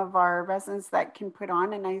with some of our residents that can put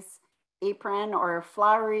on a nice apron or a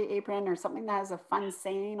flowery apron or something that has a fun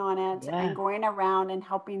saying on it, Yeah. and going around and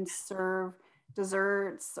helping serve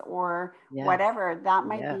desserts or Yes. whatever, that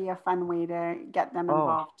might Yeah. be a fun way to get them Oh,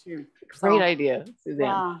 involved too. Great idea, Suzanne.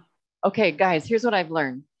 Yeah. Okay, guys, here's what I've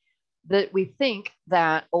learned. That we think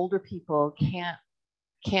that older people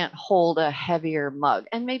can't hold a heavier mug,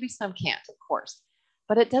 and maybe some can't, of course,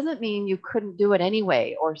 but it doesn't mean you couldn't do it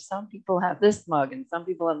anyway. Or some people have this mug and some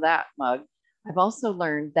people have that mug. I've also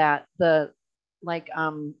learned that I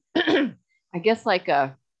guess like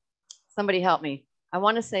somebody help me. I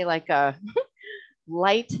want to say like a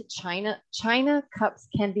light china cups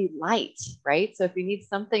can be light, right? So if you need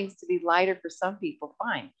some things to be lighter for some people,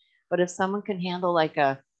 fine. But if someone can handle like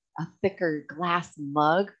a thicker glass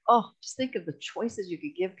mug, oh, just think of the choices you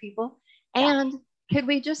could give people. And could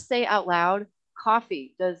we just say out loud,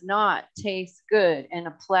 coffee does not taste good in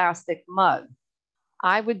a plastic mug.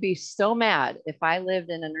 I would be so mad if I lived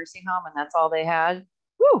in a nursing home and that's all they had.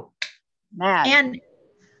 Woo, mad. And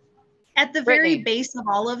at the very base of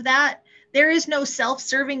all of that, there is no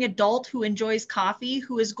self-serving adult who enjoys coffee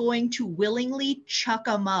who is going to willingly chuck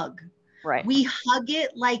a mug. Right. We hug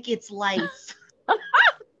it like it's life.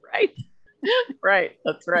 Right. Right.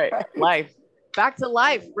 That's right. Life. Back to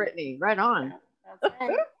life, Brittany. Right on. That's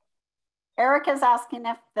right. Eric is asking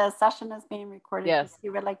if the session is being recorded. Yes. He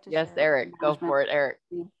would like to Yes, share Eric. Go for it, Eric.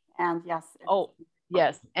 And yes. Oh,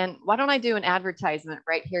 yes. And why don't I do an advertisement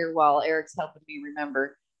right here while Eric's helping me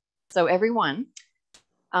remember? So everyone,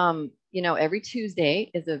 you know, every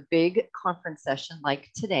Tuesday is a big conference session like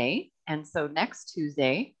today. And so next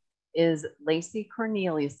Tuesday is Lacey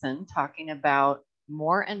Corneliuson talking about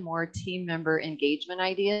more and more team member engagement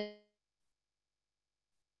ideas.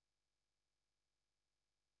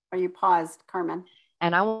 Are you paused, Carmen?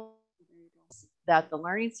 And I want that the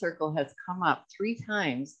Learning Circle has come up 3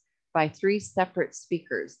 times by 3 separate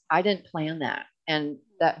speakers. I didn't plan that. And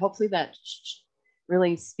that hopefully that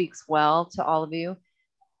really speaks well to all of you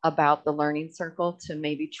about the Learning Circle, to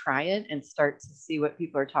maybe try it and start to see what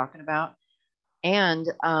people are talking about. And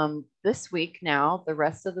this week now, the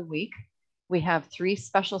rest of the week, we have 3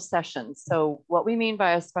 special sessions. So what we mean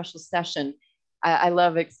by a special session, I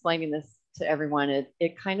love explaining this to everyone.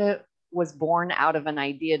 It kind of was born out of an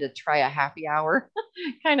idea to try a happy hour,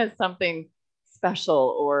 kind of something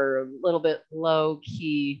special or a little bit low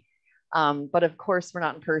key. But of course, we're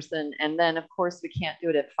not in person. And then, of course, we can't do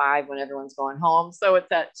it at 5 when everyone's going home. So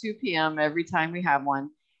it's at 2 p.m. every time we have one.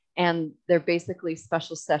 And they're basically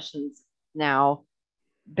special sessions now,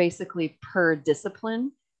 basically per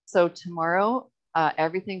discipline. So tomorrow,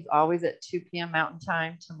 everything's always at 2 p.m. Mountain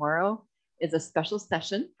Time. Tomorrow is a special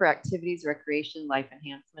session for activities, recreation, life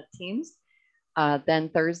enhancement teams. Then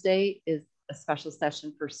Thursday is a special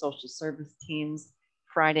session for social service teams.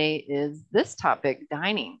 Friday is this topic,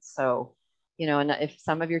 dining. So, you know, and if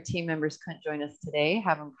some of your team members couldn't join us today,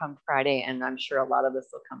 have them come Friday, and I'm sure a lot of this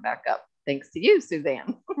will come back up. Thanks to you,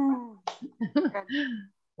 Suzanne.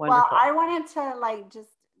 Well, I wanted to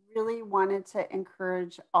really wanted to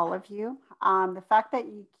encourage all of you. The fact that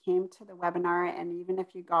you came to the webinar, and even if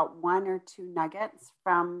you got 1 or 2 nuggets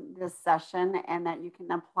from this session, and that you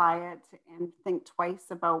can apply it and think twice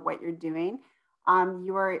about what you're doing,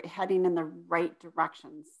 you are heading in the right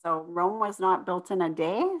direction. So Rome was not built in a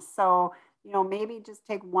day. So, you know, maybe just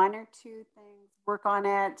take 1 or 2 things, work on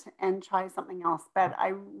it, and try something else. But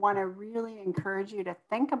I want to really encourage you to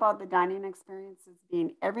think about the dining experience as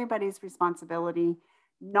being everybody's responsibility,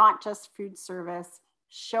 not just food service.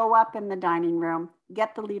 Show up in the dining room,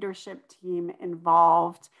 get the leadership team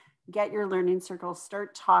involved, get your learning circles,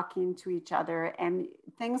 start talking to each other, and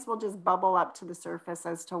things will just bubble up to the surface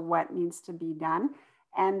as to what needs to be done.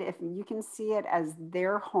 And if you can see it as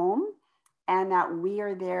their home and that we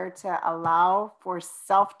are there to allow for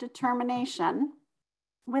self-determination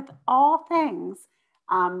with all things,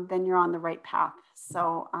 then you're on the right path.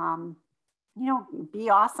 So, you know, be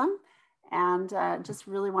awesome. And just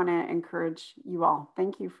really want to encourage you all.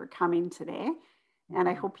 Thank you for coming today. And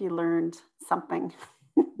I hope you learned something.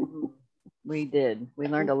 We did. We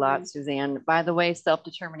learned a lot, Suzanne. By the way,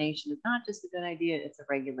 self-determination is not just a good idea, it's a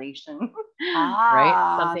regulation,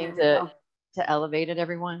 right? Something to elevate it,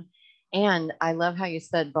 everyone. And I love how you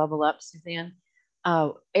said bubble up, Suzanne.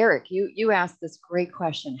 Eric, you asked this great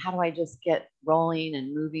question. How do I just get rolling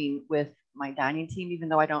and moving with my dining team, even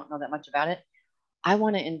though I don't know that much about it? I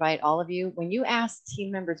want to invite all of you, when you ask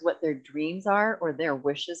team members what their dreams are or their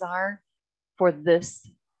wishes are for this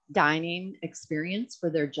dining experience, for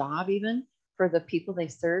their job, even for the people they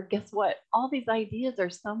serve, guess what? All these ideas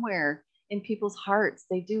are somewhere in people's hearts.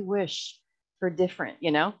 They do wish for different,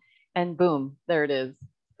 you know, and boom, there it is.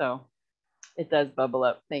 So it does bubble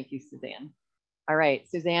up. Thank you, Suzanne. All right,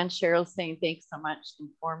 Suzanne, Cheryl's saying thanks so much.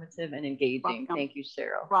 Informative and engaging. Welcome. Thank you,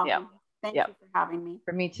 Cheryl. Welcome. Yep. Thank you for having me.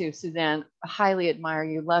 For me too, Suzanne. I highly admire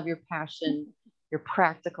you. Love your passion, your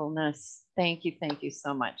practicalness. Thank you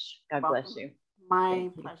so much. God bless you.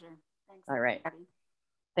 My pleasure. Thanks. All right. Everybody.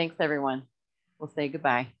 Thanks, everyone. We'll say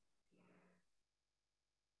goodbye.